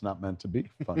movie that's not meant to be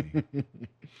funny.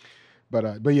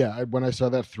 But yeah, when I saw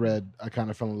that thread, I kind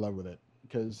of fell in love with it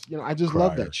because, you know, I just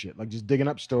love Crier. that shit. Like, just digging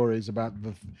up stories about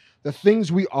the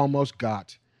things we almost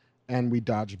got and we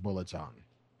dodged bullets on.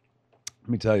 Let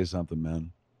me tell you something,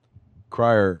 man.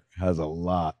 Crier has a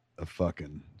lot of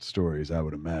fucking stories, I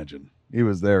would imagine. He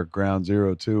was there at Ground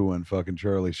Zero too when fucking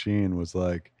Charlie Sheen was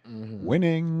like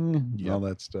winning and Yep. all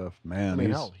that stuff. Man, I mean,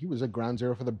 he's- hell, he was at Ground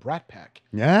Zero for the Brat Pack.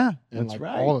 yeah, And that's like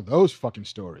right. all of those fucking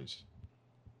stories.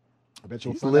 I bet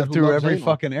you'll He's find lived out who through loves every anal.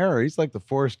 fucking era. He's like the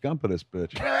Forrest Gump of this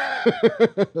bitch.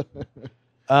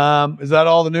 Is that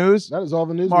all the news? That is all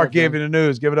the news. Mark gave you the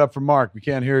news. Give it up for Mark. We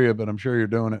can't hear you, but I'm sure you're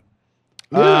doing it.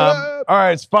 Yeah. All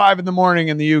right, it's 5 a.m.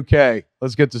 in the UK.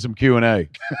 Let's get to some Q&A.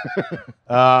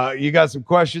 You got some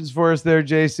questions for us there,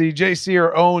 JC?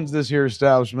 JC owns this here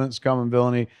establishment, Scum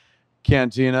Villainy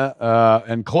Cantina,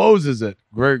 and closes it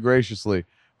very graciously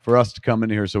for us to come in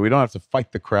here so we don't have to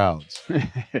fight the crowds.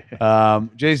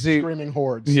 JC, Screaming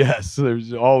hordes. yes,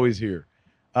 there's always here.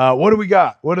 What do we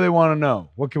got? What do they want to know?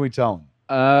 What can we tell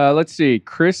them? Let's see.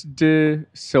 Chris De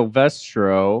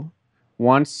Silvestro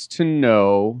wants to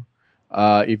know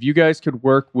if you guys could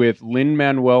work with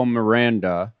Lin-Manuel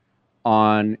Miranda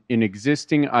on an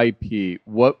existing IP,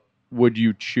 what would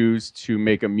you choose to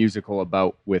make a musical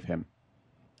about with him?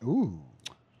 Ooh.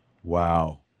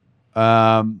 Wow.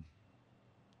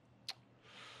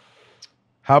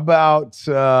 How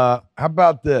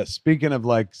about this? Speaking of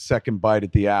like second bite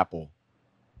at the apple,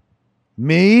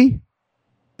 me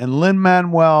and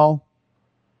Lin-Manuel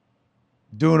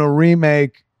doing a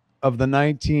remake of the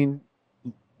late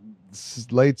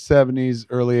 70s,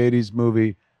 early 80s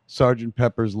movie Sgt.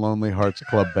 Pepper's Lonely Hearts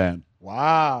Club Band.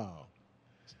 Wow.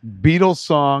 Beatles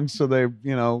songs, so they,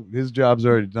 you know, his job's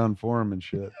already done for him and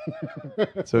shit.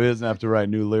 So he doesn't have to write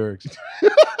new lyrics.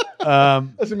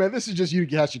 Listen, man, this is just you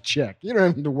cash a check. You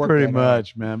don't have to work Pretty that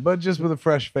much, man. But just with a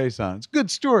fresh face on it. It's a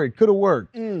good story. Could have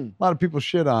worked. hard. A lot of people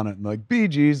shit on it. And like, Bee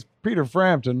Gees, Peter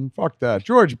Frampton, fuck that.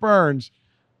 George Burns,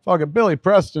 fucking Billy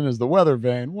Preston is the weather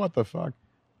vane. What the fuck?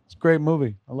 It's a great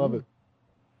movie. I love it.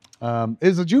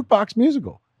 is a jukebox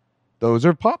musical. Those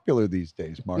are popular these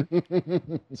days, Mark.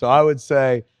 So I would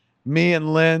say me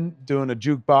and Lynn doing a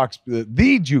jukebox, the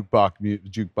jukebox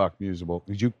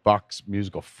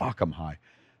musical. Fuck, I'm high.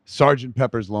 Sergeant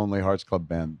Pepper's Lonely Hearts Club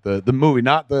Band, the movie,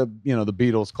 not the the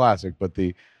Beatles classic, but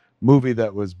the movie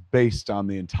that was based on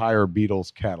the entire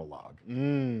Beatles catalog.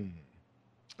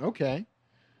 Okay.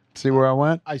 See where I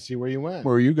went? I see where you went.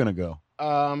 Where are you gonna go?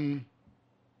 I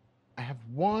have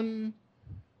one.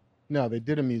 No, they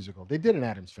did a musical. They did an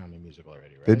Addams Family musical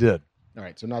already, right? They did. All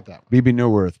right, so not that one. Bebe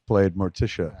Neuwirth played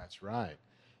Morticia, That's right.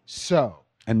 So,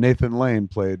 and Nathan Lane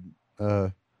played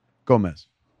Gomez.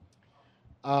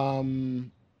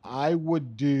 I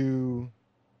would do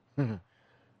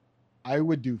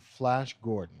Flash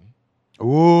Gordon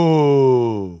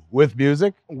Ooh, with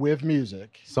music, with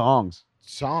music, songs.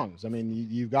 I mean,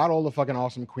 you've got all the fucking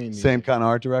awesome Queen music. Same kind of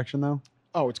art direction, though.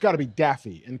 Oh, it's got to be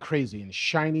daffy and crazy and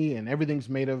shiny, and everything's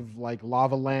made of like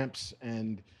lava lamps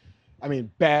and, I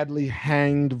mean, badly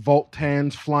hanged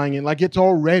Voltans flying in. Like, it's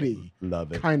already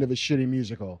Love it. kind of a shitty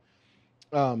musical,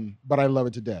 but I love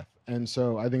it to death, and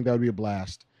so I think that would be a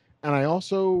blast. And I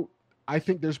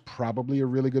think there's probably a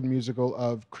really good musical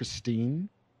of Christine.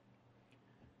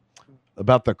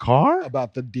 About the car?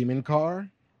 About the demon car.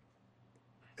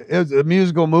 It's a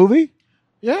musical movie,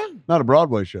 Yeah. not a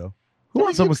Broadway show. Who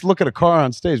wants to look at a car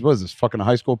on stage? What is this, fucking a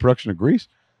high school production of Grease?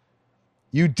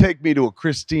 You'd take me to a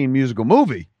Christine musical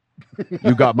movie.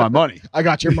 You got my money. I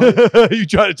got your money. You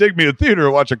try to take me to theater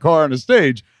to watch a car on a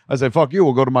stage. I say, fuck you.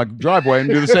 We'll go to my driveway and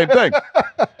do the same thing.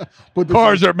 But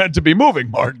cars are meant to be moving,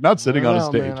 Mark, not sitting on a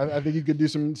stage. Man, I think you could do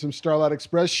some Starlight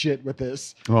Express shit with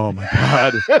this. Oh, my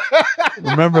God.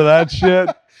 Remember that shit?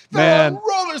 Man.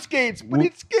 Roller skates, but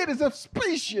each skate is a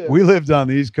spaceship. We lived on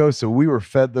the East Coast, so we were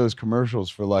fed those commercials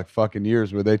for like fucking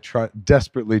years where they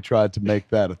desperately tried to make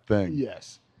that a thing.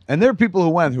 Yes. And there are people who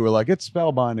went who were like, it's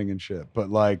spellbinding and shit. But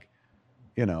like,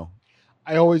 I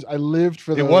lived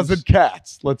for those. it wasn't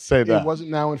Cats. Let's say that. It wasn't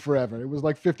Now and Forever. It was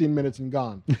like 15 minutes and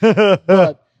gone.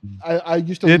 But I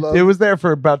used to love. It was there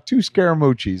for about 2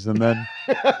 Scaramucci's, and then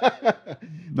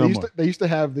They used to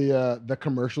have the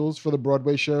commercials for the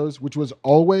Broadway shows, which was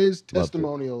always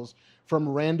testimonials from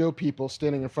rando people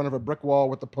standing in front of a brick wall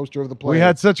with the poster of the play. we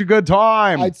had such a good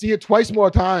time. I'd see it twice more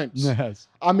times. Yes.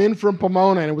 I'm in from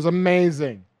Pomona, and it was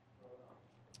amazing.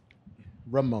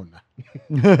 Ramona.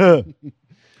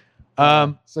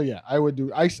 So yeah, I would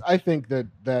do. I think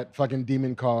that fucking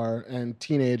demon car and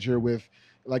teenager with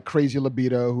like crazy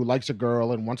libido who likes a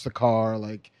girl and wants the car,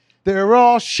 like. They're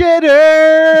all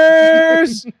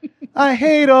shitters. I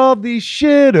hate all these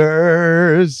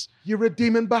shitters. You're a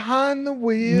demon behind the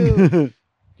wheel.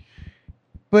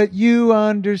 But you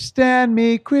understand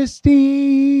me,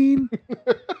 Christine.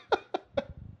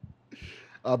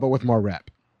 But with more rap.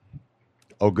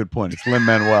 Oh, good point. It's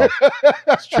Lin-Manuel.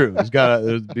 It's true.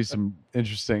 There'll be some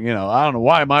interesting, I don't know.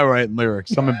 Why am I writing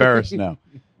lyrics? I'm embarrassed now.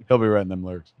 He'll be writing them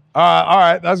lyrics. All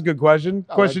right. That's a good question.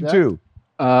 Question 2.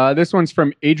 This one's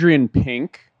from Adrian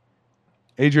Pink.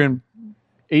 Adrian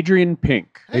Pink. Hey, Adrian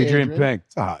Adrian. Pink.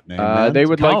 It's a hot name. Man. They It's a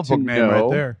would comic like to book name know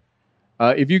right there.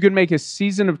 If you could make a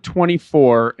season of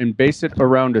 24 and base it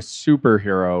around a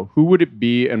superhero, who would it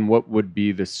be and what would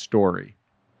be the story?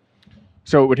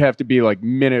 So it would have to be like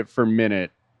minute for minute,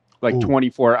 like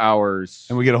 24 hours.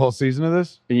 And we get a whole season of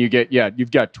this? And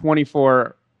you've got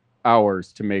 24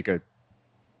 hours to make To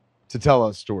tell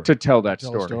a story. to tell that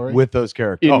Tell a story. story. With those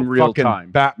characters. In real fucking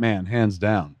time. Batman, hands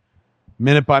down.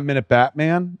 Minute by minute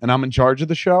Batman, and I'm in charge of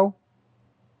the show.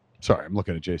 Sorry, I'm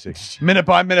looking at JC. Minute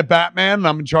by minute Batman, and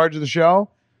I'm in charge of the show.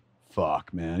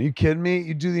 Fuck, man. Are you kidding me?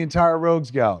 You do the entire Rogues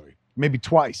Gallery. Maybe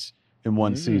twice in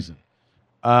one season.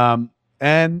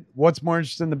 And what's more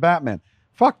interesting than Batman?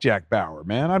 Fuck Jack Bauer,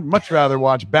 man. I'd much rather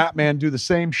watch Batman do the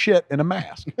same shit in a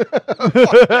mask.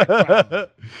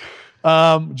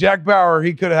 Jack Bauer,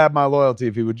 he could have had my loyalty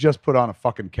if he would just put on a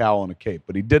fucking cowl and a cape,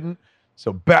 but he didn't.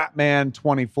 So Batman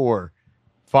 24.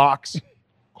 Fox.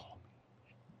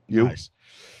 You. Nice.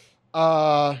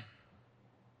 The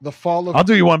fall of. I'll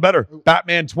do you one better.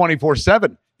 Batman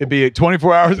 24/7. It'd be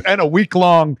 24 hours and a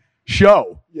week-long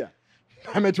show. Yeah.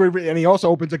 I meant to, and he also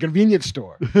opens a convenience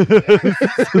store.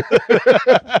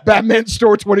 Batman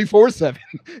store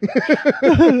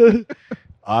 24/7.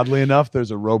 Oddly enough,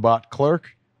 there's a robot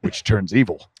clerk, which turns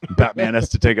evil. Batman has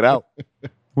to take it out.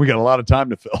 We got a lot of time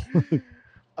to fill.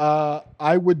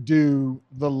 I would do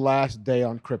the last day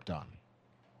on Krypton.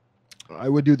 I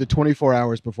would do the 24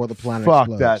 hours before the planet Fuck,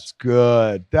 explodes. that's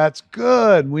good. That's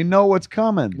good. We know what's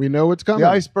coming. We know what's coming. The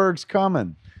iceberg's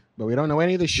coming. But we don't know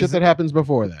any of the shit that happens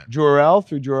before that. Jor-El,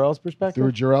 through Jor-El's perspective?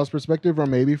 Through Jor-El's perspective, or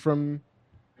maybe from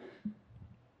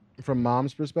from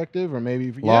mom's perspective, or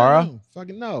maybe Laura? no,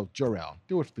 fucking no, Jor-El.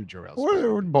 Do it through Jor-El's.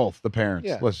 Or both the parents.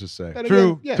 Yeah. Let's just say And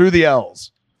through again, yeah. through the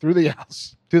L's, Through the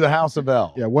house. through the house of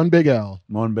L. Yeah, one big L.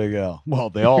 One big L. Well,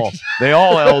 they all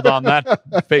L'd on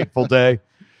that fateful day.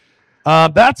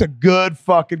 That's a good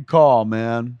fucking call,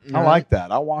 man. I Right. like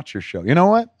that. I'll watch your show. You know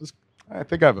what? I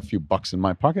think I have a few bucks in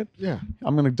my pocket. Yeah.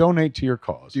 I'm going to donate to your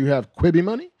cause. Do you have Quibi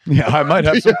money? Yeah, I might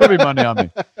have some Quibi money on me.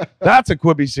 That's a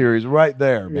Quibi series right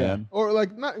there, man. Or like,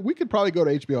 we could probably go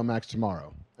to HBO Max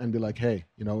tomorrow and be like, hey,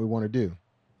 you know what we want to do?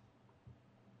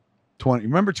 20.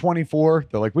 Remember 24?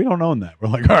 They're like, we don't own that. We're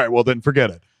like, all right, well then forget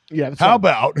it. Yeah. That's How fine.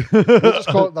 about? We'll just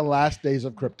call it The Last Days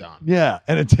of Krypton. Yeah,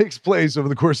 and it takes place over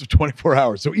the course of 24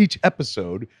 hours. So each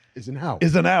episode Is an hour.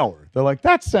 is an hour. They're like,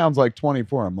 that sounds like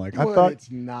 24. I'm like, I But thought it's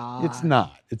not. it's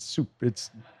not. It's super.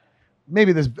 It's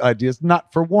maybe this idea is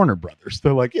not for Warner Brothers.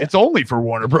 They're like, it's only for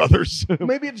Warner Brothers.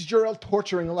 Maybe it's Jor-El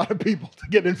torturing a lot of people to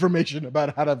get information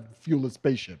about how to fuel a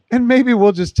spaceship. And maybe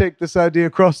we'll just take this idea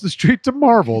across the street to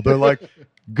Marvel. They're like,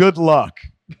 good luck.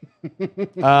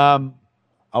 I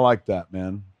like that,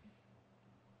 man.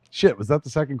 Shit, was that the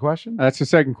second question? That's the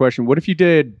second question. What if you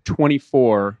did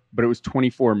 24, but it was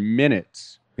 24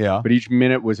 minutes, Yeah. but each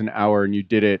minute was an hour, and you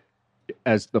did it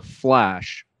as the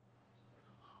Flash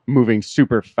moving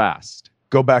super fast?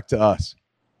 Go back to us.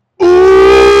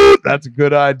 Ooh, that's a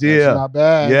good idea. That's not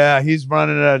bad. Yeah, he's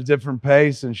running at a different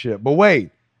pace and shit. But wait,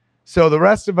 so the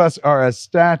rest of us are as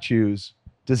statues.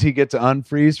 Does he get to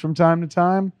unfreeze from time to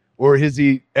time? Or is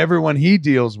he everyone he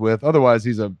deals with? Otherwise,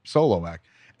 he's a solo act.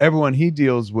 Everyone he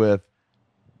deals with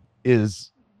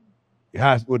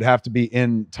would have to be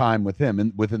in time with him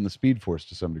and within the Speed Force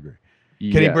to some degree.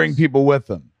 Can he bring people with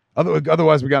him?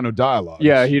 Otherwise, we got no dialogue.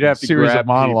 Yeah, he'd have to series grab of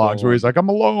monologues people. where he's like, "I'm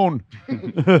alone.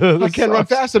 I can't run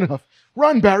fast enough.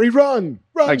 Run, Barry, run.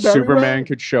 Run, Like Barry, Superman run.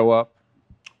 could show up.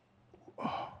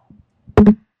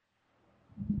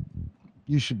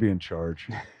 You should be in charge.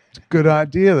 It's a good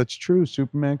idea. That's true.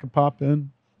 Superman could pop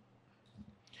in.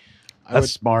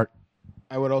 That's smart.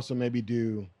 I would also maybe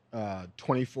do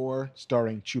 24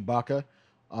 starring Chewbacca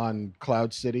on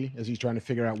Cloud City as he's trying to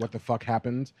figure out what the fuck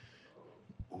happened.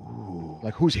 Ooh.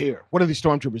 Like, who's here? What are these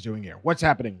stormtroopers doing here? What's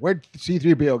happening? Where'd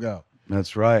C-3PO go?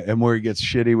 That's right. And where he gets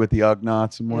shitty with the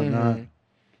Ugnaughts and whatnot.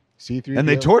 C-3PO. And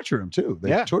they torture him too. They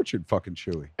Yeah. tortured fucking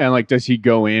Chewie. And like, does he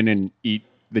go in and eat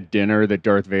the dinner that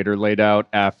Darth Vader laid out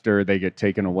after they get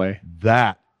taken away?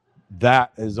 That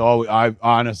is always, I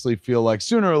honestly feel like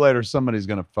sooner or later somebody's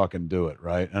gonna fucking do it,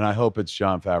 right? And I hope it's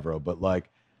Jon Favreau, but like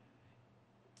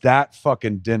that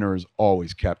fucking dinner has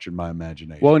always captured my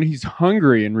imagination. Well, and he's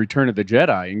hungry in Return of the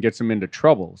Jedi and gets him into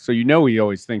trouble. So you know he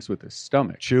always thinks with his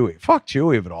stomach. Chewie. Fuck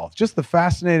Chewie of it all. Just the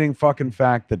fascinating fucking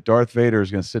fact that Darth Vader is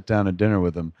gonna sit down at dinner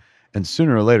with him and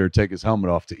sooner or later take his helmet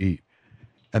off to eat.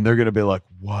 And they're gonna be like,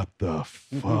 what the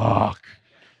fuck?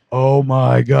 Oh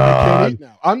my I can't God. eat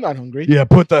now. I'm not hungry. Yeah,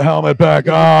 put the helmet back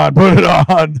on. Put it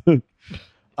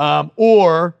on.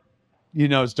 Or, you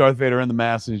know, it's Darth Vader in the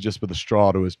mask and he's just with a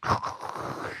straw to his.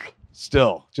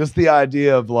 Still, just the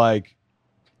idea of like,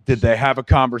 did they have a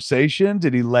conversation?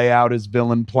 Did he lay out his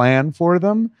villain plan for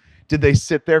them? Did they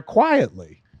sit there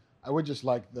quietly? I would just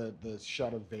like the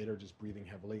shot of Vader just breathing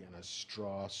heavily and a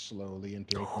straw slowly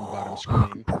entering from the bottom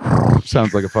screen.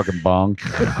 Sounds like a fucking bong.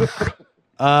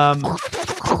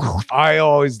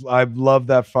 I've loved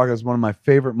that fuck. It's one of my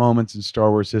favorite moments in Star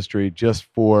Wars history. Just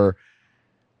for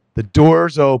the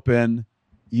doors open,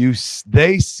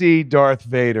 they see Darth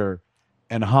Vader,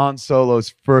 and Han Solo's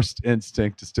first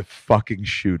instinct is to fucking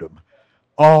shoot him.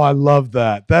 Oh, I love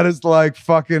that. That is like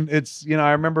fucking. It's, you know,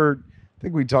 I remember. I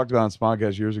think we talked about it on this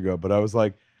podcast years ago, but I was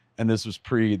like, and this was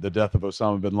pre the death of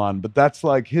Osama bin Laden. But that's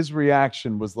like his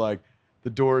reaction was like,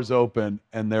 the doors open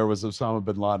and there was Osama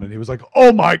bin Laden. And he was like,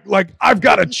 oh my, like, I've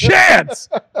got a chance.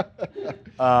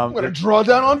 I'm going to draw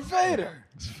down on Vader.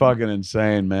 It's fucking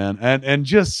insane, man. And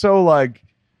just so like,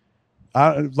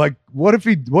 what if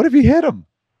he hit him?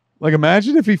 Like,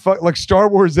 imagine if like Star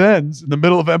Wars ends in the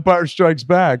middle of Empire Strikes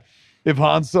Back. If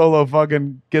Han Solo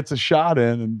fucking gets a shot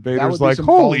in and Vader's like,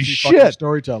 holy shit.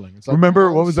 Storytelling. It's like,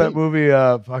 Remember, what was that movie?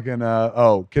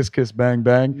 Kiss Kiss Bang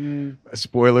Bang.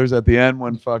 Spoilers at the end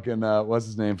when fucking, what's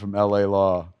his name from LA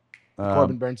Law?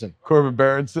 Corbin Bernsen. Corbin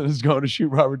Berenson is going to shoot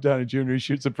Robert Downey Jr. He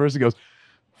shoots him first. He goes,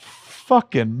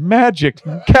 fucking magic.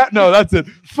 No, that's it.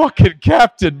 Fucking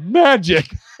Captain Magic.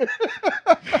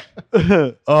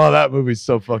 Oh, that movie's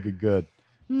so fucking good.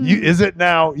 Is it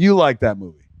now? You like that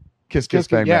movie? Kiss Kiss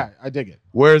Bang Bang. Yeah, I dig it.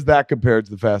 Where's that compared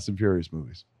to the Fast and Furious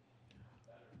movies?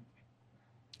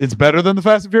 It's better than the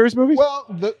Fast and Furious movies? Well,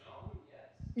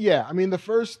 Yeah, I mean the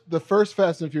first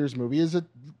Fast and Furious movie is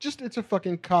it's a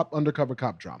fucking undercover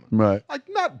cop drama. Right. Like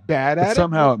not bad But at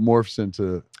somehow it morphs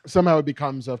into somehow it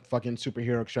becomes a fucking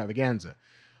superhero extravaganza.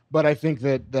 But I think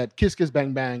that Kiss Kiss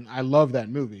Bang Bang, I love that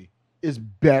movie, is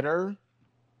better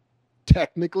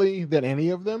technically than any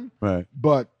of them. right.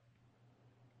 But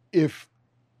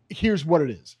here's what it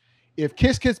is. If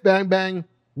Kiss Kiss Bang Bang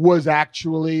was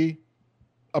actually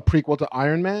a prequel to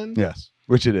Iron Man, Yes,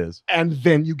 which it is. and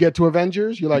then you get to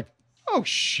Avengers, you're like, oh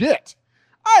shit.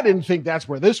 I didn't think that's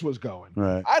where this was going.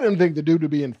 Right. I didn't think the dude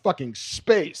would be in fucking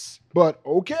space. But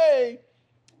okay.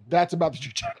 That's about the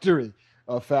trajectory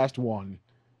of Fast 1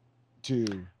 to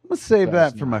Let's save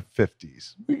Fast that for 9. my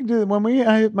 50s. We can do it when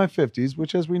I hit my 50s,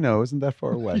 which, as we know, isn't that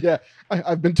far away. Yeah,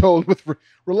 I've been told with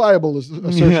reliable assertion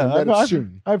that it's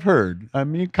soon. I've heard. I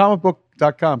mean,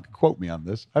 comicbook.com can quote me on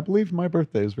this. I believe my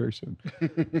birthday is very soon.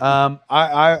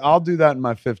 I'll do that in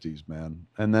my 50s, man.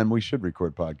 And then we should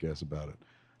record podcasts about it.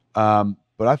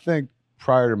 But I think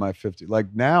prior to my 50s, like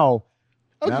now.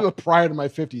 I was doing prior to my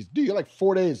 50s. Dude, you're like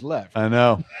 4 days left. I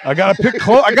know. I gotta pick.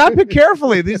 I gotta pick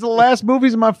carefully. These are the last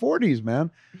movies in my 40s, man.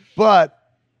 But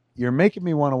you're making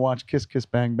me want to watch Kiss Kiss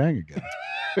Bang Bang again.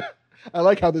 I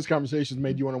like how this conversation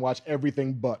made you want to watch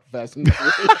everything but Fast and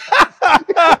Furious.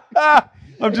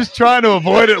 I'm just trying to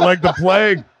avoid it like the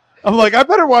plague. I'm like, I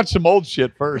better watch some old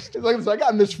shit first. It's like I've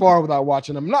gotten this far without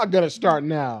watching them. I'm not gonna start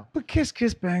now. But Kiss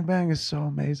Kiss Bang Bang is so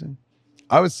amazing.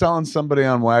 I was telling somebody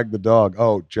on Wag the Dog,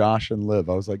 Josh and Liv.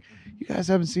 I was like, you guys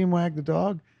haven't seen Wag the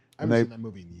Dog? I haven't seen that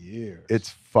movie in years.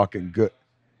 It's fucking good.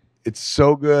 It's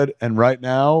so good. And right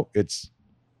now, it's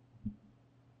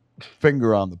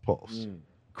finger on the pulse.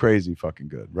 Crazy fucking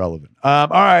good. Relevant. All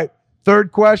right.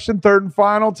 Third question, third and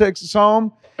final, takes us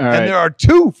home. All and right. there are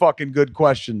two fucking good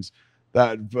questions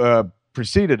that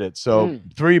preceded it. So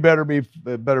three better be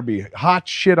hot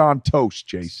shit on toast,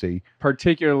 JC.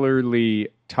 Particularly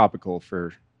topical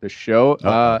for the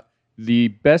show. The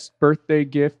best birthday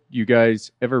gift you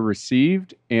guys ever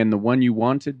received and the one you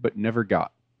wanted but never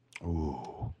got.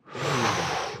 Ooh.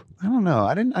 I don't know.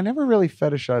 I never really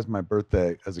fetishized my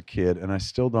birthday as a kid, and I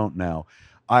still don't now.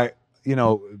 My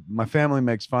family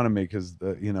makes fun of me because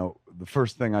the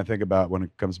first thing I think about when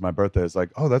it comes to my birthday is like,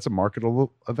 oh, that's a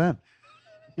marketable event.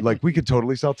 Like we could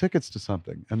totally sell tickets to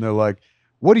something. And they're like,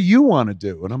 what do you want to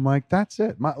do? And I'm like, that's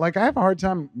it. I have a hard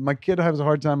time. My kid has a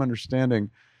hard time understanding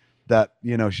that,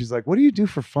 she's like, what do you do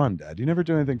for fun, Dad? You never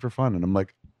do anything for fun. And I'm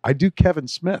like, I do Kevin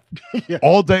Smith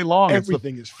all day long.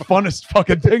 Everything it's the is fun. funnest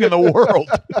fucking thing in the world.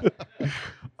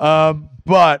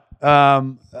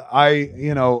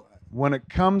 When it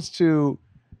comes to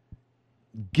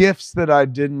gifts that I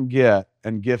didn't get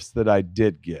and gifts that I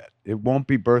did get, it won't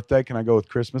be birthday. Can I go with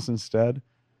Christmas instead?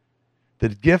 The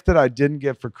gift that I didn't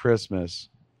get for Christmas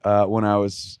when I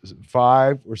was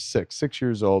 6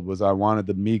 years old was I wanted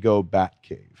the Mego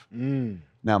Batcave.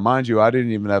 Now, mind you, I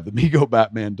didn't even have the Mego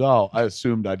Batman doll. I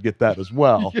assumed I'd get that as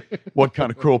well. What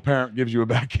kind of cruel parent gives you a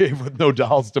Batcave with no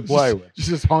dolls to play with? Just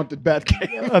this haunted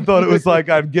Batcave. I thought it was like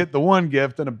I'd get the one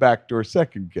gift and a backdoor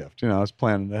second gift. I was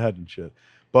planning ahead and shit.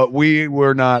 But we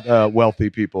were not wealthy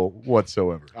people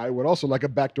whatsoever. I would also like a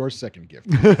backdoor second gift.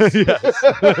 Yes.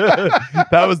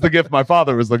 That was the gift my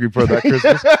father was looking for that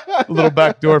Christmas. A little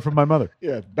backdoor from my mother.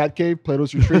 Yeah, Batcave,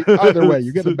 Plato's Retreat. Either way,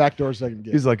 you get a backdoor second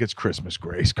gift. He's like, it's Christmas,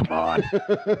 Grace. Come on.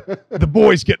 The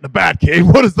boy's getting the Batcave.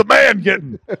 What is the man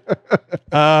getting?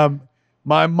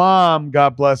 My mom,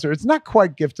 God bless her, it's not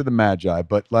quite gift to the Magi,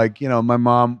 but my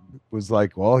mom was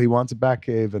like, well, he wants a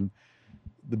Batcave, and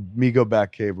the Mego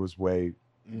Batcave was way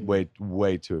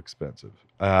too expensive.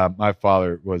 My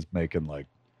father was making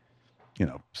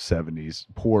 70s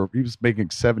poor. He was making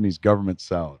 70s government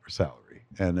salary,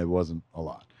 and it wasn't a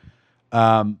lot.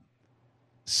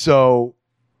 So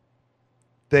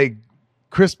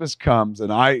Christmas comes,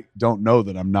 and I don't know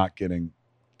that I'm not getting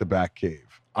the Batcave.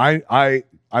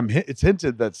 It's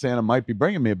hinted that Santa might be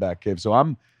bringing me a Batcave, so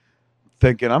I'm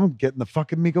thinking I'm getting the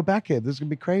fucking Mego Batcave. This is gonna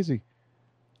be crazy.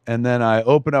 And then I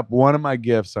open up one of my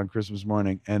gifts on Christmas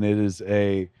morning, and it is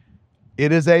a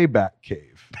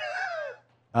Batcave,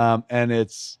 and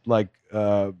it's like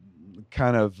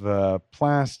kind of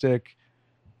plastic.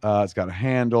 It's got a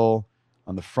handle.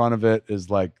 On the front of it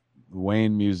is like the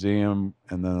Wayne Museum,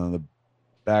 and then on the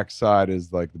back side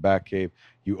is like the Batcave.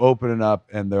 You open it up,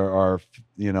 and there are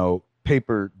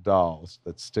paper dolls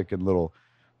that stick in little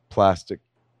plastic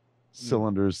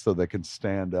cylinders so they can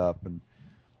stand up,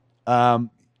 and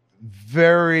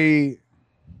very,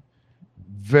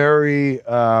 very,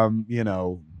 a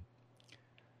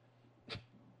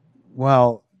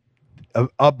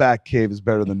Batcave is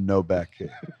better than no Batcave.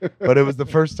 But it was the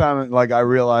first time I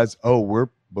realized, we're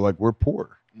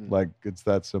poor. Like, it's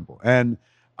that simple. And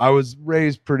I was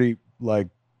raised pretty like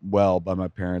well by my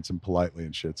parents and politely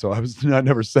and shit. So I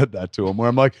never said that to them where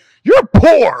I'm like, you're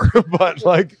poor. But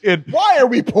like, Why are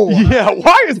we poor? yeah,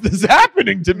 why is this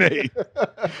happening to me?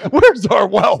 Where's our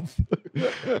wealth?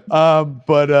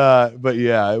 But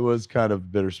yeah, it was kind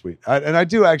of bittersweet. And I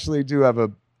do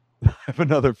have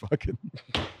another fucking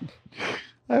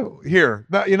here.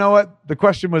 Now, you know what? The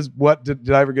question was, what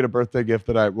did I ever get a birthday gift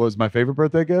that was my favorite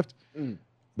birthday gift?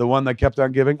 The one that kept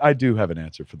on giving? I do have an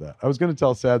answer for that. I was going to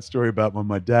tell a sad story about when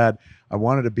my dad, I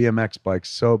wanted a BMX bike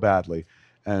so badly,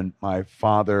 and my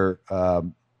father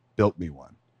built me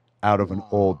one out of an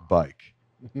old bike.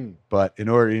 But in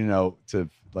order, to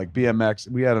like BMX,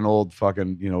 we had an old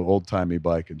fucking, old-timey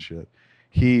bike and shit.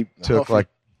 He took like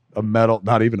a metal,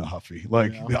 not even a Huffy.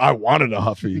 Like, I wanted a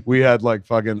Huffy. We had like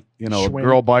fucking, a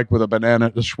girl bike with a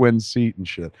Schwinn seat and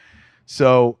shit.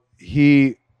 So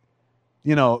he,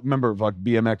 remember like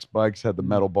BMX bikes had the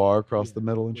metal bar across the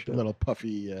middle and shit. The little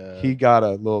puffy. He got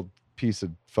a little piece of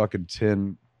fucking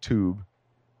tin tube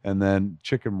and then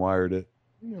chicken wired it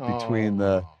between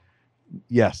the.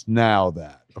 Yes, now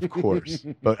that, of course.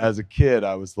 But as a kid,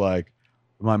 I was like,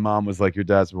 my mom was like, your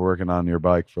dad's been working on your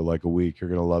bike for like a week. You're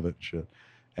going to love it and shit.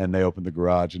 And they opened the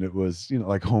garage and it was,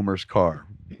 like Homer's car.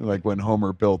 Like when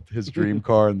Homer built his dream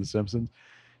car in The Simpsons.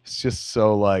 It's just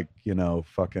so like,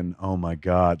 fucking, oh my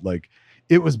God. Like,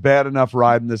 it was bad enough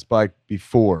riding this bike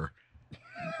before.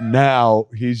 Now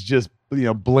he's just,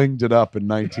 blinged it up in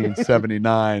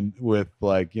 1979 with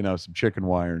like, some chicken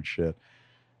wire and shit.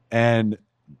 And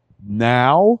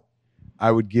now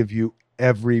I would give you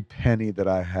every penny that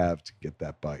I have to get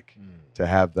that bike, to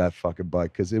have that fucking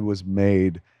bike, because it was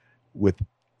made with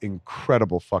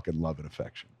incredible fucking love and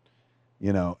affection,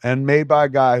 and made by a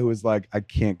guy who was like, I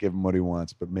can't give him what he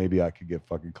wants, but maybe I could get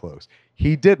fucking close.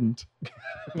 He didn't,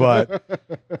 but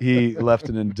he left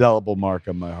an indelible mark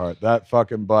on my heart. That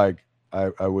fucking bike,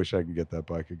 I wish I could get that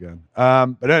bike again.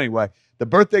 But anyway, the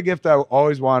birthday gift I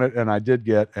always wanted, and I did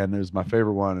get, and it was my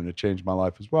favorite one, and it changed my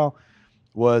life as well,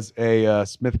 was a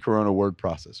Smith Corona word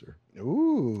processor.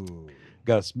 Ooh.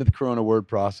 Got a Smith Corona word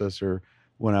processor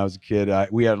when I was a kid.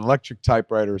 We had an electric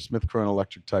typewriter, a Smith Corona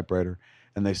electric typewriter,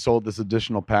 and they sold this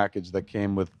additional package that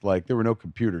came with, like, there were no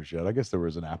computers yet. I guess there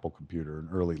was an Apple computer, an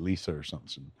early Lisa or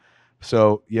something.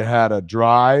 So you had a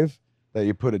drive that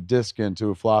you put a disk into,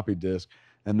 a floppy disk,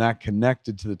 and that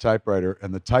connected to the typewriter.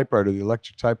 And the typewriter, the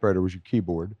electric typewriter, was your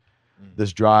keyboard.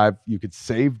 This drive, you could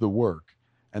save the work.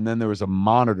 And then there was a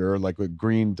monitor, like a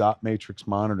green dot matrix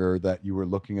monitor, that you were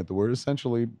looking at the word,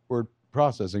 essentially word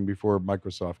processing before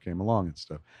Microsoft came along and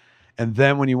stuff. And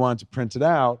then when you wanted to print it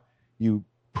out, you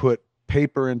put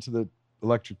paper into the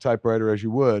electric typewriter as you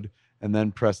would, and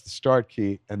then press the start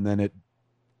key, and then it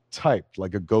typed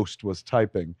like a ghost was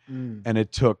typing. And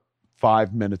it took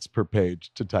 5 minutes per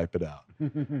page to type it out.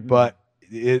 But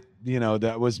it,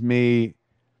 that was me.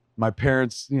 My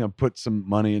parents, put some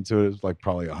money into it. It was like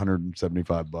probably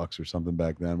 $175 or something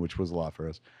back then, which was a lot for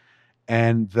us.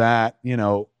 And that,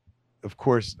 of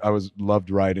course, I loved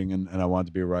writing and I wanted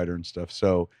to be a writer and stuff.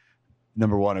 So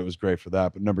number one, it was great for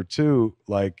that. But number two,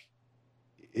 like,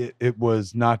 it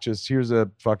was not just, here's a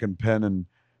fucking pen and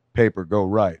paper, go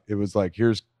write. It was like,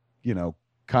 here's,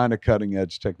 kind of cutting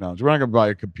edge technology. We're not going to buy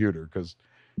a computer because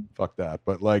fuck that.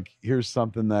 But like, here's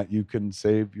something that you can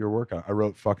save your work on. I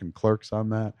wrote fucking Clerks on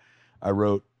that. I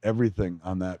wrote everything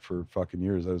on that for fucking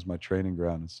years. That was my training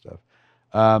ground and stuff.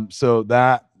 So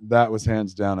that was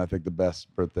hands down, I think, the best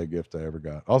birthday gift I ever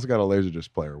got. Also got a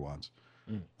Laserdisc player once.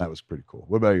 That was pretty cool.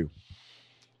 What about you?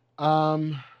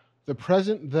 The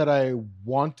present that I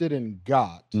wanted and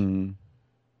got,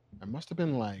 I must have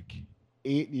been like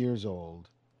 8 years old,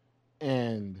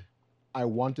 and I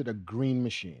wanted a green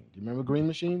machine. Do you remember green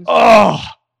machines? Oh,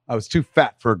 I was too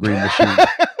fat for a green machine.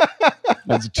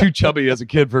 I was too chubby as a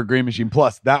kid for a green machine.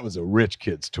 Plus, that was a rich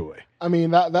kid's toy. I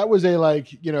mean, that was a,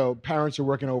 like, parents are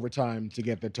working overtime to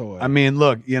get the toy. I mean,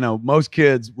 look, most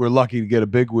kids were lucky to get a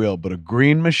big wheel, but a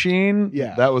green machine,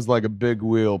 that was like a big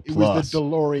wheel plus. It was the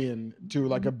DeLorean to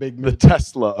like a big... The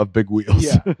Tesla of big wheels.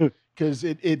 Yeah, because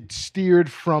it steered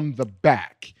from the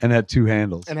back. And had two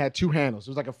handles. It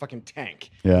was like a fucking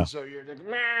tank. Yeah. And so you're like...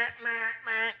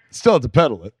 Still had to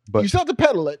pedal it. But you still have to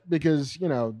pedal it because,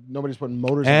 nobody's putting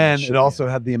motors in and that it also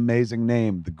had the amazing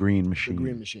name, the Green Machine. The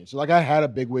Green Machine. So, like, I had a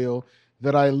big wheel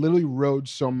that I literally rode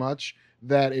so much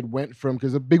that it went from,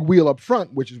 because the big wheel up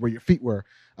front, which is where your feet were,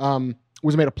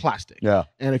 was made of plastic. Yeah.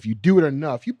 And if you do it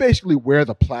enough, you basically wear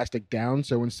the plastic down.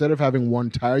 So instead of having one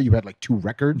tire, you had like two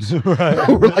records that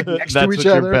were like next to each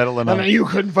other. And then you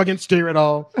couldn't fucking steer at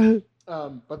all.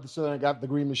 So then I got the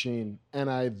Green Machine, and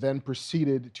I then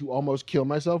proceeded to almost kill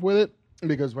myself with it.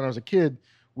 because when I was a kid,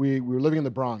 we were living in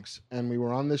the Bronx, and we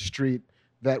were on this street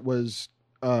that was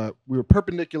we were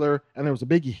perpendicular, and there was a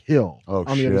big hill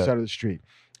on the other side of the street.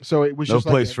 So it was no just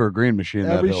place like for a green machine.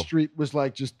 That every hill. street was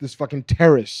like just this fucking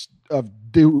terrace of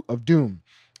doom.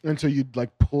 And so you'd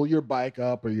like pull your bike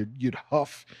up, or you'd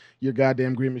huff your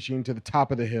goddamn green machine to the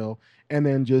top of the hill, and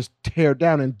then just tear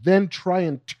down, and then try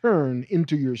and turn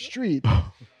into your street.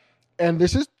 And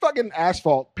this is fucking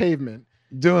asphalt pavement.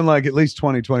 Doing like at least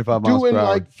 20, 25 miles per hour. Doing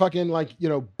like fucking like,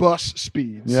 bus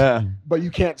speeds. Yeah. But you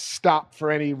can't stop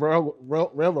for any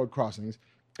railroad crossings.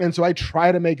 And so I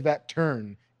try to make that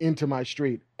turn into my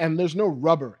street, and there's no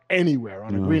rubber anywhere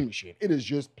on a green machine. It is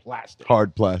just plastic.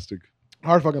 Hard plastic.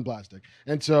 Hard fucking plastic.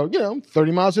 And so,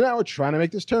 30 miles an hour trying to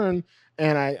make this turn.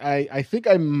 And I think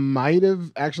I might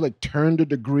have actually like turned a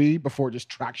degree before just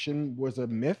traction was a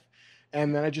myth.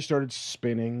 And then I just started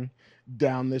spinning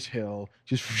down this hill,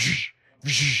 just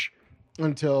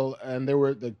until, and there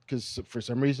were, because for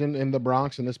some reason in the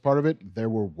Bronx, in this part of it, there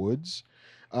were woods.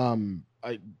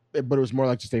 But it was more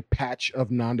like just a patch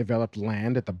of non-developed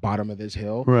land at the bottom of this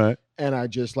hill. Right. And I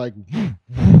just like, and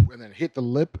then hit the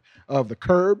lip of the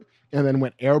curb, and then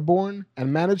went airborne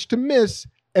and managed to miss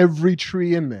every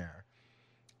tree in there,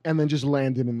 and then just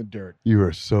landed in the dirt. You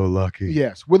are so lucky.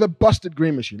 Yes, with a busted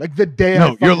green machine. Like the day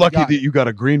No, you're lucky got that you got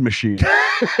a green machine. you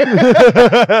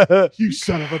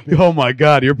son of a bitch. Oh my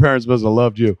God, your parents must have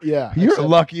loved you. Yeah. You're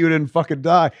lucky you didn't fucking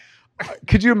die.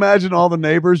 Could you imagine all the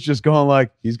neighbors just going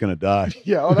like, he's going to die?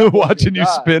 Yeah. Watching you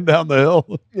spin down the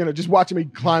hill. Just watching me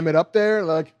climb it up there.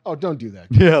 Like, oh, don't do that.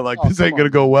 Yeah, like this ain't going to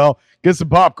go well. Get some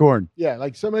popcorn. Yeah,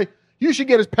 like somebody, you should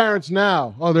get his parents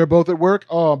now. Oh, they're both at work?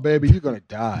 Oh, baby, you're going to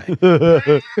die.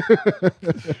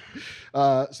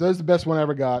 So that's the best one I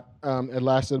ever got. It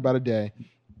lasted about a day.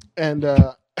 And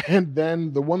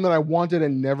then the one that I wanted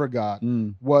and never got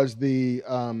was the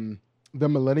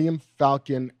Millennium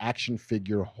Falcon action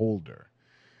figure holder,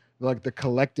 like the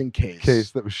collecting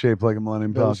case That was shaped like a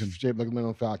Millennium Falcon. Shaped like a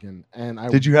Millennium Falcon. And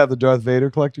Did you have the Darth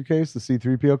Vader collector case, the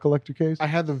C-3PO collector case? I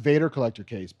had the Vader collector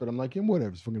case, but I'm like,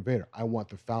 whatever, it's fucking Vader. I want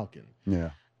the Falcon.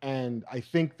 Yeah. And I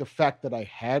think the fact that I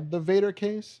had the Vader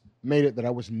case made it that I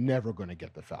was never going to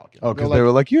get the Falcon. Oh, because they were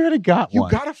like, you already got one.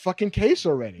 You got a fucking case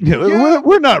already. Yeah,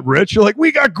 we're not rich. You're like,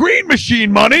 we got green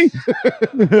machine money.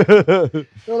 They're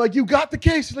like, you got the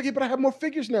case. It's like, yeah, but I have more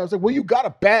figures now. It's like, well, you got a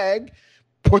bag.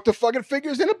 Put the fucking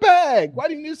figures in a bag. Why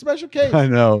do you need a special case? I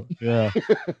know. Yeah.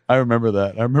 I remember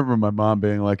that. I remember my mom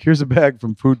being like, here's a bag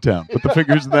from Food Town. Put the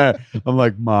figures in there. I'm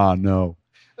like, Ma, no.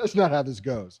 That's not how this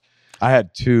goes. I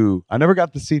had two. I never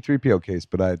got the C-3PO case,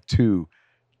 but I had two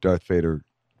Darth Vader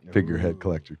figurehead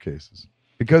collector cases.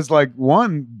 Because like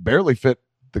one barely fit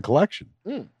the collection.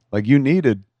 Like you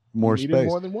needed more space.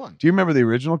 More than one. Do you remember the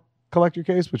original collector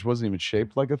case, which wasn't even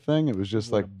shaped like a thing? It was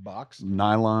just like a box,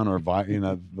 nylon or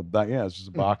it's just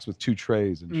a box with two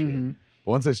trays and shit.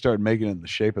 But once they started making it in the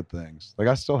shape of things, like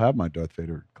I still have my Darth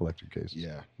Vader collector cases.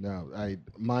 Yeah, no,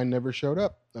 mine never showed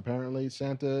up. Apparently,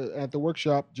 Santa at the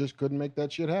workshop just couldn't make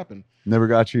that shit happen. Never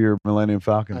got you your Millennium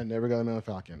Falcon. I never got a Millennium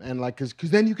Falcon, and like, cause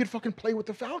then you could fucking play with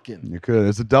the Falcon. You could.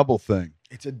 It's a double thing.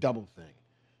 It's a double thing.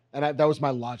 And that was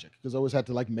my logic, because I always had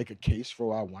to like make a case for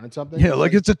why I wanted something. Yeah,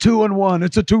 like it's a 2-in-1.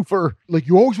 It's a twofer. Like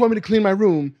you always want me to clean my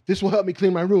room. This will help me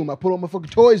clean my room. I put all my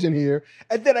fucking toys in here,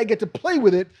 and then I get to play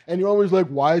with it. And you're always like,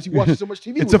 why is he watching so much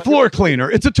TV? It's a floor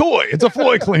cleaner. It's a toy. It's a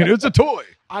floor cleaner. It's a toy.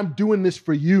 I'm doing this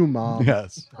for you, Mom.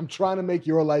 Yes. I'm trying to make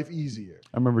your life easier.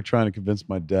 I remember trying to convince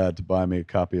my dad to buy me a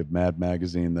copy of Mad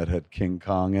Magazine that had King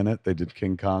Kong in it. They did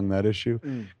King Kong that issue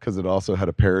because it also had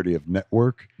a parody of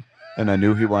Network. And I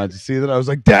knew he wanted to see that. I was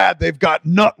like, Dad, they've got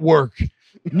Nutwork.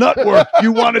 Nutwork.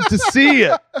 You wanted to see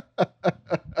it.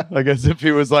 Like as if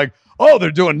he was like, oh,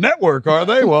 they're doing Network, are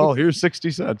they? Well, here's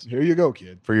 60 cents. Here you go,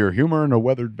 kid. For your humor and a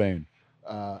weathered vein.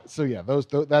 So yeah,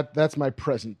 that's my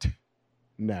present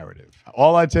narrative.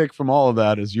 All I take from all of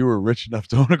that is you were rich enough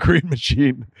to own a green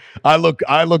machine. I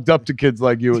looked up to kids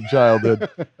like you in childhood.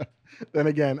 Then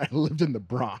again, I lived in the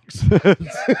Bronx.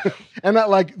 And not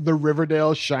like the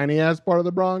Riverdale shiny ass part of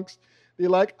the Bronx.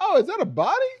 You're like, oh, is that a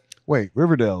body? Wait,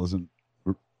 Riverdale isn't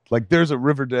like there's a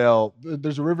Riverdale.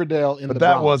 There's a Riverdale in the that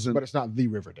Bronx, wasn't, but it's not the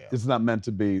Riverdale. It's not meant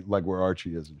to be like where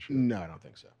Archie is and shit. No, I don't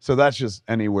think so. So that's just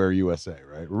anywhere USA,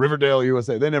 right? Riverdale,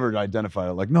 USA. They never identified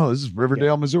it like, no, this is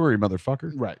Riverdale, Missouri,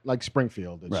 motherfucker. Right, like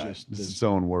Springfield. It's just it's its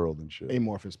own world and shit.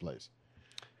 Amorphous place.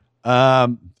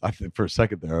 I think for a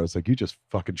second there, I was like, you just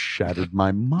fucking shattered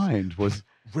my mind. Was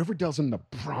Riverdale's in the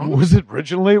Bronx? Was it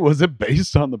originally? Was it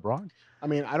based on the Bronx? I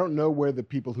mean, I don't know where the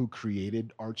people who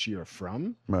created Archie are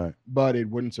from, right? But it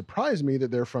wouldn't surprise me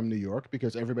that they're from New York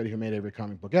because everybody who made every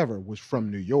comic book ever was from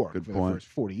New York for the first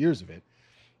 40 years of it.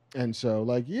 And so,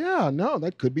 like, yeah, no,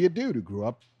 that could be a dude who grew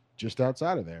up just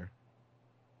outside of there.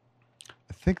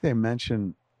 I think they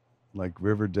mentioned like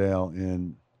Riverdale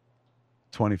in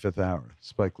 25th Hour,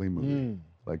 Spike Lee movie. Mm,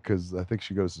 Like, because I think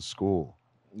she goes to school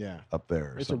yeah. up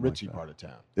there. Or It's a something like ritzy that. part of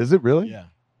town. Is it really? Yeah.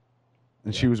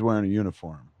 And Yeah. she was wearing a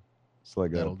uniform. It's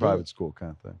like That'll a do private it. school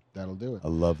kind of thing. That'll do it. I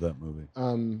love that movie.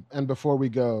 And before we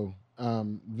go,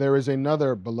 there is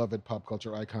another beloved pop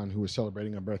culture icon who is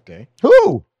celebrating a birthday.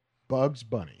 Who? Bugs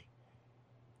Bunny.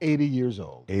 80 years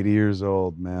old. 80 years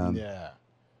old, man. Yeah.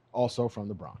 Also from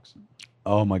the Bronx.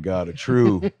 Oh my God, a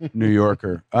true New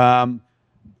Yorker.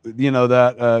 You know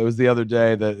that it was the other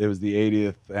day that it was the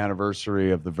 80th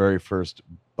anniversary of the very first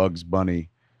Bugs Bunny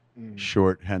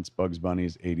short, hence Bugs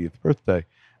Bunny's 80th birthday.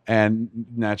 And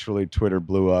naturally, Twitter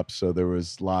blew up. So there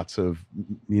was lots of,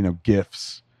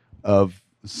 GIFs of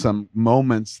some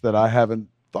moments that I haven't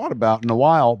thought about in a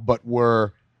while, but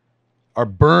are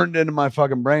burned into my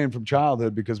fucking brain from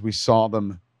childhood because we saw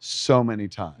them so many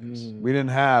times. We didn't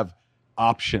have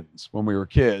options when we were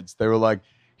kids. They were like,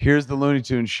 here's the Looney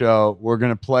Tunes show. We're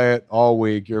going to play it all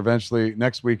week. Next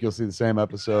week, you'll see the same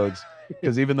episodes.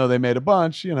 Because even though they made a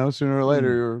bunch, sooner or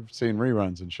later, you're seeing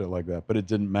reruns and shit like that. But it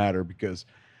didn't matter because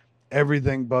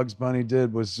everything Bugs Bunny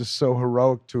did was just so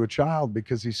heroic to a child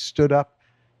because he stood up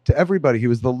to everybody. He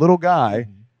was the little guy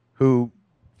who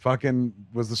fucking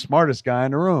was the smartest guy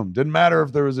in the room. Didn't matter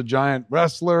if there was a giant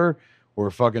wrestler or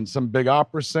fucking some big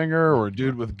opera singer or a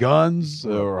dude with guns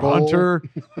or a hunter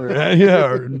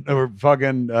or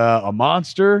fucking a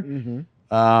monster,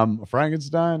 a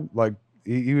Frankenstein. Like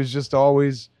he was just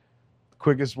always the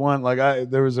quickest one. Like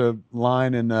there was a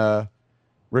line in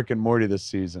Rick and Morty this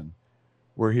season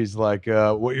where he's like,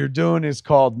 what you're doing is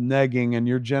called negging and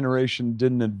your generation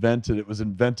didn't invent it. It was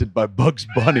invented by Bugs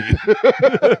Bunny.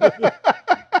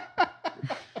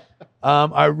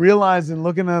 I realized in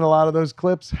looking at a lot of those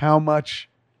clips how much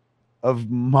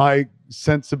of my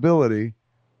sensibility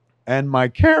and my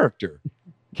character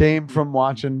came from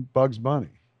watching Bugs Bunny.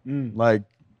 Like,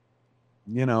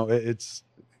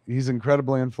 he's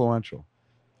incredibly influential.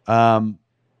 And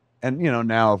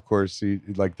now of course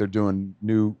they're doing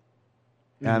new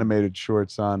animated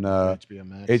shorts on HBO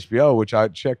Max. HBO, which I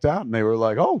checked out, and they were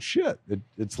like, "Oh shit,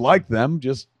 it's like them,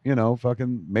 just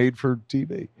fucking made for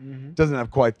TV." Doesn't have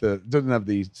the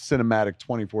cinematic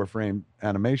 24 frame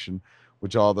animation,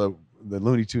 which all the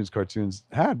Looney Tunes cartoons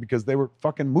had because they were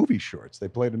fucking movie shorts. They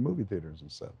played in movie theaters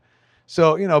and stuff.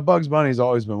 So Bugs Bunny's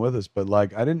always been with us, but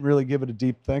like I didn't really give it a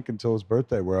deep think until his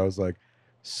birthday, where I was like,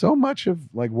 so much of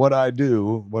like what I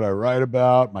do, what I write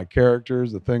about, my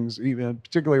characters, the things, even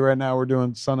particularly right now we're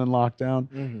doing Sun in Lockdown,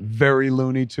 very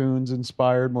Looney Tunes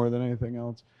inspired more than anything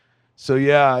else. So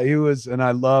yeah, he was, and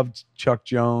I loved Chuck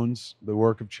Jones, the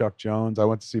work of Chuck Jones. I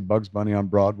went to see Bugs Bunny on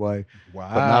Broadway, but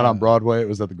not on Broadway. It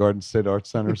was at the Garden State Arts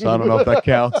Center, so I don't know if that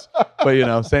counts.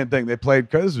 But same thing. They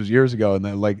played, because this was years ago in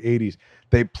the like 80s.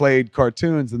 They played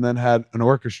cartoons and then had an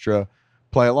orchestra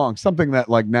play along, something that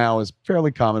like now is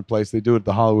fairly commonplace. They do it at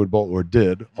the Hollywood Bowl, or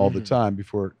did all the time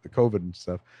before the COVID and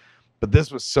stuff. But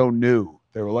this was so new.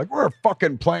 They were like, we're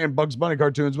fucking playing Bugs Bunny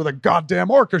cartoons with a goddamn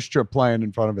orchestra playing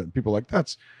in front of it. And people were like,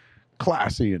 that's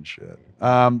classy and shit.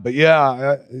 But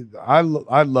yeah, I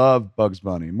love Bugs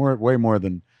Bunny way more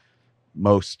than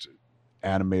most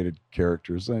animated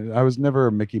characters. I was never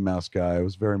a Mickey Mouse guy. I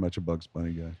was very much a Bugs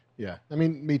Bunny guy. Yeah, I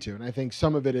mean, me too. And I think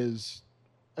some of it is,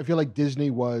 I feel like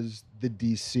Disney was the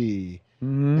DC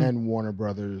and Warner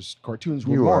Brothers cartoons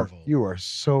were Marvel. You are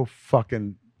so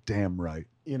fucking damn right.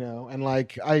 And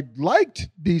like I liked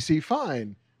DC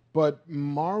fine, but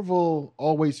Marvel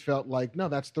always felt like, no,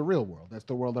 that's the real world. That's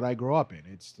the world that I grew up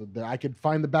in. I could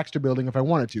find the Baxter Building if I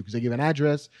wanted to, because they give an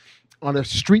address on a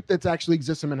street that actually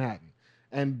exists in Manhattan.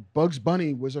 And Bugs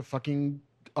Bunny was a fucking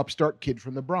upstart kid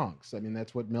from the Bronx. I mean,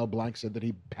 that's what Mel Blanc said that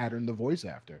he patterned the voice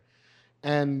after.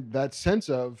 And that sense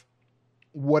of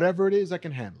whatever it is, I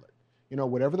can handle it.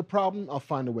 Whatever the problem, I'll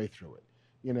find a way through it.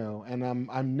 And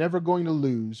I'm never going to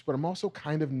lose, but I'm also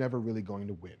kind of never really going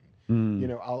to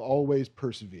win. I'll always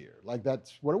persevere. Like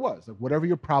that's what it was. Like whatever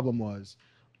your problem was,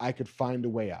 I could find a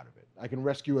way out of it. I can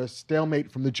rescue a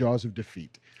stalemate from the jaws of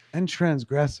defeat. And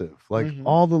transgressive. Like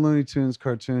all the Looney Tunes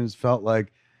cartoons felt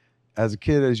like, as a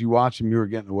kid, as you watch them, you were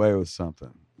getting away with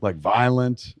something. Like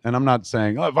violent. And I'm not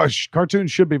saying,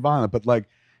 cartoons should be violent, but like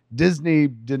Disney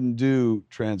didn't do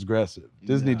transgressive.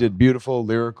 Disney did beautiful,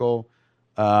 lyrical,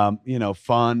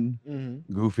 fun,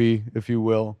 goofy, if you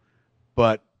will.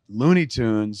 But Looney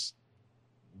Tunes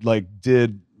like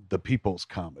did the people's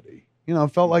comedy. It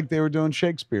felt like they were doing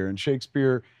Shakespeare. And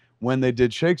Shakespeare, when they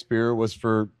did Shakespeare, was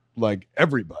for like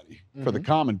everybody, for the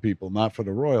common people, not for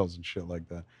the royals and shit like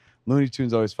that. Looney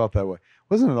Tunes always felt that way.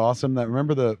 Wasn't it awesome that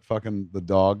remember the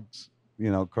dogs,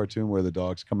 cartoon where the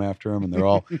dogs come after him and they're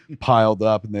all piled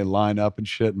up and they line up and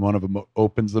shit, and one of them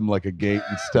opens them like a gate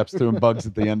and steps through and Bugs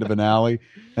at the end of an alley,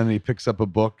 and then he picks up a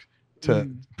book to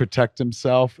protect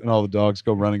himself, and all the dogs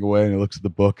go running away, and he looks at the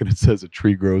book and it says a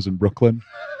tree grows in Brooklyn.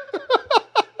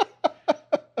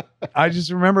 I just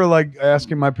remember like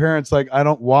asking my parents, like,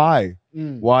 why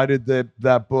did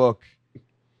that book?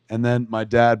 And then my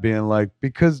dad being like,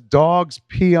 because dogs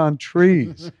pee on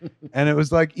trees. And it was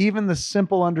like, even the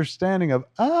simple understanding of,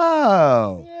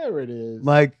 there it is.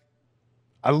 Like,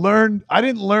 I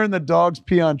didn't learn that dogs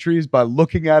pee on trees by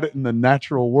looking at it in the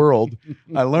natural world.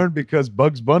 I learned because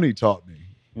Bugs Bunny taught me,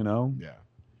 Yeah.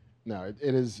 No,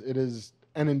 it is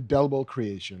an indelible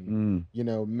creation,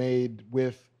 made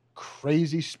with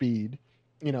crazy speed.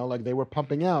 Like they were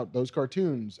pumping out those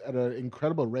cartoons at an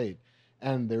incredible rate.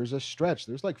 And there's a stretch.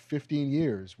 There's like 15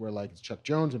 years where like it's Chuck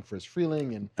Jones and Friz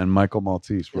Freleng and Michael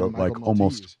Maltese wrote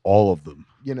almost all of them.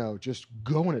 Just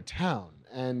going to town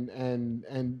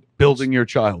and building your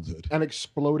childhood and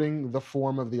exploding the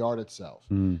form of the art itself.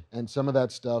 And some of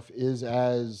that stuff is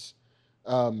as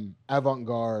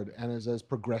avant-garde and is as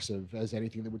progressive as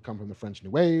anything that would come from the French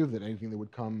New Wave, that anything that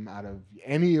would come out of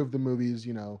any of the movies.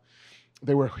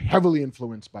 They were heavily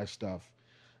influenced by stuff.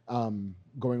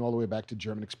 Going all the way back to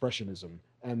German Expressionism,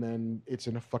 and then it's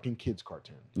in a fucking kids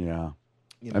cartoon. Yeah,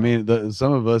 I mean,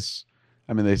 some of us.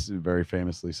 I mean, they very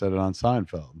famously said it on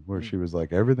Seinfeld, where she was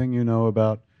like, "Everything you know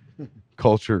about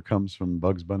culture comes from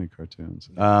Bugs Bunny cartoons."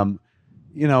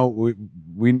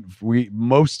 We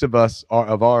most of us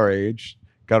of our age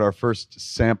got our first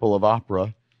sample of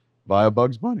opera via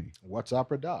Bugs Bunny. What's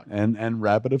Opera Doc? And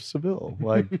Rabbit of Seville.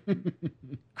 Like,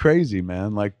 crazy,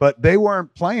 man. Like, but they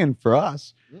weren't playing for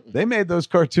us. They made those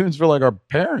cartoons for like our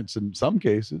parents in some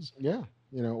cases. Yeah.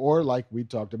 Or like we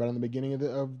talked about in the beginning of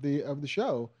the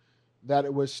show, that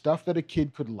it was stuff that a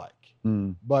kid could like.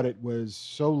 But it was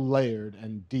so layered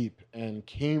and deep and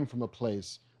came from a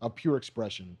place of pure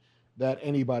expression that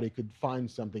anybody could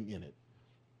find something in it.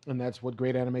 And that's what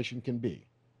great animation can be.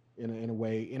 In a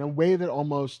way that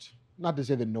almost, not to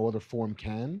say that no other form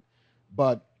can,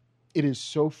 but it is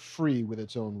so free with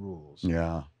its own rules.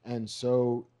 Yeah. And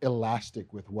so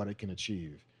elastic with what it can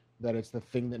achieve that it's the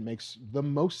thing that makes the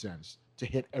most sense to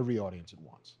hit every audience at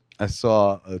once. I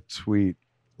saw a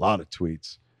lot of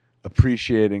tweets,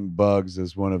 appreciating Bugs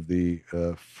as one of the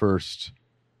first,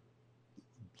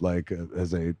 like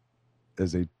as a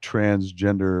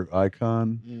transgender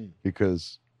icon,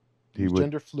 because he was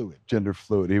gender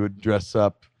fluid. He would dress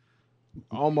up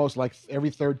almost like every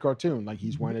third cartoon, like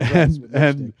he's wearing a dress with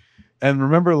lipstick. And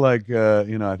remember, like I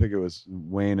think it was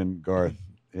Wayne and Garth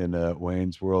in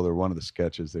Wayne's World, or one of the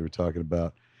sketches they were talking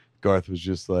about. Garth was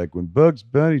just like, when Bugs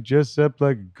Bunny dresses up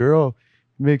like a girl,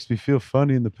 it makes me feel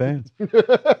funny in the pants.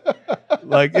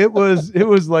 Like it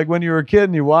was like when you were a kid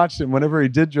and you watched it. Whenever he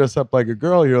did dress up like a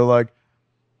girl, you're like,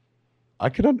 I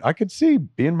could see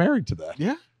being married to that.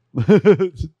 Yeah.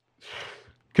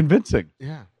 Convincing.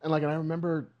 Yeah. And I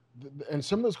remember, and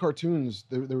some of those cartoons,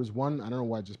 there was one, I don't know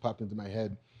why it just popped into my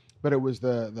head, but it was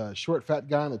the short fat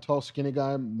guy and the tall skinny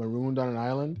guy marooned on an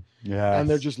island. Yeah. And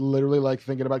they're just literally like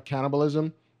thinking about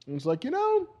cannibalism. And it's like, I'm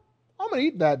going to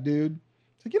eat that dude.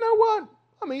 It's like, you know what?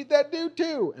 I'm going to eat that dude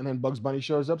too. And then Bugs Bunny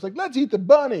shows up. It's like, let's eat the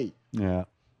bunny. Yeah.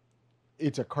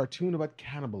 It's a cartoon about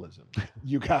cannibalism,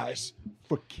 you guys,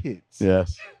 for kids.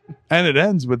 Yes. And it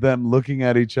ends with them looking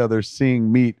at each other,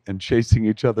 seeing meat, and chasing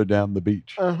each other down the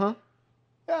beach. Uh-huh.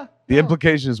 Yeah. The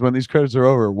implication is when these credits are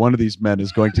over, one of these men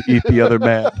is going to eat the other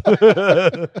man.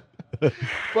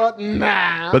 But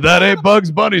nah. But that ain't Bugs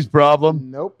Bunny's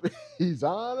problem. Nope. He's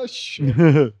on a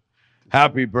ship.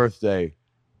 Happy birthday,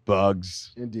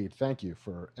 Bugs. Indeed. Thank you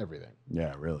for everything.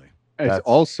 Yeah, really. It's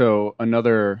also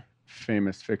another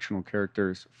famous fictional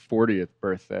character's 40th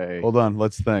birthday. Hold on,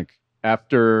 let's think. On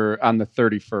the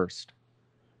 31st.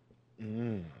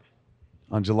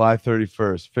 On July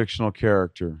 31st, fictional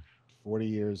character. 40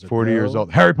 years ago. 40 years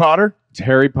old. Harry Potter? It's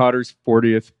Harry Potter's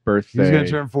 40th birthday. He's going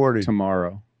to turn 40.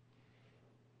 Tomorrow.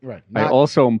 Right. I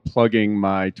also am plugging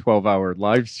my 12-hour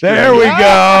live stream. There we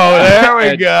go. There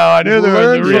we go. I knew there was a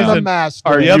Learn from the reason.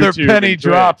 master. The other YouTube penny and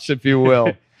Twitch. drops, if you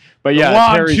will. But yeah, the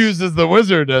wand Harry's- chooses the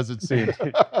wizard, as it seems.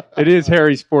 It is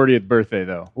Harry's 40th birthday,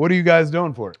 though. What are you guys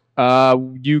doing for it?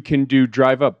 You can do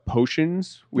drive-up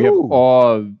potions. We have Ooh.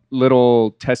 all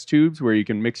little test tubes where you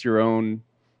can mix your own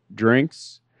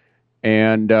drinks.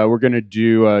 And we're going to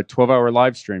do a 12-hour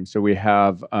live stream. So we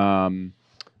have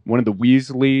one of the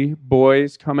Weasley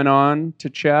boys coming on to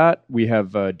chat. We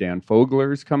have Dan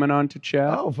Fogler's coming on to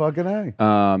chat. Oh, fucking A.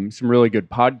 Some really good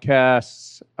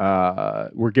podcasts.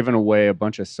 We're giving away a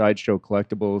bunch of Sideshow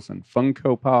collectibles and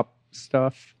Funko Pop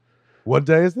stuff What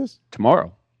day is this?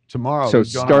 tomorrow. Tomorrow. So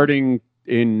We've gone starting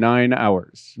in 9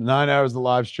 hours. 9 hours, the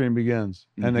live stream begins.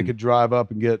 And they Mhm. could drive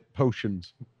up and get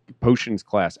potions. Potions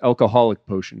class, alcoholic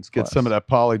potions Get class. some of that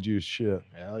polyjuice shit.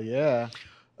 Hell yeah.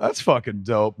 That's fucking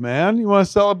dope, man. You want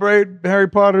to celebrate Harry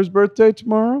Potter's birthday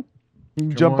tomorrow? You can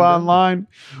Come jump on down. online.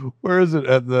 Where is it?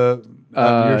 At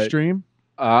your stream?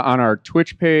 On our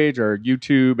Twitch page, our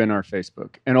YouTube, and our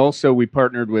Facebook. And also we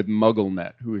partnered with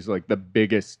MuggleNet, who is like the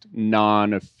biggest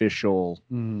non-official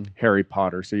Harry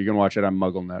Potter. So you can watch it on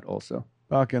MuggleNet also.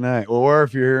 Fucking A. Or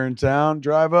if you're here in town,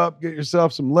 drive up, get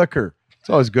yourself some liquor. It's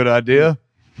always a good idea.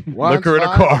 Liquor in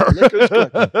a car.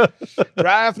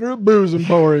 Drive through booze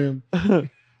emporium.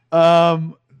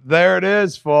 There it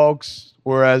is, folks.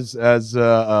 Whereas, as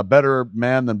a better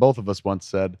man than both of us once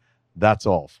said, that's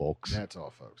all, folks. That's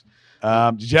all, folks.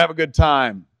 Did you have a good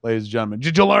time, ladies and gentlemen?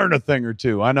 Did you learn a thing or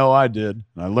two? I know I did.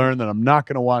 I learned that I'm not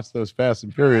going to watch those Fast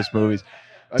and Furious movies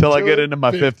until I get into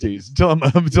my 50s. Until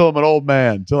I'm an old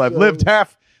man. Until I've lived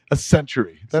half a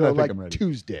century. Then So I think like I'm ready.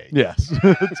 Tuesday. Yes,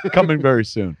 it's coming very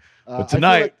soon. But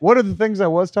tonight, what are the things I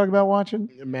was talking about watching?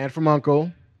 Man from Uncle,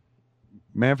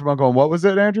 Man from Uncle. And what was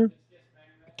it, Andrew?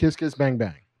 Kiss Kiss Bang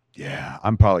Bang. Yeah,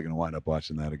 I'm probably going to wind up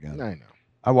watching that again. I know.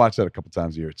 I watch that a couple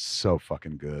times a year. It's so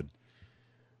fucking good.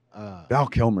 Val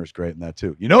Kilmer's great in that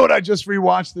too. You know what I just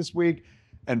rewatched this week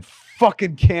and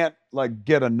fucking can't like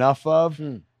get enough of?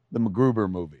 The MacGruber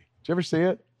movie. Did you ever see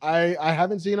it? I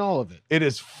haven't seen all of it. It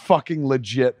is fucking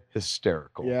legit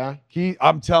hysterical. Yeah.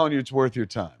 I'm telling you, it's worth your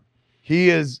time. He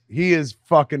is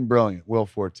fucking brilliant, Will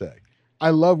Forte. I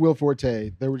love Will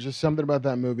Forte. There was just something about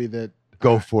that movie that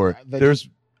Go for it.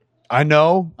 I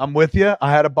know, I'm with you.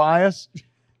 I had a bias.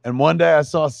 And one day I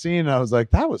saw a scene and I was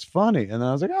like, that was funny. And then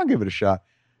I was like, I'll give it a shot.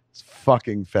 It's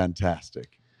fucking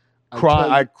fantastic.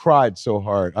 I cried so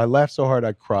hard. I laughed so hard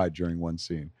I cried during one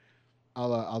scene.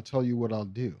 I'll tell you what I'll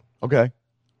do. Okay.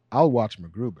 I'll watch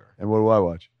MacGruber. And what do I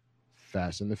watch?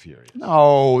 Fast and the Furious.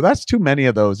 No, that's too many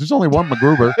of those. There's only one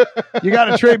MacGruber. You got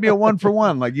to trade me a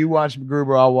 1-for-1. Like you watch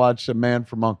MacGruber, I'll watch A Man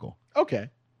from Uncle. Okay.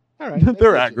 All right.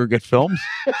 They're aggregate films.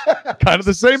 Kind of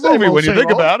the same movie old, when you same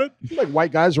think old. about it. Like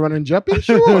white guys running and jumping?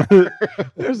 Sure.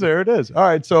 There it is. All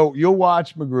right, so you'll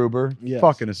watch MacGruber. Yes.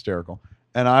 Fucking hysterical.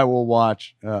 And I will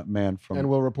watch Man from And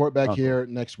we'll report back Uncle. here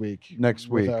next week. Next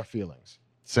with week. our feelings.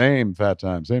 Same fat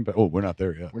time. Oh, we're not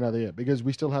there yet. We're not there yet because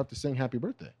we still have to sing happy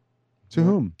birthday. To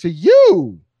whom? To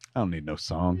you. I don't need no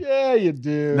song. Yeah, you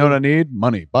do. You know what I need?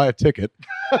 Money. Buy a ticket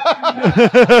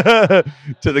to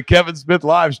the Kevin Smith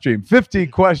live stream. 50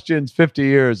 questions, 50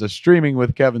 years of streaming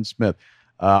with Kevin Smith.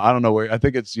 I don't know where. I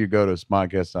think it's you go to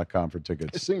smodcast.com for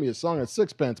tickets. Sing me a song at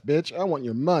 6 pence, bitch. I want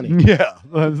your money. Yeah.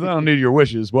 I don't need your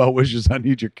wishes. Well wishes. I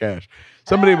need your cash.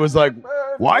 Somebody was like,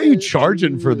 why are you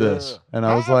charging for this? And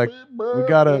I was like, we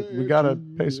gotta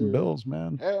pay some bills,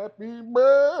 man. Happy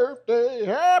birthday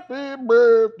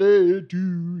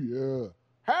to you.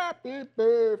 Happy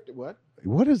birthday. What?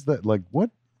 What is that? Like, what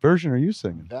version are you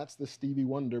singing? That's the Stevie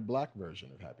Wonder black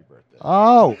version of Happy Birthday.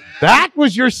 Oh, that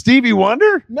was your Stevie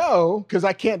Wonder? No, because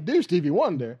I can't do Stevie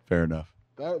Wonder. Fair enough.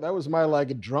 That was my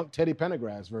like drunk Teddy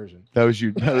Pendergrass version. That was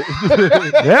you. Happy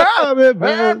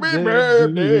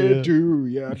birthday to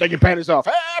you. Take your panties off.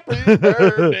 Happy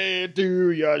birthday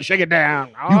to you. Shake it down.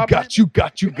 You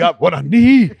got what I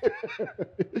need.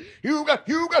 You got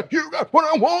what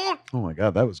I want. Oh my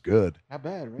God, that was good. Not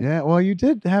bad, right? Yeah, well, you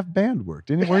did have band work,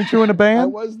 didn't you? Weren't you in a I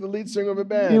band? was the lead singer of a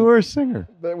band. You were a singer.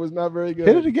 That was not very good.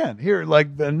 Hit it again. Here,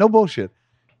 like, no bullshit.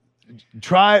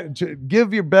 Try to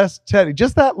give your best, Teddy.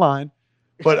 Just that line,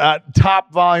 but at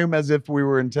top volume as if we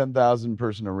were in 10,000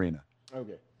 person arena.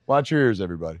 Okay. Watch your ears,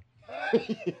 everybody.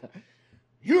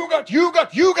 You got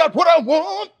what I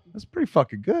want. That's pretty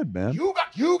fucking good, man. You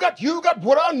got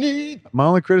what I need. My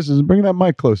only criticism, bring that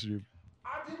mic closer to you.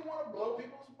 I didn't want to blow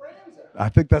people's brains out. I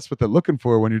think that's what they're looking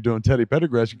for when you're doing Teddy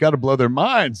Pendergrass. You got to blow their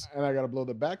minds. And I got to blow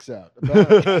their backs out.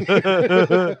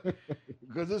 Because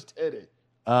it's Teddy.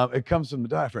 It comes from the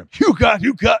diaphragm. You got.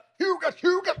 You can.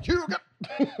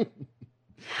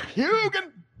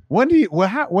 When do you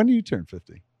turn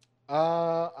 50?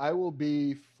 I will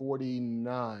be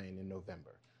 49 in November.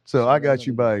 So I got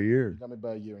you by a year. Got me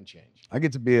by a year and change. I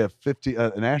get to be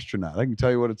an astronaut. I can tell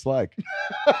you what it's like.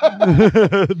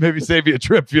 Maybe save you a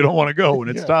trip if you don't want to go when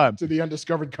it's time. To the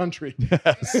undiscovered country.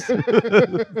 Yes.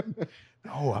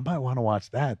 Oh, I might want to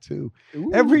watch that too.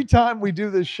 Ooh. Every time we do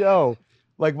this show,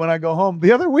 like when I go home.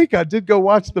 The other week I did go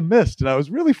watch The Mist, and I was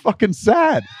really fucking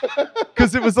sad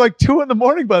because it was like 2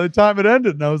 a.m. by the time it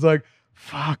ended, and I was like,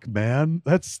 "Fuck, man,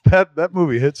 that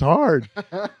movie hits hard."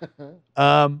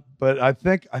 But I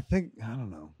think I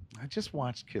don't know. I just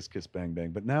watched Kiss Kiss Bang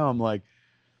Bang, but now I'm like,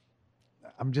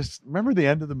 remember the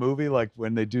end of the movie, like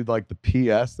when they do like the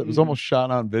PS that was almost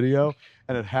shot on video,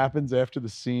 and it happens after the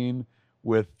scene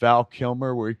with Val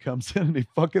Kilmer where he comes in and he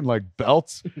fucking like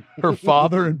belts her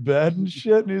father in bed and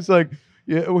shit, and he's like,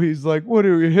 what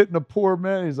are you hitting a poor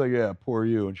man? He's like, yeah, poor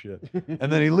you and shit.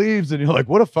 And then he leaves, and you're like,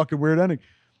 what a fucking weird ending.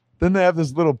 Then they have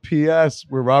this little PS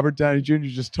where Robert Downey Jr.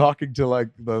 is just talking to like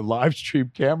the live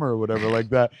stream camera or whatever like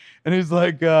that. And he's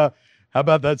like, how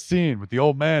about that scene with the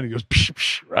old man? He goes, psh,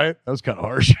 psh, right? That was kind of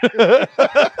harsh.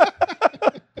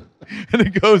 And he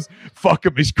goes, fuck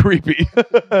him, he's creepy.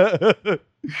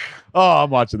 Oh, I'm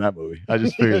watching that movie. I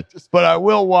just figured. But I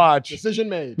will watch. Decision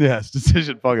made. Yes,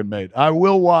 decision fucking made. I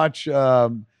will watch.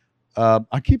 I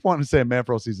keep wanting to say Man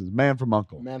for All Seasons. Man from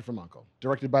Uncle. Man from Uncle.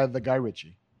 Directed by the Guy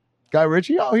Ritchie. Guy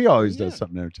Ritchie? Oh, he always does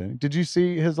something entertaining. Did you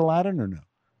see his Aladdin or no?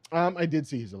 I did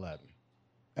see his Aladdin.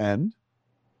 And?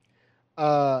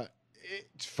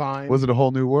 It's fine. Was it a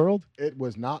whole new world? It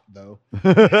was not, though.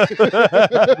 That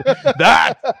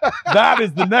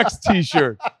is the next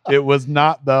T-shirt. It was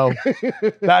not, though.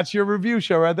 That's your review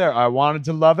show right there. I wanted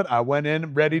to love it. I went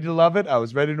in ready to love it. I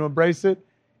was ready to embrace it.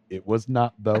 It was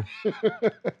not, though.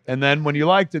 And then when you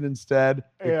liked it instead,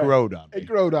 it growed on me. It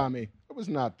growed on me. It was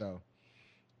not, though.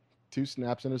 2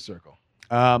 snaps in a circle.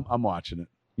 I'm watching it.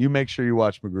 You make sure you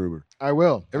watch MacGruber. I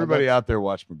will. Everybody out there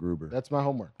watch MacGruber. That's my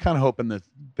homework. Kind of hoping that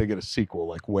they get a sequel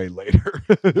like way later.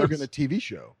 They're getting a TV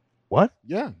show. What?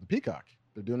 Yeah, the Peacock.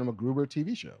 They're doing a MacGruber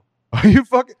TV show. Are you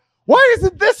fucking... Why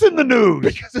isn't this in the news?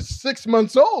 Because it's 6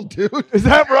 months old, dude. Is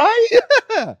that right?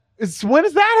 Yeah. When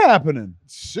is that happening?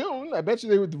 Soon. I bet you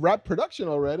they would wrap production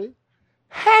already.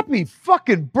 Happy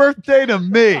fucking birthday to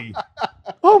me.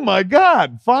 Oh my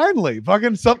God. Finally.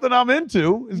 Fucking something I'm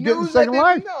into is getting second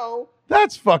life. No.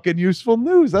 That's fucking useful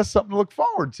news. That's something to look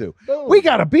forward to. Boom. We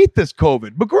got to beat this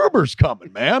COVID. MacGruber's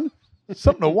coming, man.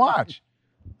 Something to watch.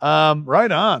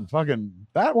 Right on. Fucking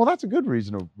that. Well, that's a good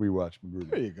reason to rewatch MacGruber.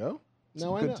 There you go.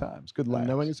 Now good times. Good laughs.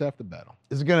 Knowing is half the battle.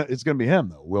 It's gonna be him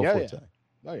though. Will Forte. Yeah.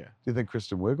 Oh yeah. Do you think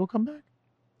Kristen Wiig will come back?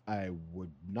 I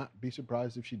would not be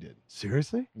surprised if she did.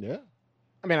 Seriously? Yeah.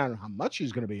 I mean, I don't know how much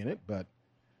she's going to be in it, but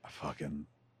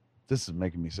this is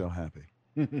making me so happy.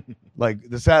 Like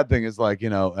the sad thing is, like,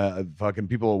 fucking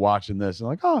people are watching this and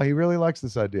like, oh, he really likes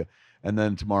this idea. And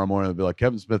then tomorrow morning they'll be like,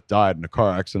 Kevin Smith died in a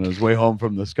car accident on his way home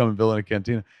from the Scum Villainy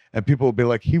Cantina, and people will be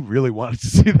like, he really wanted to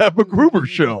see that MacGruber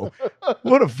show.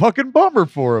 What a fucking bummer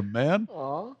for him, man.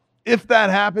 Aww. If that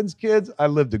happens, kids, I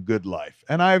lived a good life,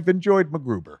 and I've enjoyed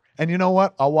MacGruber. And you know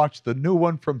what? I'll watch the new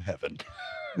one from heaven,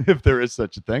 if there is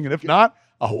such a thing. And if not,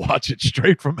 I'll watch it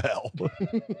straight from hell,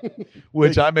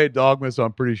 which I made Dogma, so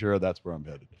I'm pretty sure that's where I'm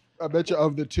headed. I bet you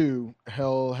of the two,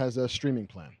 hell has a streaming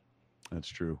plan. That's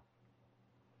true.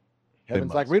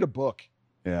 Heaven's like, read a book.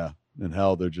 Yeah. In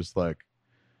hell, they're just like,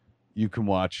 you can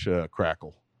watch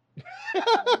Crackle.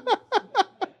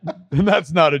 And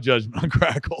that's not a judgment on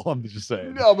Crackle. I'm just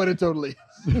saying. No, but it totally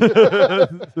is.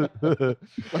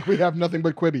 Like, we have nothing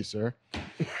but Quibi, sir.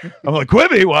 I'm like,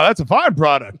 Quibi? Wow, that's a fine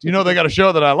product. You know, they got a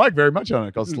show that I like very much on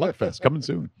it called Slugfest, coming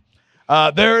soon.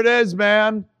 There it is,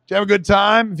 man. Did you have a good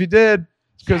time? If you did,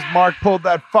 it's because Marc pulled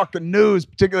that fucking news,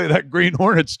 particularly that Green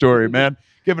Hornet story, man.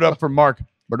 Give it up for Marc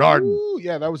Bernardin. Ooh,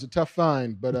 yeah, that was a tough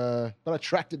find, but I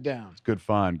tracked it down. It's good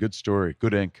find. Good story.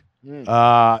 Good ink.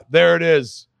 There it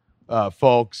is.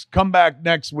 Folks, come back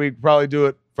next week. Probably do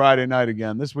it Friday night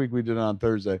again. This week we did it on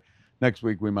Thursday. Next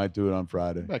week we might do it on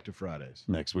Friday. Back to Fridays.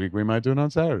 Next week we might do it on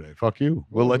Saturday. Fuck you.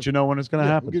 We'll let you know when it's going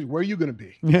to happen. Where are you going to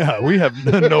be? Yeah, we have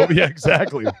no. Yeah,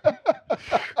 exactly.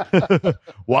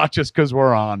 Watch us because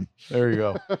we're on. There you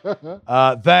go.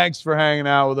 Thanks for hanging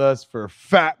out with us for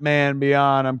Fat Man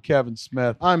Beyond. I'm Kevin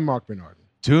Smith. I'm Marc Bernardin.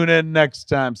 Tune in next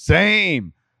time.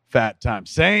 Same fat time,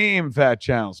 same fat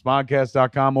channel,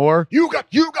 smodcast.com, or you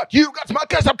got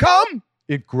smodcast.com.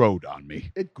 It growed on me.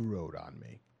 It growed on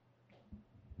me.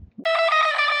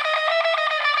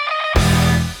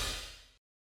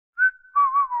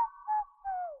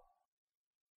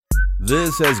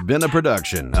 This has been a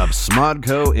production of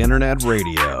Smodco Internet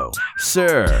Radio.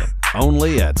 Sir,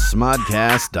 only at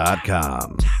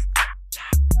smodcast.com.